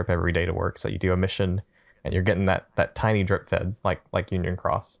bus trip every day to work, so you do a mission and you're getting that tiny drip fed, like Union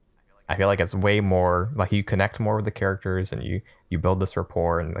Cross, I feel like it's way more, like, you connect more with the characters, and you build this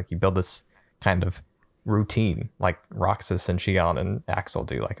rapport, and like you build this kind of routine, like Roxas and Shion and Axel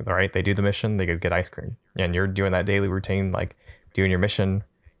do. Like, right, they do the mission, they go get ice cream, and you're doing that daily routine, like doing your mission,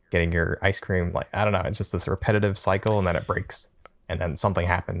 getting your ice cream. Like, I don't know, it's just this repetitive cycle, and then it breaks, and then something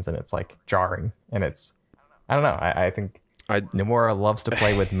happens, and it's like jarring, and it's, I don't know, I think Nomura loves to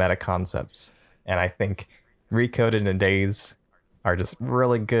play with meta concepts, and I think Recoded and Days are just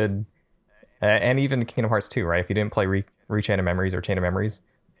really good. And even Kingdom Hearts 2, right? If you didn't play Chain of Memories or Chain of Memories,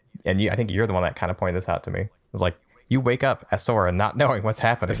 and I think you're the one that kind of pointed this out to me. It's like, you wake up as Sora not knowing what's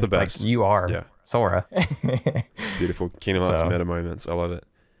happening. It's the best. Like, you are Sora. Beautiful Kingdom Hearts meta moments. I love it.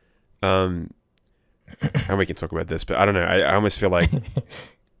 And we can talk about this, but I don't know. I almost feel like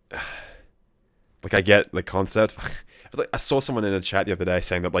I get the concept. Like, I saw someone in a chat the other day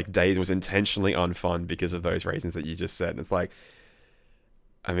saying that, like, Days was intentionally unfun because of those reasons that you just said. And it's like,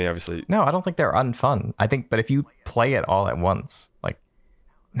 I mean, obviously, no, I don't think they're unfun. I think, but if you play it all at once, like,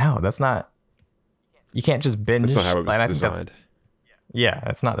 no, that's not. You can't just binge. That's not how it was designed.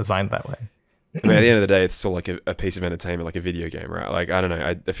 It's not designed that way. I mean, at the end of the day, it's still like a piece of entertainment, like a video game, right? Like, I don't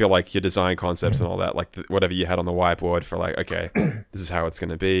know. I feel like your design concepts and all that, like whatever you had on the whiteboard for, like, okay, this is how it's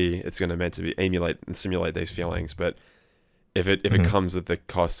going to be. It's going to meant to be emulate and simulate these feelings, but if it comes at the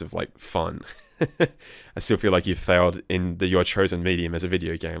cost of, like, fun. I still feel like you failed in your chosen medium as a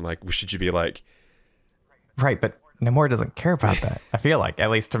video game. Like, should you be like... Right, but Nomura doesn't care about that. I feel like, at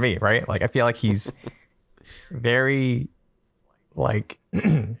least to me, right? Like, I feel like he's very, like,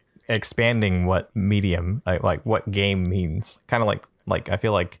 expanding what medium, like what game means. Kind of like, I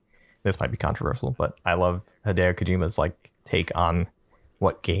feel like this might be controversial, but I love Hideo Kojima's, like, take on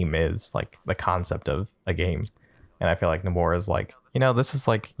what game is, like, the concept of a game. And I feel like Nomura is like, this is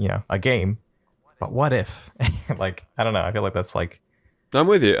like, a game. But what if? Like, I don't know. I feel like that's like. I'm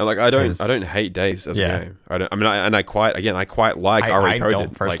with you. Like, I don't hate Days as a game. I quite like I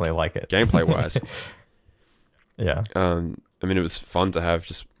don't personally like it gameplay wise. Yeah. I mean, it was fun to have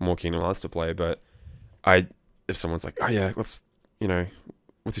just more Kingdom Hearts to play, but if someone's like, oh yeah, what's your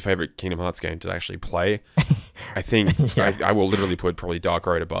favorite Kingdom Hearts game to actually play? I think I will literally put probably Dark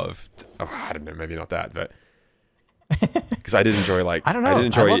Road above. I don't know, maybe not that, but because I did enjoy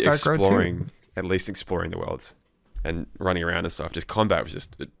exploring. At least exploring the worlds and running around and stuff. Just combat was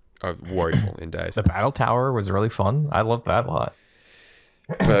just woeful in Days. The battle tower was really fun. I loved that a lot.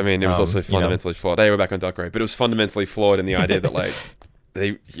 But I mean, it was also fundamentally flawed. Hey, we're back on Dark Road, but it was fundamentally flawed in the idea that, like,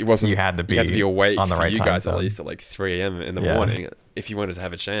 you had to be awake on the right time, guys, at least at like 3 a.m. in the morning if you wanted to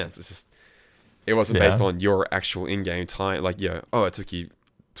have a chance. It's just, it wasn't based on your actual in-game time. Like, it took you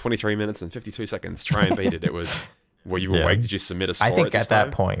 23 minutes and 52 seconds to try and beat it. It was, were you awake? Did you submit a score? I think at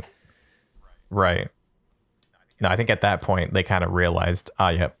that point. Right. No, I think at that point they kind of realized,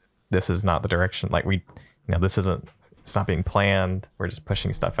 this is not the direction. Like, this isn't. It's not being planned. We're just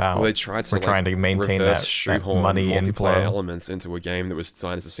pushing stuff out. Well, they tried to. We're trying to maintain that money multiplayer elements into a game that was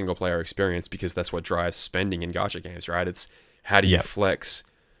designed as a single player experience, because that's what drives spending in gacha games, right? It's how do you flex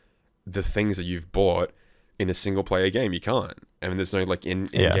the things that you've bought in a single player game? You can't. I mean, there's no like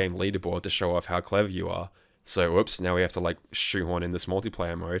in-game leaderboard to show off how clever you are. So, whoops, now we have to like shoehorn in this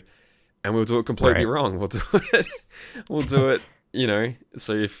multiplayer mode. and we'll do it completely Right. wrong. We'll do it, you know.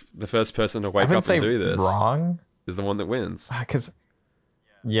 So if the first person to I wake wouldn't up say and do this wrong, is the one that wins, because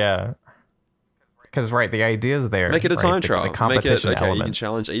yeah, because right, the idea is there, make it a right? time The trial. Make it competition okay. You can element.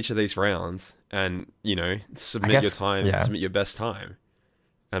 challenge each of these rounds, and you know, I submit your guess, time, yeah. submit your best time,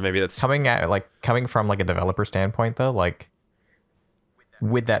 and maybe that's Coming from like a developer standpoint though, like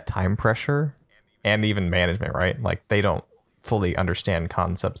with that time pressure and even management, right? Like they don't fully understand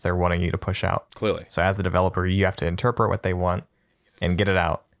concepts they're wanting you to push out. clearly. So as the developer, you have to interpret what they want and get it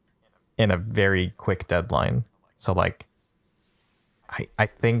out in a very quick deadline. So like I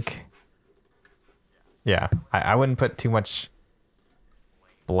think yeah, I wouldn't put too much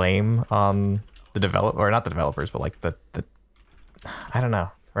blame on the develop or not the developers, but like the I don't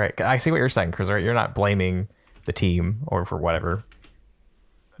know. Right. I see what you're saying, Chris, right? You're not blaming the team or for whatever,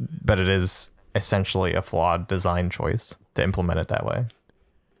 but it is essentially a flawed design choice to implement it that way.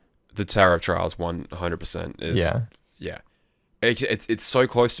 The Tower of Trials 100% is Yeah. yeah. It's so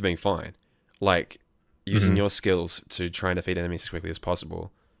close to being fine. Like using your skills to try and defeat enemies as quickly as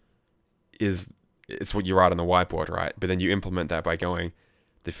possible it's what you write on the whiteboard, right? But then you implement that by going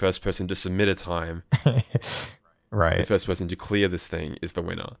the first person to submit a time, the Right. first person to clear this thing is the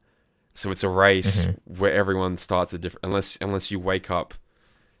winner. So it's a race where everyone starts at different unless you wake up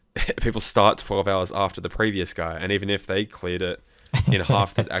people start 12 hours after the previous guy, and even if they cleared it in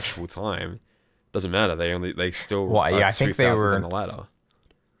half the actual time, doesn't matter. They still Well, yeah, I think they 2,000s were on the ladder.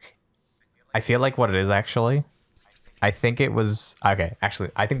 I feel like what it is actually, I think it was okay.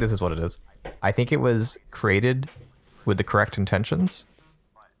 Actually, I think this is what it is. I think it was created with the correct intentions,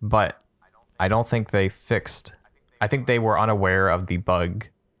 but I don't think they fixed. I think they were unaware of the bug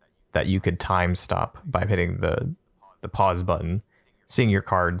that you could time stop by hitting the pause button, seeing your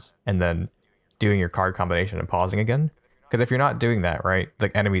cards, and then doing your card combination and pausing again. Because if you're not doing that, right,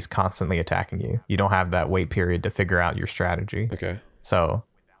 the enemy's constantly attacking you. You don't have that wait period to figure out your strategy. Okay. So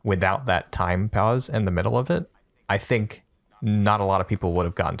without that time pause in the middle of it, I think not a lot of people would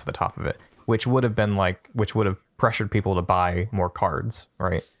have gotten to the top of it, which would have pressured people to buy more cards,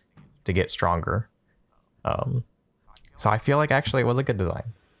 right, to get stronger. So I feel like actually it was a good design.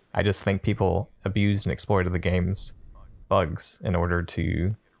 I just think people abused and exploited the game's bugs in order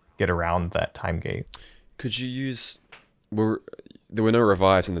to get around that time gate. Could you use there were no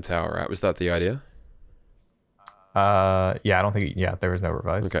revives in the tower, right? Was that the idea? Yeah, I don't think there was no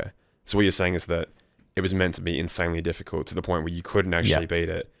revives. Okay. So what you're saying is that it was meant to be insanely difficult to the point where you couldn't actually beat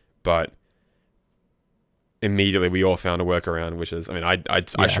it, but immediately we all found a workaround, which is, I mean,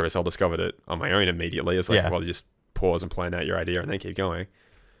 I sure as hell discovered it on my own immediately. It's like, well, you just pause and plan out your idea and then keep going.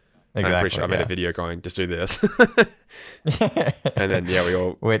 Exactly. I'm pretty sure I made a video going, just do this. And then we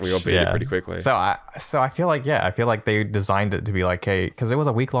all beat it pretty quickly. So I feel like they designed it to be like, hey, because it was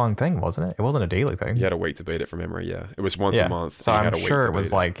a week-long thing, wasn't it? It wasn't a daily thing. You had a week to beat it from memory. Yeah, it was once a month. So I'm sure it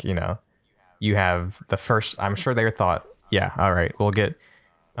was like, you have the first. I'm sure they thought, all right, we'll get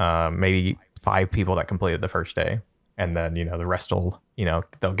maybe 5 people that completed the first day, and then the rest will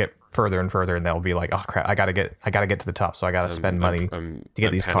they'll get further and further, and they'll be like, oh crap, I gotta get to the top, so I gotta spend money to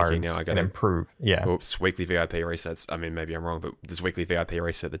get these cards now. I gotta improve. Yeah. Oops, weekly VIP resets. I mean, maybe I'm wrong, but there's weekly VIP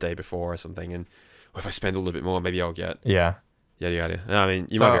reset the day before or something, and if I spend a little bit more, maybe I'll get yada yada. I mean,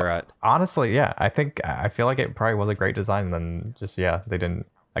 you might be right. Honestly, I feel like it probably was a great design, and then just they didn't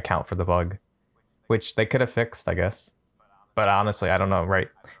account for the bug, which they could have fixed, I guess. But honestly, I don't know. Right?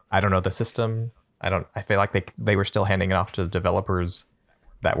 I don't know the system. I feel like they were still handing it off to the developers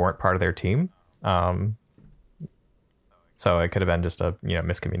that weren't part of their team. So it could have been just a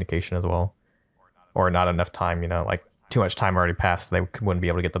miscommunication as well, or not enough time. Like too much time already passed. They wouldn't be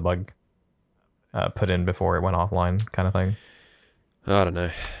able to get the bug put in before it went offline, kind of thing. I don't know.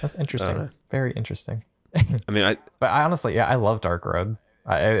 That's interesting. Very interesting. I mean, but I honestly, I love Dark Road.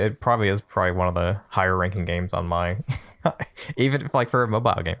 It probably is one of the higher ranking games on my, even if, like, for a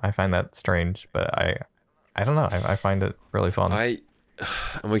mobile game. I find that strange, but I don't know. I find it really fun.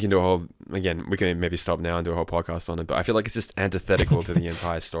 And we can do a whole, again, we can maybe stop now and do a whole podcast on it, but I feel like it's just antithetical to the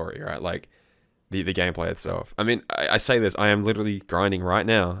entire story, right? Like the gameplay itself. I mean, I say this, I am literally grinding right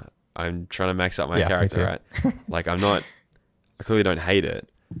now. I'm trying to max out my character, right? Like I clearly don't hate it.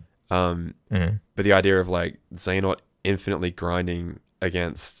 But the idea of like Xehanort infinitely grinding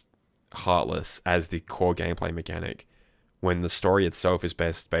against Heartless as the core gameplay mechanic, when the story itself is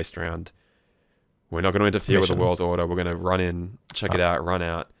based around, we're not going to interfere with the world order. We're going to run in, check it out, run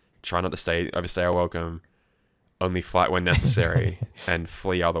out, try not to overstay our welcome, only fight when necessary, and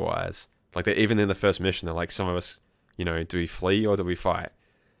flee otherwise. Like even in the first mission, they're like, some of us, do we flee or do we fight?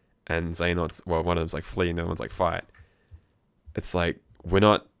 And Xehanort's, one of them's like flee and the other one's like fight. It's like, we're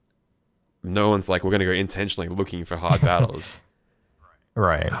not no one's like, we're going to go intentionally looking for hard battles.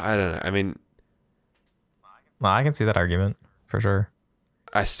 Right. I don't know. I mean, well, I can see that argument for sure.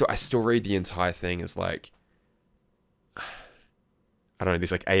 I still read the entire thing as like, I don't know,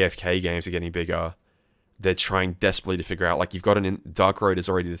 these like AFK games are getting bigger. They're trying desperately to figure out, like, you've got Dark Road is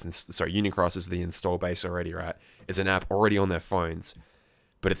already Union Cross is the install base already, right? It's an app already on their phones,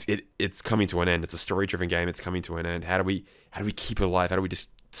 but it's coming to an end. It's a story-driven game. It's coming to an end. How do we keep it alive? How do we just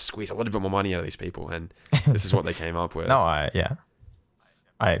squeeze a little bit more money out of these people? And this is what they came up with. No, I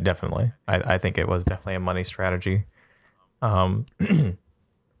definitely. I think it was definitely a money strategy. But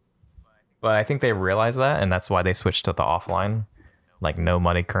I think they realized that, and that's why they switched to the offline, like no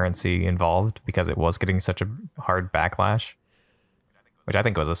money currency involved, because it was getting such a hard backlash, which I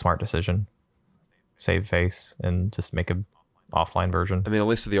think was a smart decision. Save face and just make a offline version. I mean, at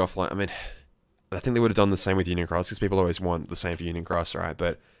least with the offline, I mean, I think they would have done the same with Union Cross, because people always want the same for Union Cross, right?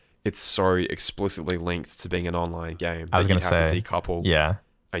 But it's so explicitly linked to being an online game. I was going to say, to decouple. Yeah.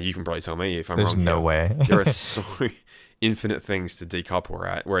 And you can probably tell me if I'm wrong. There's no way. There are so infinite things to decouple,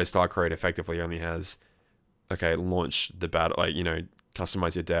 right? Whereas Dark Road effectively only has, okay, launch the battle, like, you know,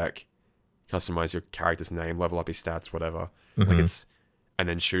 customize your deck, customize your character's name, level up his stats, whatever. Like and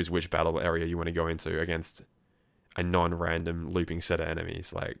then choose which battle area you want to go into against a non-random looping set of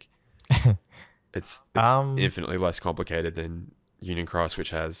enemies. Like, it's infinitely less complicated than Union Cross,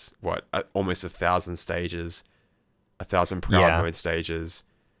 which has almost 1,000 stages, 1,000 proud mode stages.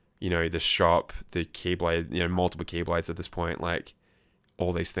 You know, the shop, the Keyblade, you know, multiple Keyblades at this point, like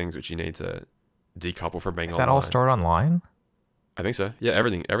all these things which you need to decouple from being online. Is that all stored online? I think so. Yeah,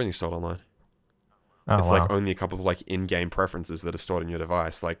 everything's stored online. Oh, it's wow. like only a couple of like in-game preferences that are stored in your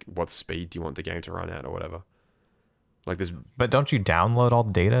device, like what speed do you want the game to run at or whatever. Like this. But don't you download all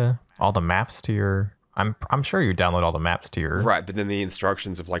the data, all the maps to your? I'm sure you download all the maps to your. Right, but then the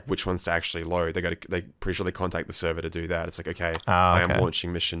instructions of like which ones to actually load, they pretty sure they contact the server to do that. It's like, okay, I am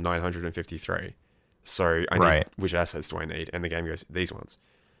launching mission 953, so I need which assets do I need? And the game goes, these ones.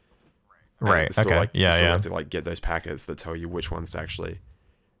 Right. Okay. Like, you have to like get those packets that tell you which ones to actually.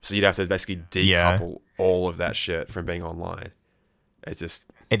 So you'd have to basically decouple all of that shit from being online. It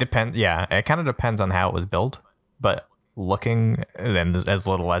depends. Yeah, it kind of depends on how it was built, but looking then as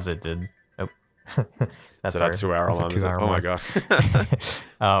little as it did. Oh. That's that 2 hour alarm. Oh my god.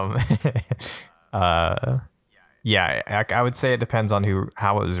 I would say it depends on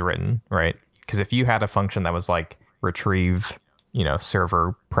how it was written, right? Because if you had a function that was like retrieve, you know,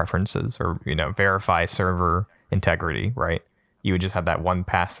 server preferences or, you know, verify server integrity, right? You would just have that one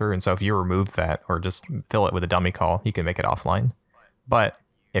pass through. And so if you remove that or just fill it with a dummy call, you can make it offline. But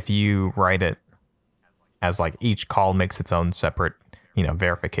if you write it as like each call makes its own separate, you know,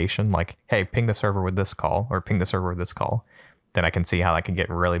 verification, like, hey, ping the server with this call or ping the server with this call, then I can see how that can get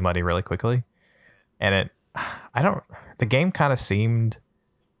really muddy really quickly. And the game kind of seemed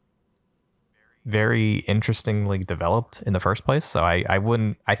very interestingly developed in the first place. So I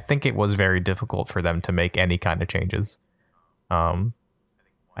think it was very difficult for them to make any kind of changes. I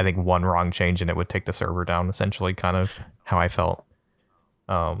think one wrong change and it would take the server down, essentially, kind of how I felt.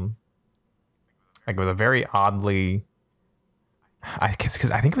 Like with a very oddly,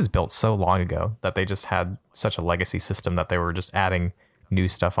 because I think it was built so long ago that they just had such a legacy system that they were just adding new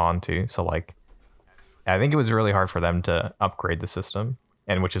stuff onto. So like, I think it was really hard for them to upgrade the system,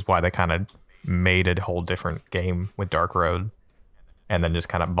 and which is why they kind of made a whole different game with Dark Road, and then just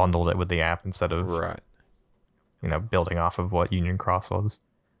kind of bundled it with the app instead of you know, building off of what Union Cross was.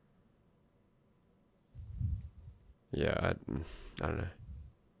 Yeah, I don't know.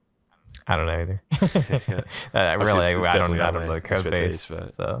 I don't know either. I don't know the code base.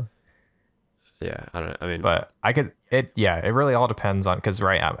 So yeah, I don't know. I mean, but it really all depends on, because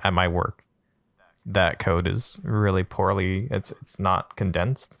at my work, that code is really poorly. It's not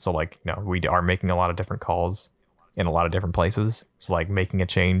condensed. So like, you know, we are making a lot of different calls in a lot of different places. So like making a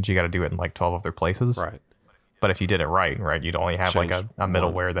change, you got to do it in like 12 other places. Right. But if you did it right, you'd only have like a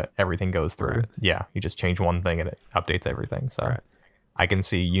middleware that everything goes through. Right. Yeah, you just change one thing and it updates everything. So I can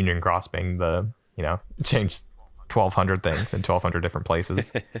see Union Cross being change 1,200 things in 1,200 different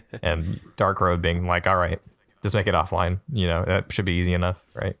places, and Dark Road being like, all right, just make it offline. You know, that should be easy enough,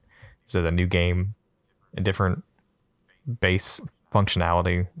 right? This is a new game, a different base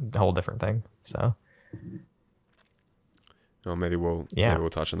functionality, a whole different thing. So, well, maybe we'll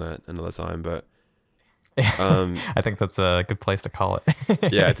touch on that another time, but. I think that's a good place to call it.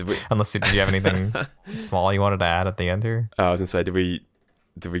 Yeah. Unless did you have anything small you wanted to add at the end here? I was gonna say, did we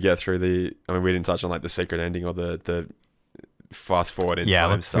get through the? I mean, we didn't touch on like the secret ending or the fast forward in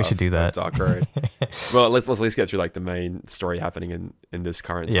time stuff. We should do that. Dark Road. Well, let's at least get through like the main story happening in this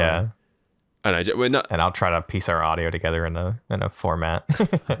current time. Yeah. I know we're not. And I'll try to piece our audio together in a format.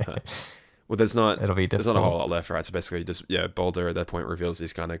 Well, there's not. It'll be There's difficult. not a whole lot left, right? So basically, just Boulder at that point reveals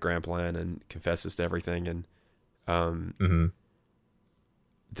his kind of grand plan and confesses to everything, and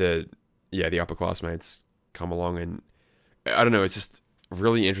the upper classmates come along, and I don't know. It's just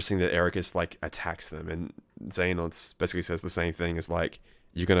really interesting that Ericus like attacks them, and Xehanort basically says the same thing as like,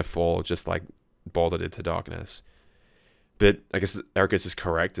 you're gonna fall just like Boulder did to darkness. But I guess Ericus is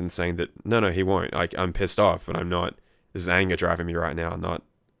correct in saying that no, he won't. Like, I'm pissed off, but I'm not. This is anger driving me right now, not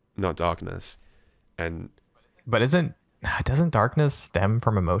darkness. And but doesn't darkness stem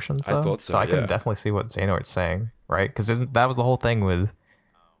from emotions though? I thought so. So I can definitely see what Xehanort's saying, right? Because that was the whole thing with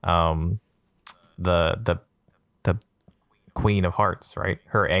the Queen of Hearts, right?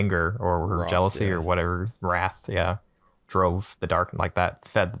 Her anger or her jealousy or whatever, wrath, drove the dark, like that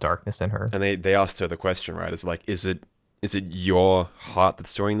fed the darkness in her. And they asked her the question, right? It's like, is it your heart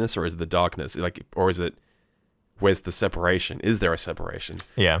that's doing this, or is it the darkness? Like, or is it, where's the separation? Is there a separation?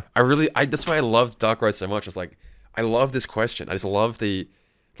 Yeah. That's why I loved Dark Road so much. It's like, I love this question. I just love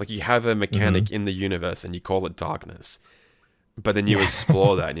like, you have a mechanic in the universe and you call it darkness, but then you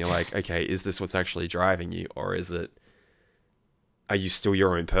explore that and you're like, okay, is this what's actually driving you, or are you still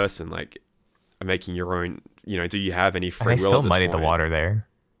your own person? Like, making your own, do you have any free will? They still muddied the water there,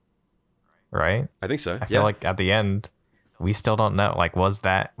 right? I think so. I feel like at the end, we still don't know. Like, was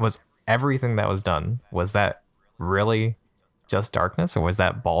everything that was done, was that really just darkness, or was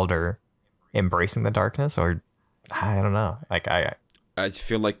that Baldur embracing the darkness? Or I don't know. Like, I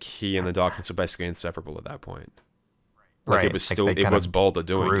feel like he and the darkness were basically inseparable at that point. Like, right. it was still, it was Baldur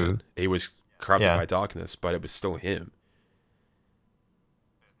doing grew. it. He was corrupted by darkness, but it was still him.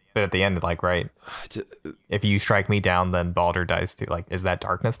 But at the end, like, right, if you strike me down, then Baldur dies too. Like, is that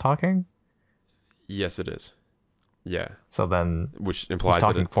darkness talking? Yes, it is. Yeah. So then, which implies he's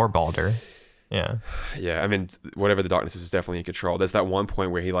talking for Baldur. Yeah. Yeah, I mean, whatever the darkness is definitely in control. There's that one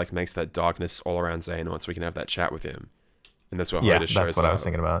point where he like makes that darkness all around Xehanort so we can have that chat with him, and that's what Hoda shows up. That's what I was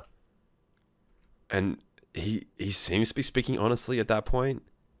thinking about. And he seems to be speaking honestly at that point.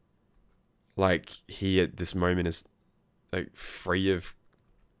 Like, he at this moment is like free of.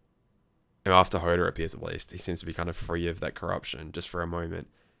 After Hoda appears, at least, he seems to be kind of free of that corruption just for a moment,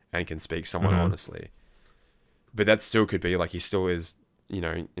 and can speak somewhat honestly. But that still could be like, he still is,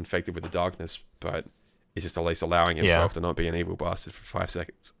 infected with the darkness, but he's just at least allowing himself to not be an evil bastard for 5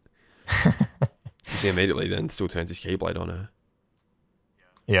 seconds. He immediately then still turns his keyblade on her.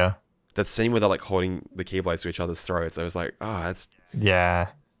 Yeah. That scene where they're like holding the keyblades to each other's throats, I was like, that's... Yeah,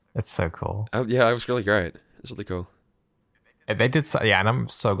 it's so cool. Yeah, it was really great. It was really cool. They did, and I'm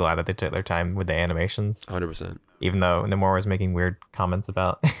so glad that they took their time with the animations. 100%. Even though Nomura was making weird comments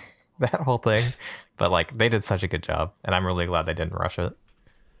about that whole thing, but like, they did such a good job, and I'm really glad they didn't rush it.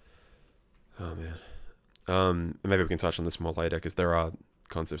 Oh man. Maybe we can touch on this more later, because there are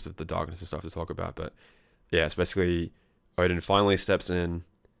concepts of the darkness and stuff to talk about. But yeah, it's basically Odin finally steps in.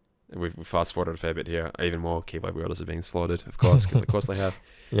 We've fast forwarded a fair bit here. Even more Keyblade wielders are being slaughtered, of course, because of course they have.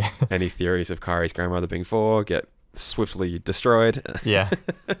 Yeah. Any theories of Kari's grandmother being 4 get swiftly destroyed. Yeah.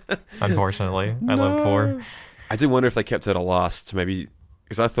 Unfortunately, I love 4. I do wonder if they kept her to last to maybe,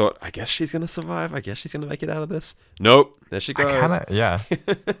 because I thought, I guess she's gonna survive. I guess she's gonna make it out of this. Nope, there she goes. Because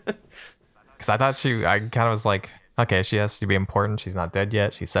I thought I kind of was like, okay, she has to be important. She's not dead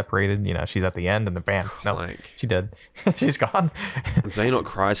yet. She's separated. She's at the end, and the bam, no, like, she dead. She's gone. Xehanort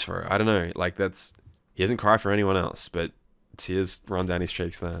cries for her. I don't know. Like, he doesn't cry for anyone else, but tears run down his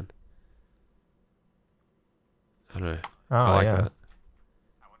cheeks then. I don't know. I like that.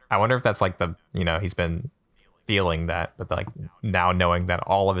 I wonder if that's like he's been feeling that, but like now knowing that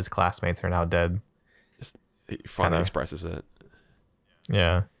all of his classmates are now dead. Just he finally expresses it.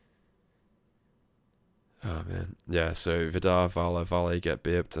 Yeah. Oh man. Yeah, so Vidar, Vala, Vale get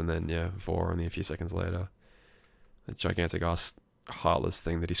bipped, and then Vor only a few seconds later. The gigantic ass heartless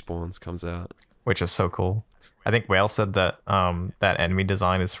thing that he spawns comes out. Which is so cool. I think Whale said that that enemy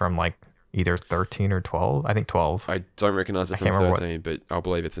design is from like either 13 or 12. I think 12. I don't recognize it from 13, but I'll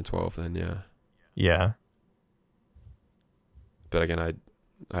believe it's in 12 then, yeah. Yeah. But again, I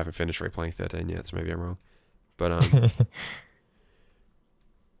haven't finished replaying 13 yet, so maybe I'm wrong. But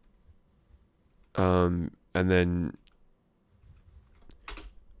and then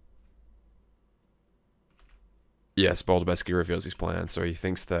yes, Baldur basically reveals his plan. So he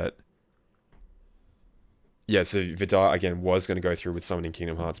thinks that so Vidar again was going to go through with summoning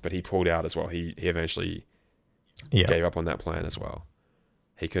Kingdom Hearts, but he pulled out as well. He eventually gave up on that plan as well.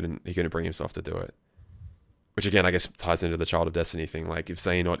 He couldn't bring himself to do it. Which again, I guess ties into the Child of Destiny thing. Like, if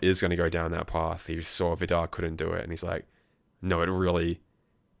Xehanort is going to go down that path, he saw Vidar couldn't do it, and he's like, no, it really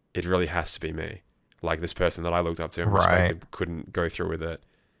it really has to be me. Like this person that I looked up to and Right. respected couldn't go through with it.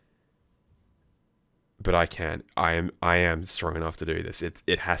 But I can. I am strong enough to do this.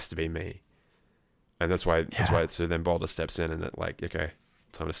 It has to be me. And that's why so then Boulder steps in and it like, okay,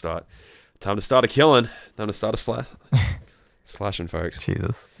 time to start a killing. Time to start a slashing folks.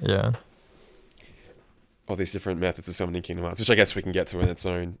 Jesus. Yeah. All these different methods of summoning Kingdom Hearts, which I guess we can get to in its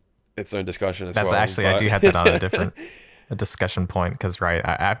own discussion as well. That's actually, I do have that on a discussion point, because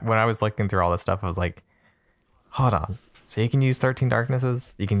I when I was looking through all this stuff, I was like, hold on. So you can use 13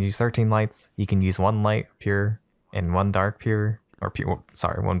 darknesses, you can use 13 lights, you can use 1 light pure and 1 dark pure, or pure,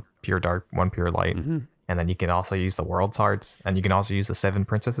 sorry, 1 pure dark, 1 pure light. Mm-hmm. And then you can also use the world's hearts, and you can also use the 7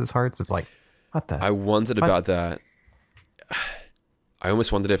 princesses' hearts. It's like, what the? I wondered about that. I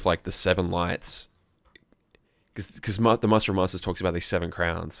almost wondered if like the 7 lights, because the Master of Masters talks about these 7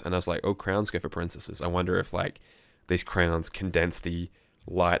 crowns, and I was like, oh, crowns go for princesses. I wonder if like these crowns condense the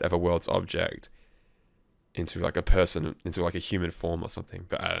light of a world's object into like a person, into like a human form or something.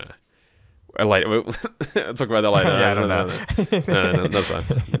 But I don't know. I'll talk about that later. Yeah, I don't know. No, that's fine.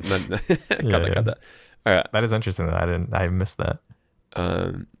 Cut that. All right. That is interesting. I missed that.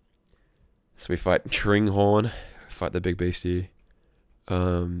 So we fight Tringhorn, fight the big beastie.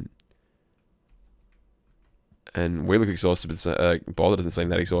 And we look exhausted, but Boulder doesn't seem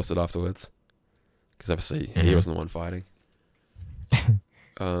that exhausted afterwards, because obviously he wasn't the one fighting.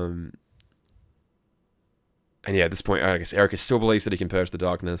 And yeah, at this point, I guess Erica still believes that he can purge the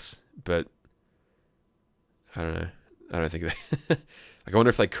darkness, but I don't know. I don't think they. Like, I wonder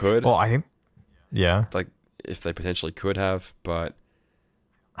if they could. Well, I think, yeah. Like, if they potentially could have, but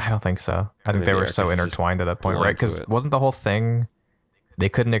I don't think so. I think they were so intertwined at that point, right? Because wasn't the whole thing they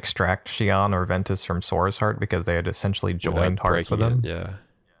couldn't extract Xion or Ventus from Sora's heart because they had essentially joined hearts with them? Yeah.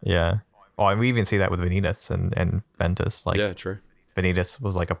 Yeah. Well, and we even see that with Vanitas and Ventus. Like, yeah, true. Vanitas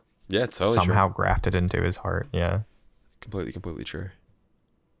was like totally somehow true. grafted into his heart. Yeah. Completely true.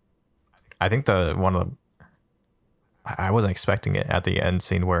 I think I wasn't expecting it at the end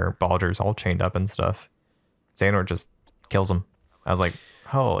scene where Baldur's all chained up and stuff. Xehanort just kills him. I was like,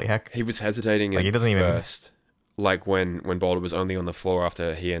 holy heck. He was hesitating like, at first. Like when Baldur was only on the floor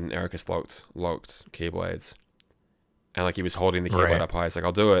after he and Ericus locked Keyblades. And like he was holding the Keyblade up high. It's like,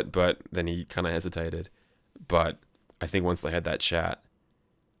 I'll do it. But then he kind of hesitated. But I think once they had that chat,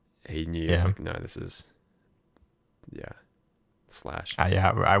 he knew. It's like, no, this is... Yeah. Slash.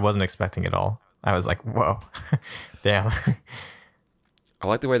 I wasn't expecting it all. I was like, whoa. Damn. I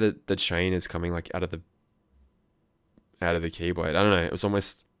like the way that the chain is coming like out of the Keyblade. I don't know. It was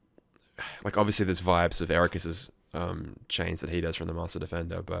almost... Like, obviously there's vibes of Ericus's chains that he does from the Master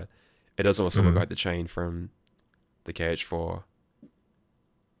Defender, but it does also look like the chain from the KH4.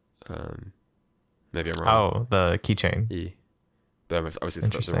 Maybe I'm wrong. Oh, the keychain. Yeah. But obviously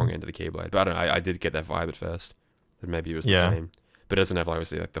it's the wrong end of the Keyblade. But I don't know. I did get that vibe at first. That maybe it was the same. But it doesn't have,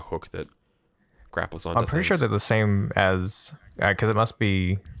 obviously, like the hook that grapples onto I'm pretty sure they're the same as... Because it must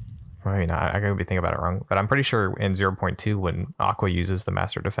be... I mean, I could be thinking about it wrong, but I'm pretty sure in 0.2 when Aqua uses the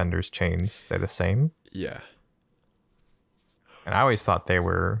Master Defender's chains, they're the same. Yeah. And I always thought they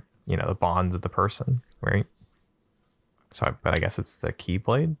were, the bonds of the person, right? So, but I guess it's the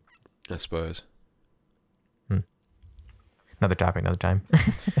Keyblade? I suppose. Another topic, another time.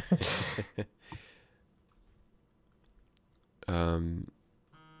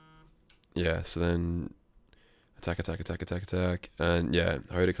 Yeah, so then... Attack. And yeah,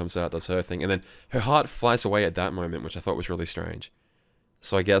 Hoda comes out, does her thing. And then her heart flies away at that moment, which I thought was really strange.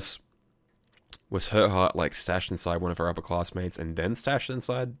 So I guess, was her heart like stashed inside one of her upper classmates and then stashed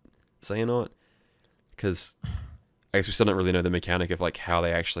inside Xehanort? Because I guess we still don't really know the mechanic of like how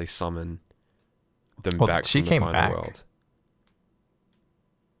they actually summon them back from the final world.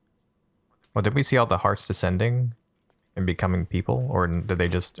 Well, did we see all the hearts descending and becoming people? Or did they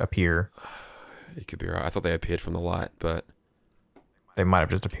just appear? You could be right. I thought they appeared from the light, but... They might have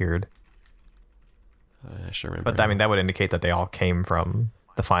just appeared. I actually remember. But I mean, that would indicate that they all came from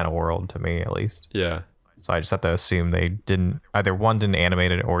the final world, to me, at least. Yeah. So I just have to assume they didn't... Either 1, didn't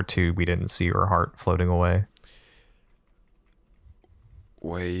animate it, or 2, we didn't see her heart floating away.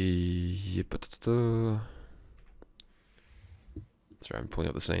 Sorry, I'm pulling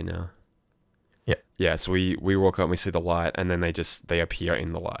up the scene now. Yeah. Yeah, so we walk up and we see the light, and then they appear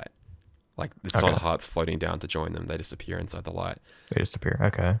in the light. Like, it's not hearts floating down to join them. They just appear inside the light. They just appear.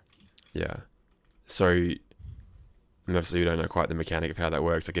 Okay. Yeah. So, obviously you don't know quite the mechanic of how that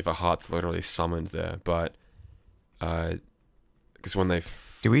works. Like, if a heart's literally summoned there, but... Because when they...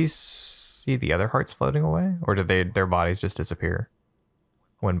 Do we see the other hearts floating away? Or did their bodies just disappear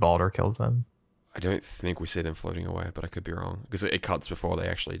when Baldur kills them? I don't think we see them floating away, but I could be wrong because it cuts before they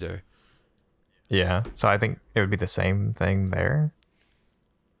actually do. Yeah, so I think it would be the same thing there.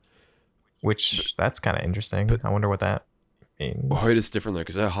 Which, that's kind of interesting. But I wonder what that means. Hoda's different though,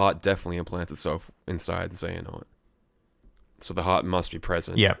 because her heart definitely implants itself inside Xehanort. So the heart must be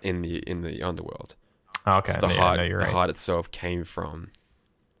present in the underworld. Okay, so the heart itself came from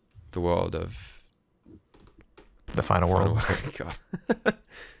the world of the final world. God.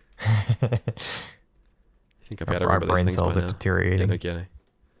 I think I've got to remember these things by now. Deteriorating. Yeah, no kidding.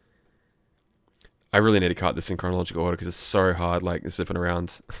 I really need to cut this in chronological order because it's so hard, like zipping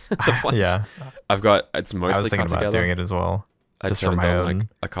around the place. Yeah, it's mostly I was thinking about doing it as well. I just haven't done like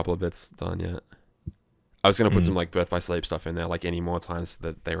a couple of bits done yet. I was gonna put some like Birth by Sleep stuff in there, like any more times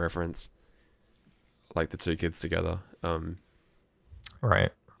that they reference, like the two kids together.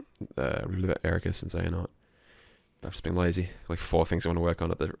 Right. Ericus and Xehanort. I've just been lazy. Like 4 things I want to work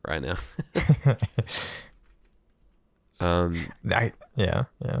on right now.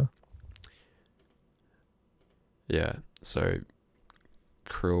 Yeah. So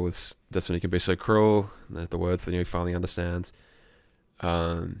cruel is that's when he can be so cruel. The words that he finally understands.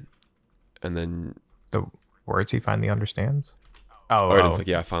 And then the words he finally understands. It's like,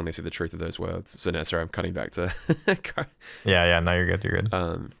 yeah, I finally see the truth of those words. So now, sorry, I'm cutting back to. Yeah. No, you're good.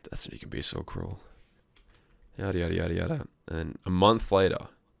 That's when he can be so cruel. Yada yada yada yada. And a month later.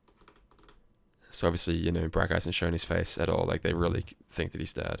 So obviously, Brack hasn't shown his face at all. Like they really think that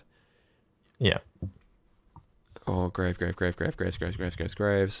he's dead. Yeah. Oh, graves. And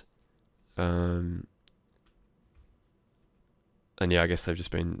yeah, I guess they've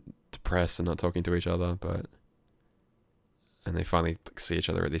just been depressed and not talking to each other, and they finally see each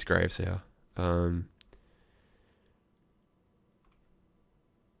other at these graves here.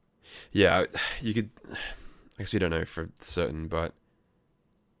 Yeah, you could. I guess we don't know for certain, but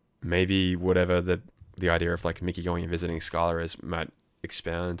maybe whatever the idea of like Mickey going and visiting Scarla is might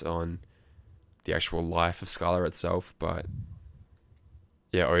expand on the actual life of Scarla itself. But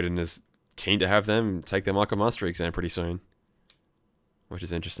yeah, Odin is keen to have them take their Michael Mastery exam pretty soon, which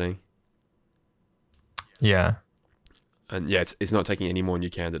is interesting. Yeah. And yeah, it's not taking any more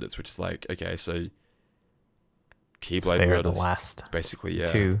new candidates, which is like, okay, so Keyblade They are World the is last basically, yeah,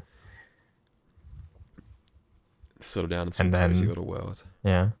 two. Settle down in some crazy little world.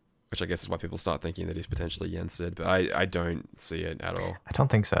 Yeah. Which I guess is why people start thinking that he's potentially Yensid, but I don't see it at all. I don't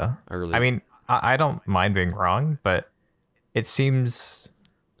think so. I mean, I don't mind being wrong, but it seems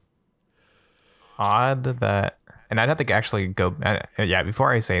odd that, and I'd have to actually go,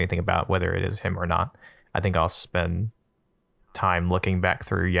 before I say anything about whether it is him or not, I think I'll spend time looking back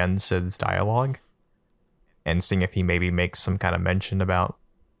through Yensid's dialogue and seeing if he maybe makes some kind of mention about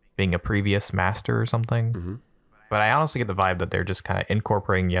being a previous master or something. Mm-hmm. But I honestly get the vibe that they're just kind of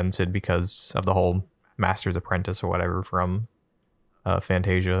incorporating Yensid because of the whole Master's Apprentice or whatever from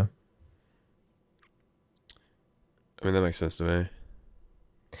Fantasia. I mean, that makes sense to me.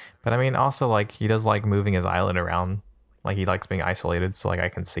 But I mean, also, like, he does like moving his island around. Like, he likes being isolated, so like I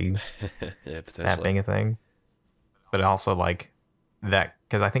can see that being a thing. But also, like, that,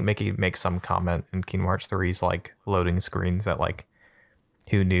 because I think Mickey makes some comment in Kingdom Hearts 3's like loading screens that like,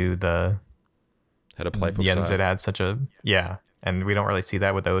 who knew the had a playful Yensid side. had such a and we don't really see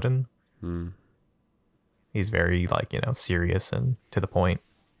that with Odin. He's very like, serious and to the point.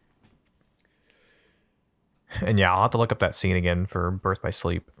 And yeah, I'll have to look up that scene again for Birth by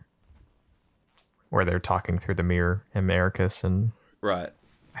Sleep, where they're talking through the mirror and Maricus and right.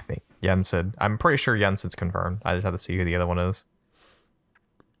 I think Yensid. I'm pretty sure Yensid's confirmed. I just have to see who the other one is.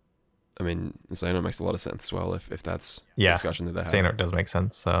 I mean, Xehanort makes a lot of sense as well if that's the discussion that they have. Xehanort does make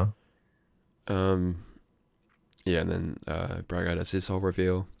sense. So. Yeah, and then Braga does his whole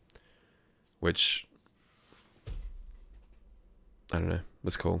reveal, which I don't know,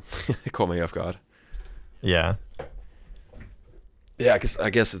 was cool. It caught me off guard. Yeah. Yeah, I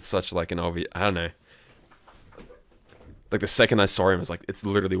guess it's such like an obvious. I don't know. Like the second I saw him, I was like, it's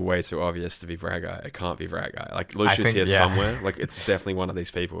literally way too obvious to be Braga. It can't be Braga. Like Lucius here somewhere. Like it's definitely one of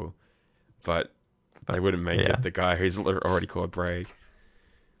these people, but they wouldn't make it the guy who's already called Brag.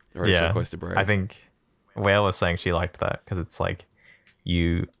 Already so close to Brag. I think Whale was saying she liked that because it's like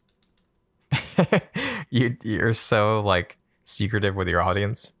you're so like secretive with your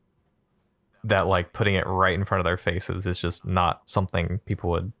audience that like putting it right in front of their faces is just not something people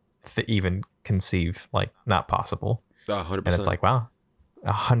would even conceive, like not possible. 100%. And it's like, wow,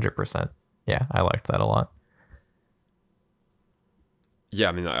 100%. Yeah, I liked that a lot. Yeah,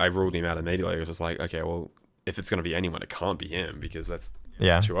 I mean, I ruled him out immediately. I was just like, okay, well, if it's going to be anyone, it can't be him because that's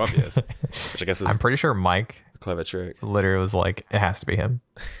too obvious. Which I guess is I'm pretty sure Mike Clever trick. Literally was like, it has to be him.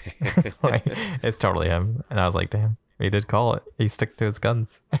 Like, it's totally him. And I was like, damn, he did call it. He stuck to his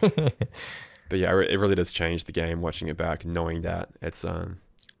guns. But yeah, it really does change the game watching it back, knowing that it's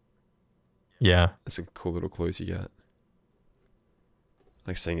yeah, it's a cool little clues you get.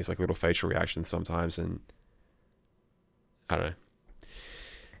 Like seeing his like little facial reactions sometimes, and I don't know.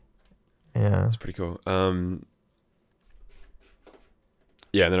 Yeah, it's pretty cool.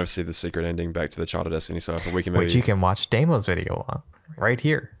 Yeah, and then obviously the secret ending back to the Child of Destiny stuff. We can maybe... which you can watch Damo's video on right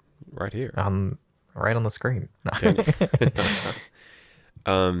here. Right here. Right on the screen.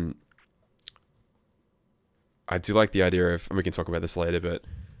 I do like the idea of, and we can talk about this later, but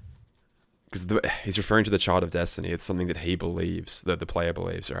because he's referring to the Child of Destiny, it's something that he believes, that the player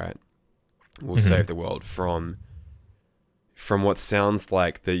believes, right? Will save the world from what sounds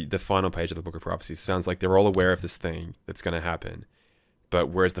like the final page of the Book of Prophecy. Sounds like they're all aware of this thing that's going to happen. But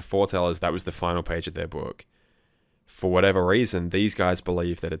whereas the foretellers, that was the final page of their book. For whatever reason, these guys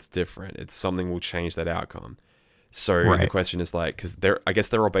believe that it's different. It's something will change that outcome. So the question is like, because I guess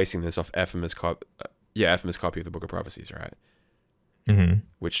they're all basing this off Ephemer's copy of the Book of Prophecies, right? Mm-hmm.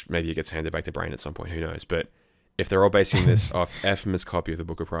 Which maybe it gets handed back to Brain at some point, who knows? But if they're all basing this off Ephemer's copy of the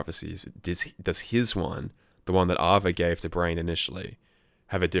Book of Prophecies, does his one, the one that Ava gave to Brain initially,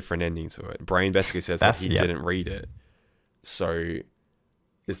 have a different ending to it? Brain basically says that he didn't read it. So...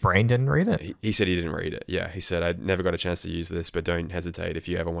 Brain didn't read it? He said he didn't read it. Yeah, he said, I never got a chance to use this, but don't hesitate if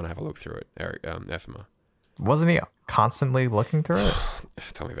you ever want to have a look through it, Ephemer. Wasn't he constantly looking through it?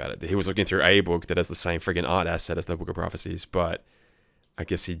 Tell me about it. He was looking through a book that has the same friggin' art asset as the Book of Prophecies, but I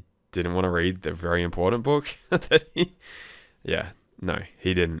guess he didn't want to read the very important book that he... Yeah, no,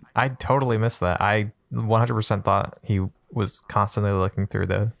 he didn't. I totally missed that. I 100% thought he was constantly looking through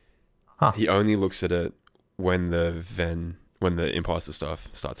the... Huh. He only looks at it when the imposter stuff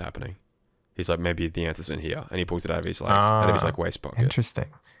starts happening. He's like, maybe the answer's in here, and he pulls it out of his waist pocket. Interesting.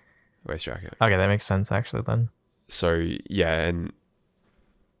 Waist jacket. Okay, that makes sense actually then. So yeah, and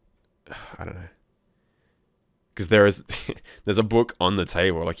I don't know, because there's a book on the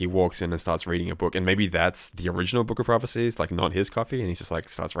table. Like he walks in and starts reading a book, and maybe that's the original Book of Prophecies, like not his copy, and he's just like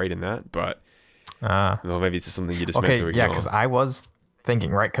starts reading that. But well, maybe it's just something you just meant to ignore. Yeah, because I was thinking,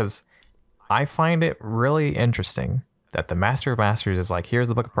 right, because I find it really interesting that the Master of Masters is like, here's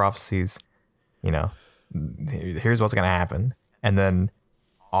the Book of Prophecies, you know, here's what's going to happen. And then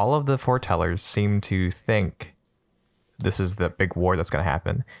all of the foretellers seem to think this is the big war that's going to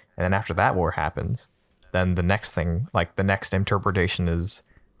happen. And then after that war happens, then the next thing, like the next interpretation is,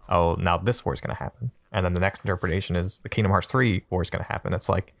 oh, now this war is going to happen. And then the next interpretation is the Kingdom Hearts 3 war is going to happen. It's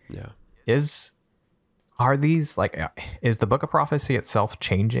like, is the Book of Prophecy itself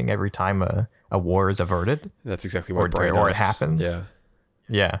changing every time a war is averted? That's exactly what or it happens.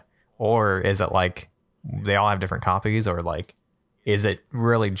 Yeah. Or is it like they all have different copies, or like is it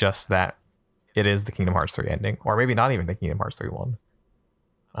really just that it is the Kingdom Hearts 3 ending, or maybe not even the Kingdom Hearts 3 one?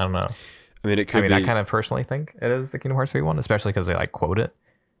 I don't know. I mean, it could be. I kind of personally think it is the Kingdom Hearts 3 one, especially because they like quote it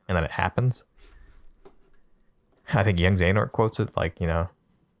and then it happens. I think Young Xehanort quotes it, like, you know,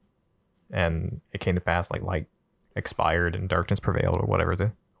 and it came to pass, like light expired and darkness prevailed, or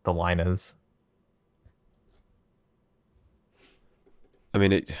whatever the line is. I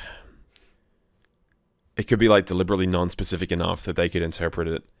mean, it could be like deliberately non-specific enough that they could interpret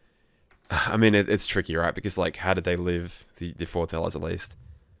it. I mean, it's tricky, right? Because like, how did they live, the foretellers at least,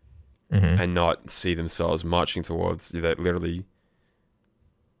 and not see themselves marching towards that, literally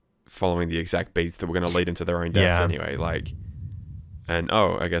following the exact beats that were going to lead into their own deaths anyway? Like, and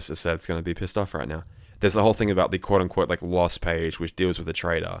I guess it said it's going to be pissed off right now. There's the whole thing about the quote-unquote like lost page, which deals with the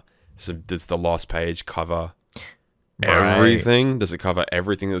traitor. So does the lost page cover everything? Does it cover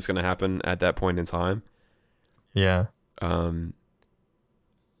everything that was going to happen at that point in time? Yeah.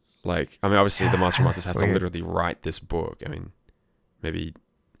 Like, I mean, obviously the Master of Masters has to literally write this book. I mean, maybe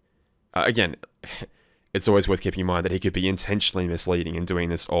again, it's always worth keeping in mind that he could be intentionally misleading and doing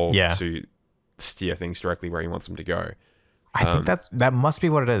this all to steer things directly where he wants them to go. I think that must be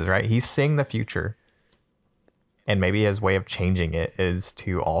what it is, right? He's seeing the future, and maybe his way of changing it is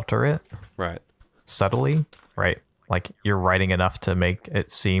to alter it, right? Subtly, right? Like you're writing enough to make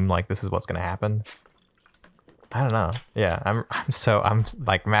it seem like this is what's going to happen. I don't know. Yeah, I'm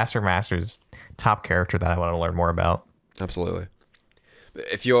like Masters top character that I want to learn more about. Absolutely.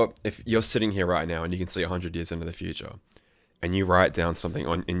 If you're sitting here right now and you can see 100 years into the future, and you write down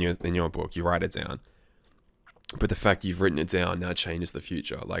something in your book, you write it down. But the fact you've written it down now changes the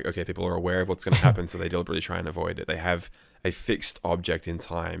future. Like, okay, people are aware of what's going to happen, so they deliberately try and avoid it. They have a fixed object in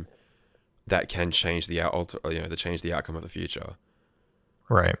time that can change the outcome of the future.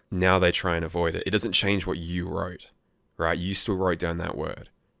 Right. Now they try and avoid it. It doesn't change what you wrote, right? You still wrote down that word.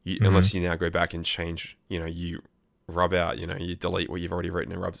 Unless you now go back and change, you rub out, you delete what you've already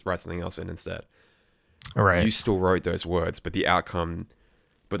written and write something else in instead. Right. You still wrote those words, but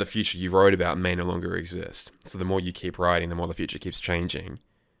the future you wrote about may no longer exist. So the more you keep writing, the more the future keeps changing.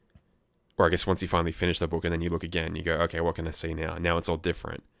 Or I guess once you finally finish the book and then you look again, you go, okay, what can I see now? Now it's all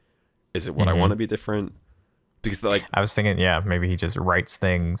different. Is it what I want to be different? Because I was thinking, yeah, maybe he just writes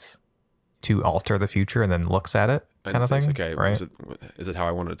things to alter the future and then looks at it, kind of thing. Okay, right? Is it how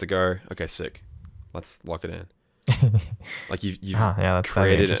I wanted it to go? Okay, sick. Let's lock it in. Like you've that's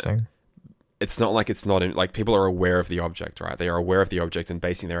created interesting. it. It's not like it's not in, like people are aware of the object, right? They are aware of the object and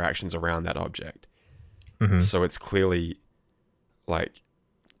basing their actions around that object. So it's clearly like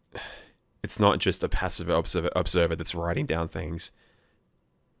it's not just a passive observer that's writing down things.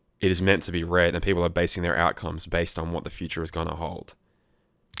 It is meant to be read, and people are basing their outcomes based on what the future is going to hold.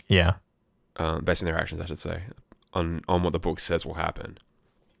 Yeah. Basing their actions, I should say, on what the book says will happen.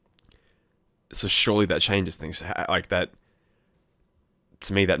 So surely that changes things. Like that,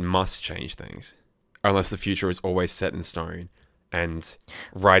 to me, that must change things. Unless the future is always set in stone, and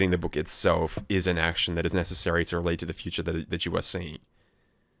writing the book itself is an action that is necessary to relate to the future that you are seeing.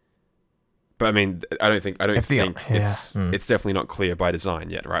 But I mean, I don't think it's definitely not clear by design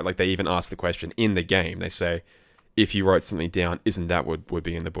yet, right? Like they even ask the question in the game. They say, if you wrote something down, isn't that what would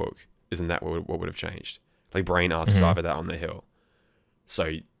be in the book? Isn't that what would have changed? Like Brain asks after that on the hill. So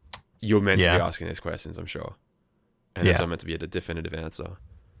you're meant to be asking these questions, I'm sure. And there's not meant to be a definitive answer.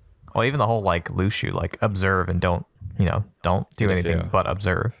 Well, even the whole like Lushu, like observe and don't do anything but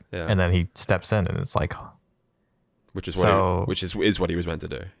observe. Yeah. And then he steps in and it's like, which is what he was meant to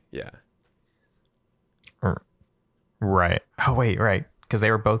do. Yeah. Right. Oh wait, right. Because they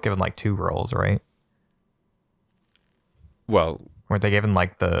were both given like 2 roles, right? Well, weren't they given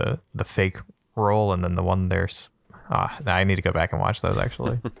like the fake role and then the one there's I need to go back and watch those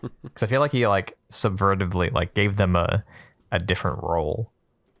actually. Because I feel like he like subvertively like gave them a different role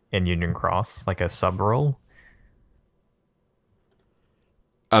in Union Cross, like a sub role.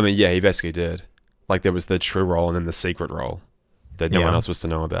 I mean, yeah, he basically did. Like there was the true role and then the secret role that no one else was to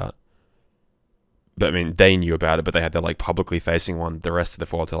know about. But I mean, they knew about it, but they had the like publicly facing one. The rest of the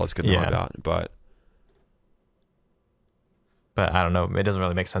foretellers couldn't know about. But I don't know. It doesn't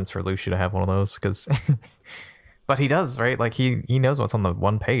really make sense for Lushu to have one of those because, but he does, right? Like he knows what's on the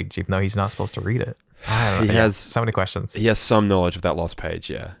one page, even though he's not supposed to read it. He has so many questions. He has some knowledge of that lost page,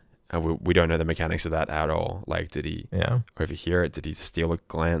 yeah. And we don't know the mechanics of that at all. Like, did he overhear it? Did he steal a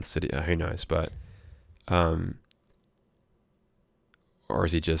glance? Who knows? But, or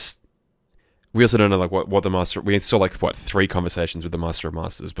is he just? We also don't know like what the master. We saw like 3 conversations with the Master of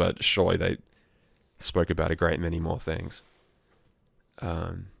Masters, but surely they spoke about a great many more things.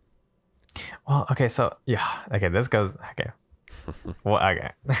 Well, okay, so this goes okay. Well,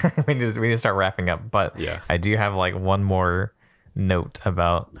 okay, we need to start wrapping up, but I do have like one more note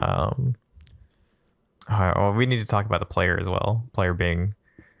about. Well, we need to talk about the player as well. Player being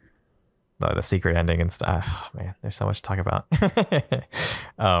the secret ending and stuff. Oh, man, there's so much to talk about.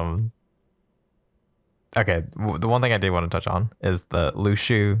 Okay, the one thing I did want to touch on is the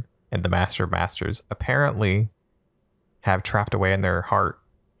Lushu and the Master of Masters apparently have trapped away in their heart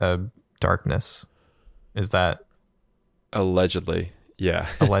darkness. Is that allegedly? Yeah,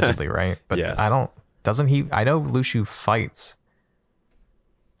 allegedly, right? But yes. Doesn't he? I know Lushu fights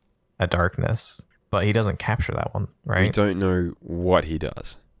a darkness, but he doesn't capture that one, right? We don't know what he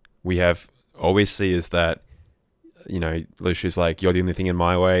does. All we see is that, Lushu's like, you're the only thing in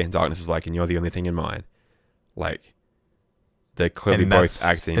my way, and Darkness is like, and you're the only thing in mine. Like, they're clearly both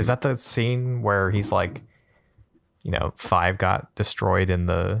acting. Is that the scene where he's like, 5 got destroyed in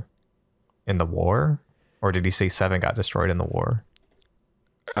the war? Or did he say 7 got destroyed in the war?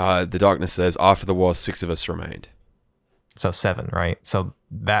 The Darkness says, after the war, 6 of us remained. So 7, right? So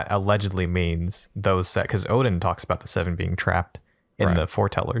that allegedly means those because Odin talks about the 7 being trapped in the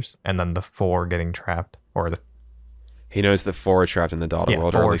foretellers, and then the 4 getting trapped, he knows the 4 are trapped in the data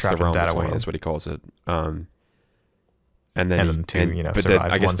world, or at least the realm between, is what he calls it. And then 2, but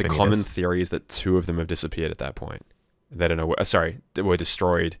I guess the common theory is that 2 of them have disappeared at that point. They don't know. They were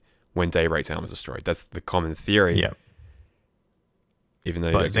destroyed when Daybreak Town was destroyed. That's the common theory. Yeah. Even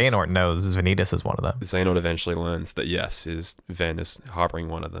though, but Xehanort knows Vanitas is one of them. Xehanort eventually learns that Ven is harboring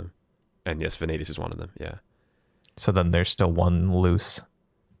one of them, and yes, Vanitas is one of them. Yeah. So then there's still one loose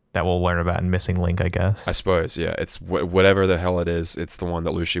that we'll learn about in Missing Link, I guess. I suppose, yeah. It's whatever the hell it is. It's the one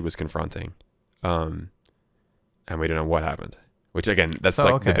that Lucy was confronting, and we don't know what happened. Which again, that's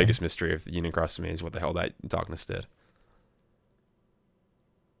the biggest mystery of Union Cross to me is what the hell that Darkness did.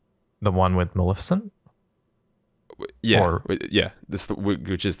 The one with Maleficent? Yeah, Or, yeah.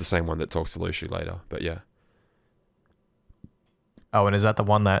 Which is the same one that talks to Lucy later. But yeah. oh, and is that the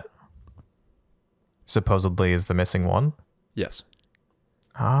one that supposedly is the missing one? Yes.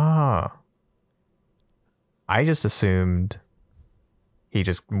 Ah. I just assumed he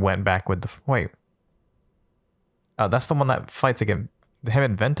just went back with the... Wait. Oh, that's the one that fights against... Him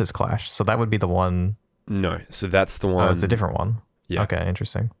and Ventus clash. So that would be the one... No, so that's the one... Oh, it's a different one. Yeah. Okay,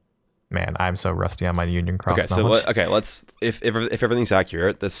 interesting. Man, I'm so rusty on my Union Cross okay, knowledge. So let's... If everything's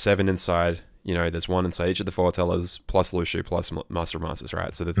accurate, there's 7 inside... there's 1 inside each of the foretellers, plus Lucy, plus Master of Masters,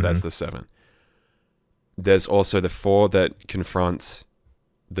 right? So that's the 7. There's also the 4 that confront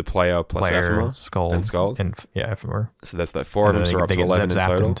the player plus Ephemera Skull, and Skull. And, yeah, Ephemera. So that's that 4 of them, so we're up to 11 in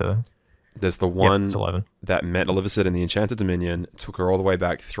total. There's the one that met Maleficent in the Enchanted Dominion, took her all the way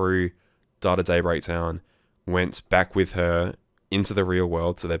back through Data Daybreak Town, went back with her into the real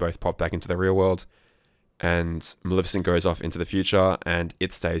world, so they both pop back into the real world, and Maleficent goes off into the future, and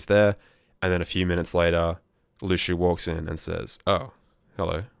it stays there, and then a few minutes later, Lucy walks in and says, "Oh,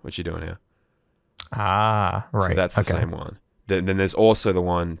 hello, what you doing here?" Ah, right. So that's the same one. Then there's also the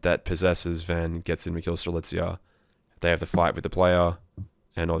one that possesses Ven, gets in to kill Strelitzia. They have the fight with the player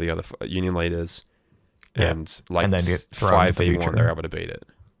and all the other Union leaders, and like and then 5v1, they're able to beat it.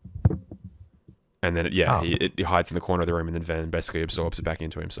 And then it hides in the corner of the room, and then Ven basically absorbs it back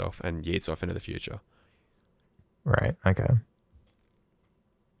into himself and yeets off into the future. Right. Okay.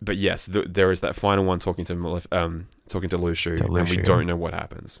 But yes, there is that final one talking to Lucy, and we don't know what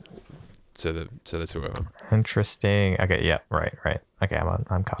happens to the two of them. Interesting. Okay. Yeah. Right. Okay.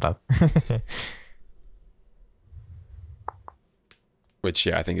 I'm caught up. Which,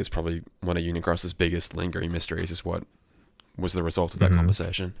 I think is probably one of Union Cross's biggest lingering mysteries, is what was the result of that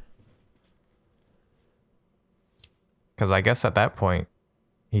conversation. Because I guess at that point,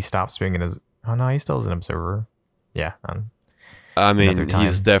 he stops being an... Oh, no, he still is an observer. Yeah. I mean,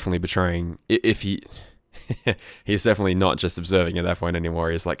 he's definitely betraying... If he... he's definitely not just observing at that point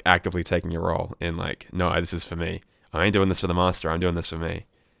anymore. He's, like, actively taking a role in, like, no, this is for me. I ain't doing this for the master. I'm doing this for me.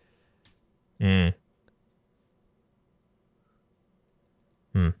 And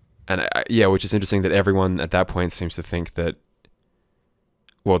which is interesting that everyone at that point seems to think that,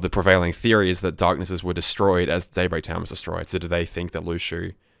 well, the prevailing theory is that darknesses were destroyed as Daybreak Town was destroyed. So do they think that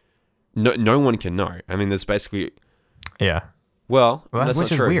Lucy... No one can know. I mean, there's basically... Yeah. Well that's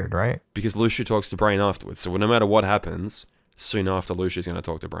which is weird, right? Because Lucy talks to Brain afterwards. So no matter what happens, soon after, Lucy's going to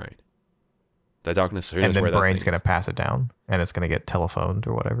talk to Brain. The darkness, who knows where that thing is. And then Brain's going to pass it down, and it's going to get telephoned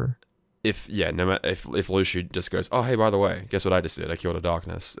or whatever. If Lucy just goes, "Oh, hey, by the way, guess what I just did? I killed a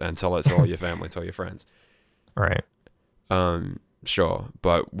darkness," and tell all your family, tell your friends. Right. Sure,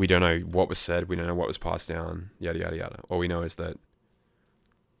 but we don't know what was said. We don't know what was passed down. Yada yada yada. All we know is that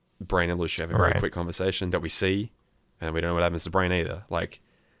Brain and Lucy have a very quick conversation that we see, and we don't know what happens to Brain either. Like,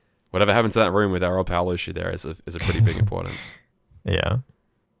 whatever happens in that room with our old pal Lucy there is a pretty big importance. Yeah.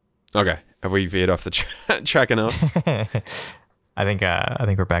 Okay. Have we veered off the track enough? I think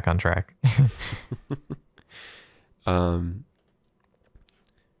we're back on track.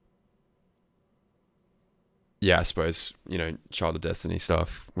 Yeah, I suppose, Child of Destiny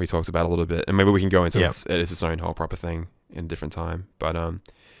stuff we talked about a little bit, and maybe we can go into its own whole proper thing in a different time. But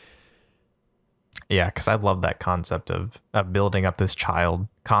yeah, because I love that concept of building up this child,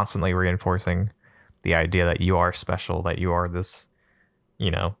 constantly reinforcing the idea that you are special, that you are this,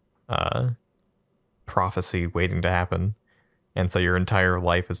 prophecy waiting to happen. And so your entire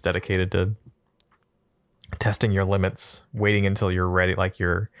life is dedicated to testing your limits, waiting until you're ready, like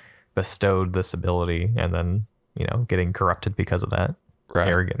you're bestowed this ability, and then, getting corrupted because of that.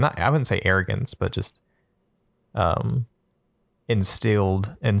 Right. I wouldn't say arrogance, but just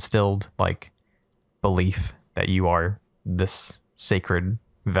instilled like belief that you are this sacred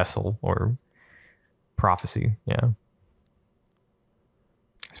vessel or prophecy. Yeah.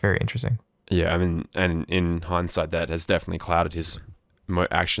 It's very interesting. Yeah, I mean, and in hindsight, that has definitely clouded his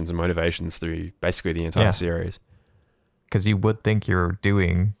actions and motivations through basically the entire series. Because you would think you're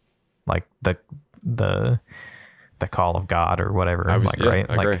doing like the call of God or whatever. Right?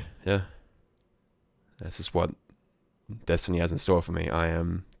 I agree. Yeah, this is what Destiny has in store for me. I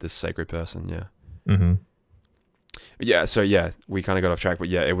am this sacred person. Yeah. Mm-hmm. Yeah. So we kind of got off track, but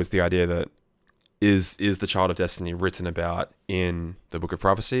it was the idea that is the Child of Destiny written about in the Book of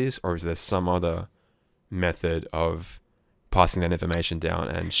Prophecies, or is there some other method of passing that information down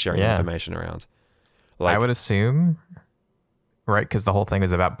and sharing information around? I would assume, right? Because the whole thing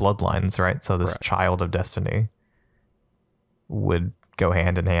is about bloodlines, right? So this Child of Destiny would go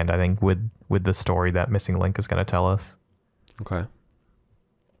hand in hand, I think, with the story that Missing Link is going to tell us. Okay.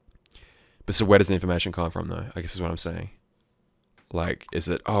 So where does the information come from, though? I guess is what I'm saying. Like, is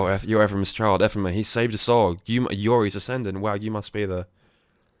it, oh, you're Ephraim's child, Ephraim, he saved us all. You're his descendant. Wow, you must be the...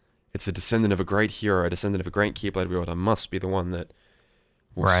 It's a descendant of a great hero, a descendant of a great Keyblade wielder, must be the one that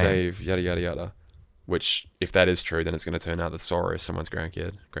will save, yada, yada, yada. Which, if that is true, then it's going to turn out that Sora is someone's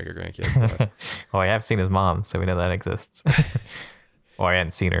great-grandkid. But... Well, I have seen his mom, so we know that exists. Well, I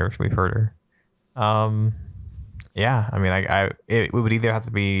hadn't seen her. We've heard her. Yeah, I mean, it would either have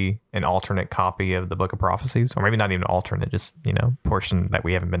to be an alternate copy of the Book of Prophecies, or maybe not even alternate, just, you know, portion that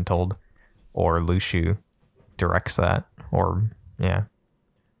we haven't been told, or Lushu directs that, or, yeah.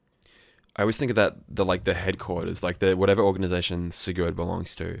 I always think of that, the headquarters, like the whatever organization Sigurd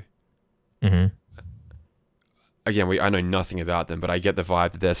belongs to. Mm-hmm. Again, I know nothing about them, but I get the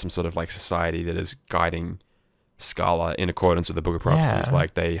vibe that there's some sort of like society that is guiding Scala in accordance with the Book of Prophecies. Yeah.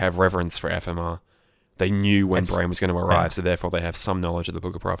 Like they have reverence for FMR. They knew when Brain was going to arrive, so therefore they have some knowledge of the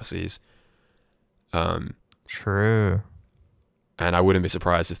Book of Prophecies. True. And I wouldn't be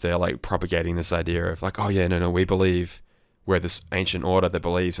surprised if they're like propagating this idea of like, oh yeah, no, we believe we're this ancient order that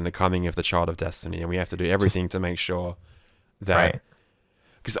believes in the coming of the Child of Destiny, and we have to do everything to make sure that... Right.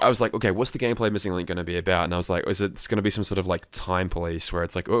 Because I was like, okay, what's the gameplay missing link going to be about? And I was like, is it going to be some sort of like time police where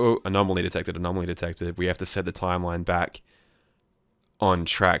it's like, oh, anomaly detected. We have to set the timeline back on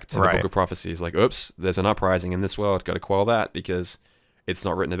track to the Book of Prophecies. Like, oops, there's an uprising in this world. Got to quell that because it's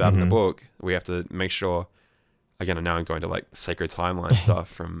not written about in the book. We have to make sure. Again, now I'm going to like sacred timeline stuff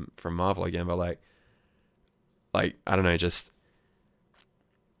from Marvel again, but like I don't know, just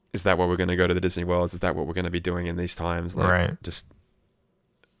is that what we're going to go to the Disney worlds? Is that what we're going to be doing in these times? Like, just.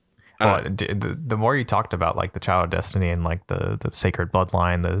 Well, the more you talked about like the Child of Destiny and like the sacred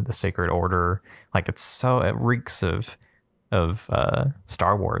bloodline, the sacred order, like it reeks of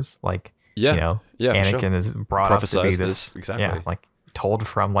Star Wars. Like, you know, Anakin is brought up to be this, exactly. Like told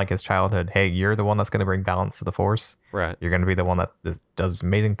from like his childhood, hey, you're the one that's going to bring balance to the Force. Right. You're going to be the one that does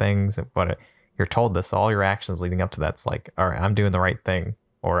amazing things. But you're told this, all your actions leading up to that's like, all right, I'm doing the right thing,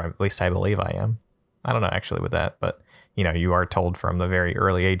 or at least I believe I am. I don't know actually with that, but you know, you are told from the very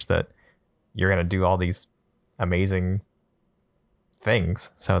early age that you're going to do all these amazing things.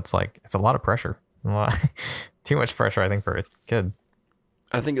 So it's like, it's a lot of pressure. Too much pressure, I think, for a kid.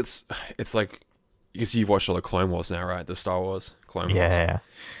 I think it's like, because you've watched all the Clone Wars now, right? The Star Wars Clone Wars. Yeah.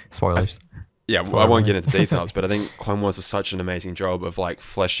 Spoilers. I won't get into details, but I think Clone Wars does such an amazing job of like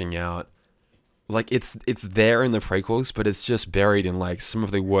fleshing out, like it's there in the prequels, but it's just buried in like some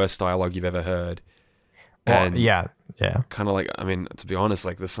of the worst dialogue you've ever heard. And yeah. Kind of like, I mean, to be honest,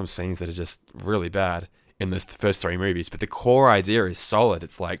 like there's some scenes that are just really bad in the first 3 movies, but the core idea is solid.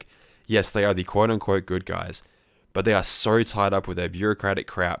 It's like, yes, they are the quote unquote good guys, but they are so tied up with their bureaucratic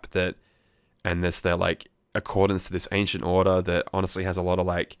crap that, and their like accordance to this ancient order that honestly has a lot of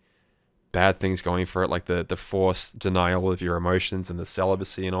like bad things going for it, like the forced denial of your emotions and the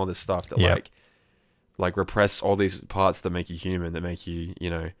celibacy and all this stuff that like repress all these parts that make you human, that make you, you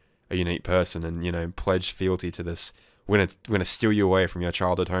know, a unique person, and, you know, pledge fealty to this. We're gonna steal you away from your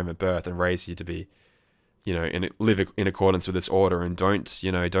childhood home at birth and raise you to be, you know, and live in accordance with this order, and don't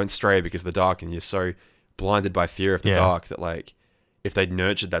stray because of the dark, and you're so blinded by fear of the dark that like if they'd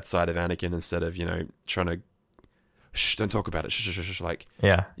nurtured that side of Anakin instead of, you know, trying to don't talk about it, like,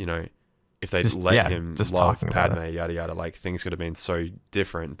 you know, if they'd let him love Padme, yada yada, like things could have been so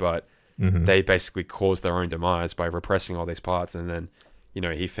different, but they basically caused their own demise by repressing all these parts, and then, you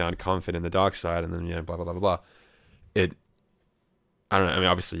know, he found comfort in the dark side, and then, you know, blah blah blah blah blah. I don't know. I mean,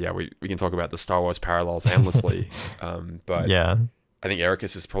 obviously, we can talk about the Star Wars parallels endlessly, but I think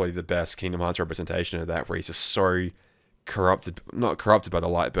Ericus is probably the best Kingdom Hearts representation of that, where he's just so not corrupted by the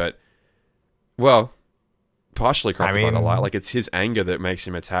light, but, well, partially corrupted by the light. Like, it's his anger that makes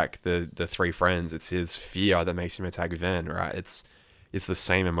him attack the 3 friends. It's his fear that makes him attack Ven, right? It's the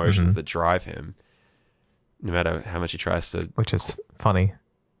same emotions that drive him, no matter how much he tries to... Which is funny.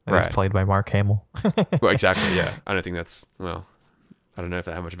 It's played by Mark Hamill. Well, exactly, yeah. I don't think that's... Well, I don't know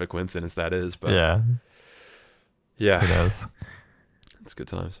how much of a coincidence that is, but... Yeah. Who knows? It's good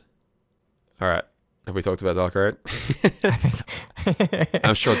times. All right. Have we talked about Dark Road?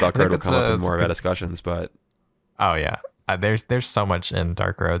 I'm sure Dark Road will come up in more of our discussions, but... Oh, yeah. There's so much in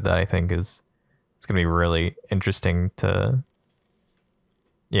Dark Road that I think it's going to be really interesting to...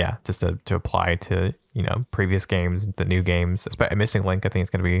 Yeah, just to apply to, you know, previous games, the new games. Missing Link, I think it's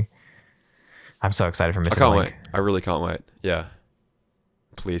going to be... I'm so excited for Missing Link. I can't wait. I really can't wait. Yeah.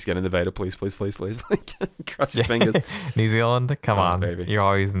 Please get in the beta. Please. Cross your fingers. New Zealand, come on. Baby. You're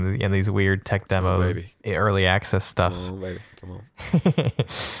always in these weird tech demo, early access stuff. Oh, baby. Come on.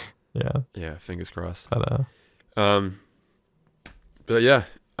 Yeah. Yeah, fingers crossed. But yeah,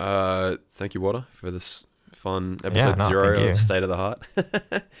 Thank you, Water, for this fun episode no, 0 of State of the Heart.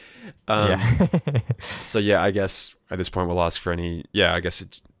 Yeah. So yeah, I guess at this point we'll ask for any. Yeah, I guess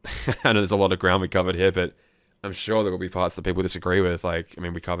I know there's a lot of ground we covered here, but I'm sure there will be parts that people disagree with. Like, I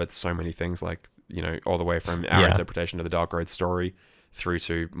mean, we covered so many things, like, you know, all the way from our interpretation of the Dark Road story through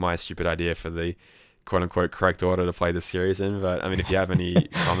to my stupid idea for the quote unquote correct order to play this series in. But I mean, if you have any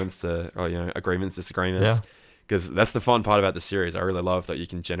comments or, you know, agreements, disagreements, because that's the fun part about the series. I really love that you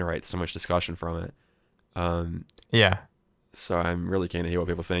can generate so much discussion from it. Yeah. So I'm really keen to hear what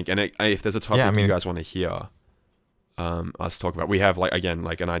people think. And if there's a topic you guys want to hear us talk about, we have, like, again,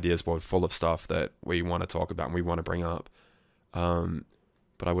 like an ideas board full of stuff that we want to talk about and we want to bring up.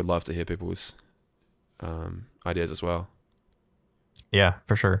 But I would love to hear people's ideas as well. Yeah,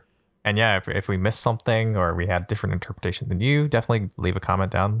 for sure. And yeah, if we missed something or we had different interpretation than you, definitely leave a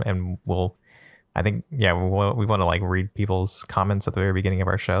comment down, and we'll, I think, yeah, we want to like read people's comments at the very beginning of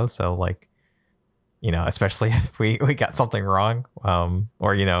our show. So like, you know, especially if we got something wrong,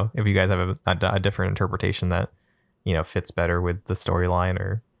 or, you know, if you guys have a different interpretation that, you know, fits better with the storyline,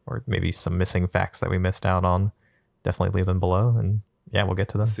 or maybe some missing facts that we missed out on, definitely leave them below, and yeah, we'll get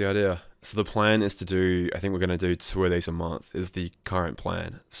to them. That's the idea. So the plan is to do, I think we're going to do 2 of these a month is the current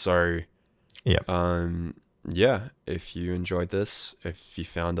plan. So yeah, if you enjoyed this, if you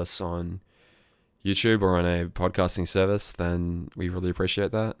found us on YouTube or on a podcasting service, then we really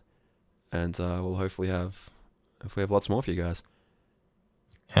appreciate that. And we'll hopefully have lots more for you guys.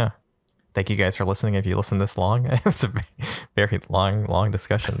 Yeah. Thank you guys for listening. If you listen this long, it was a very long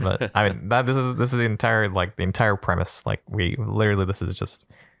discussion, but I mean, this is the entire premise. Like, this is just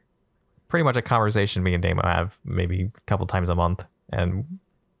pretty much a conversation me and Damo have maybe a couple times a month, and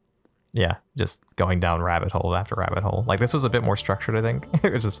yeah, just going down rabbit hole after rabbit hole. Like, this was a bit more structured, I think,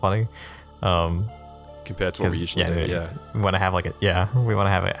 which is funny. Compared to what we usually do, we want to have we want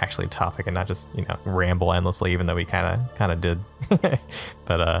to have actually a topic and not just, you know, ramble endlessly, even though we kind of did.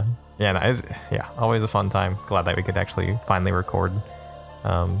 But always a fun time. Glad that we could actually finally record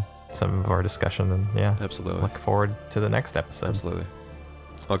some of our discussion, and absolutely look forward to the next episode. Absolutely.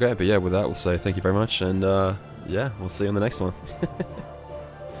 Okay, but yeah, with that, we'll say thank you very much, and we'll see you on the next one.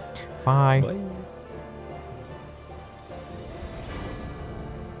 Bye. Bye.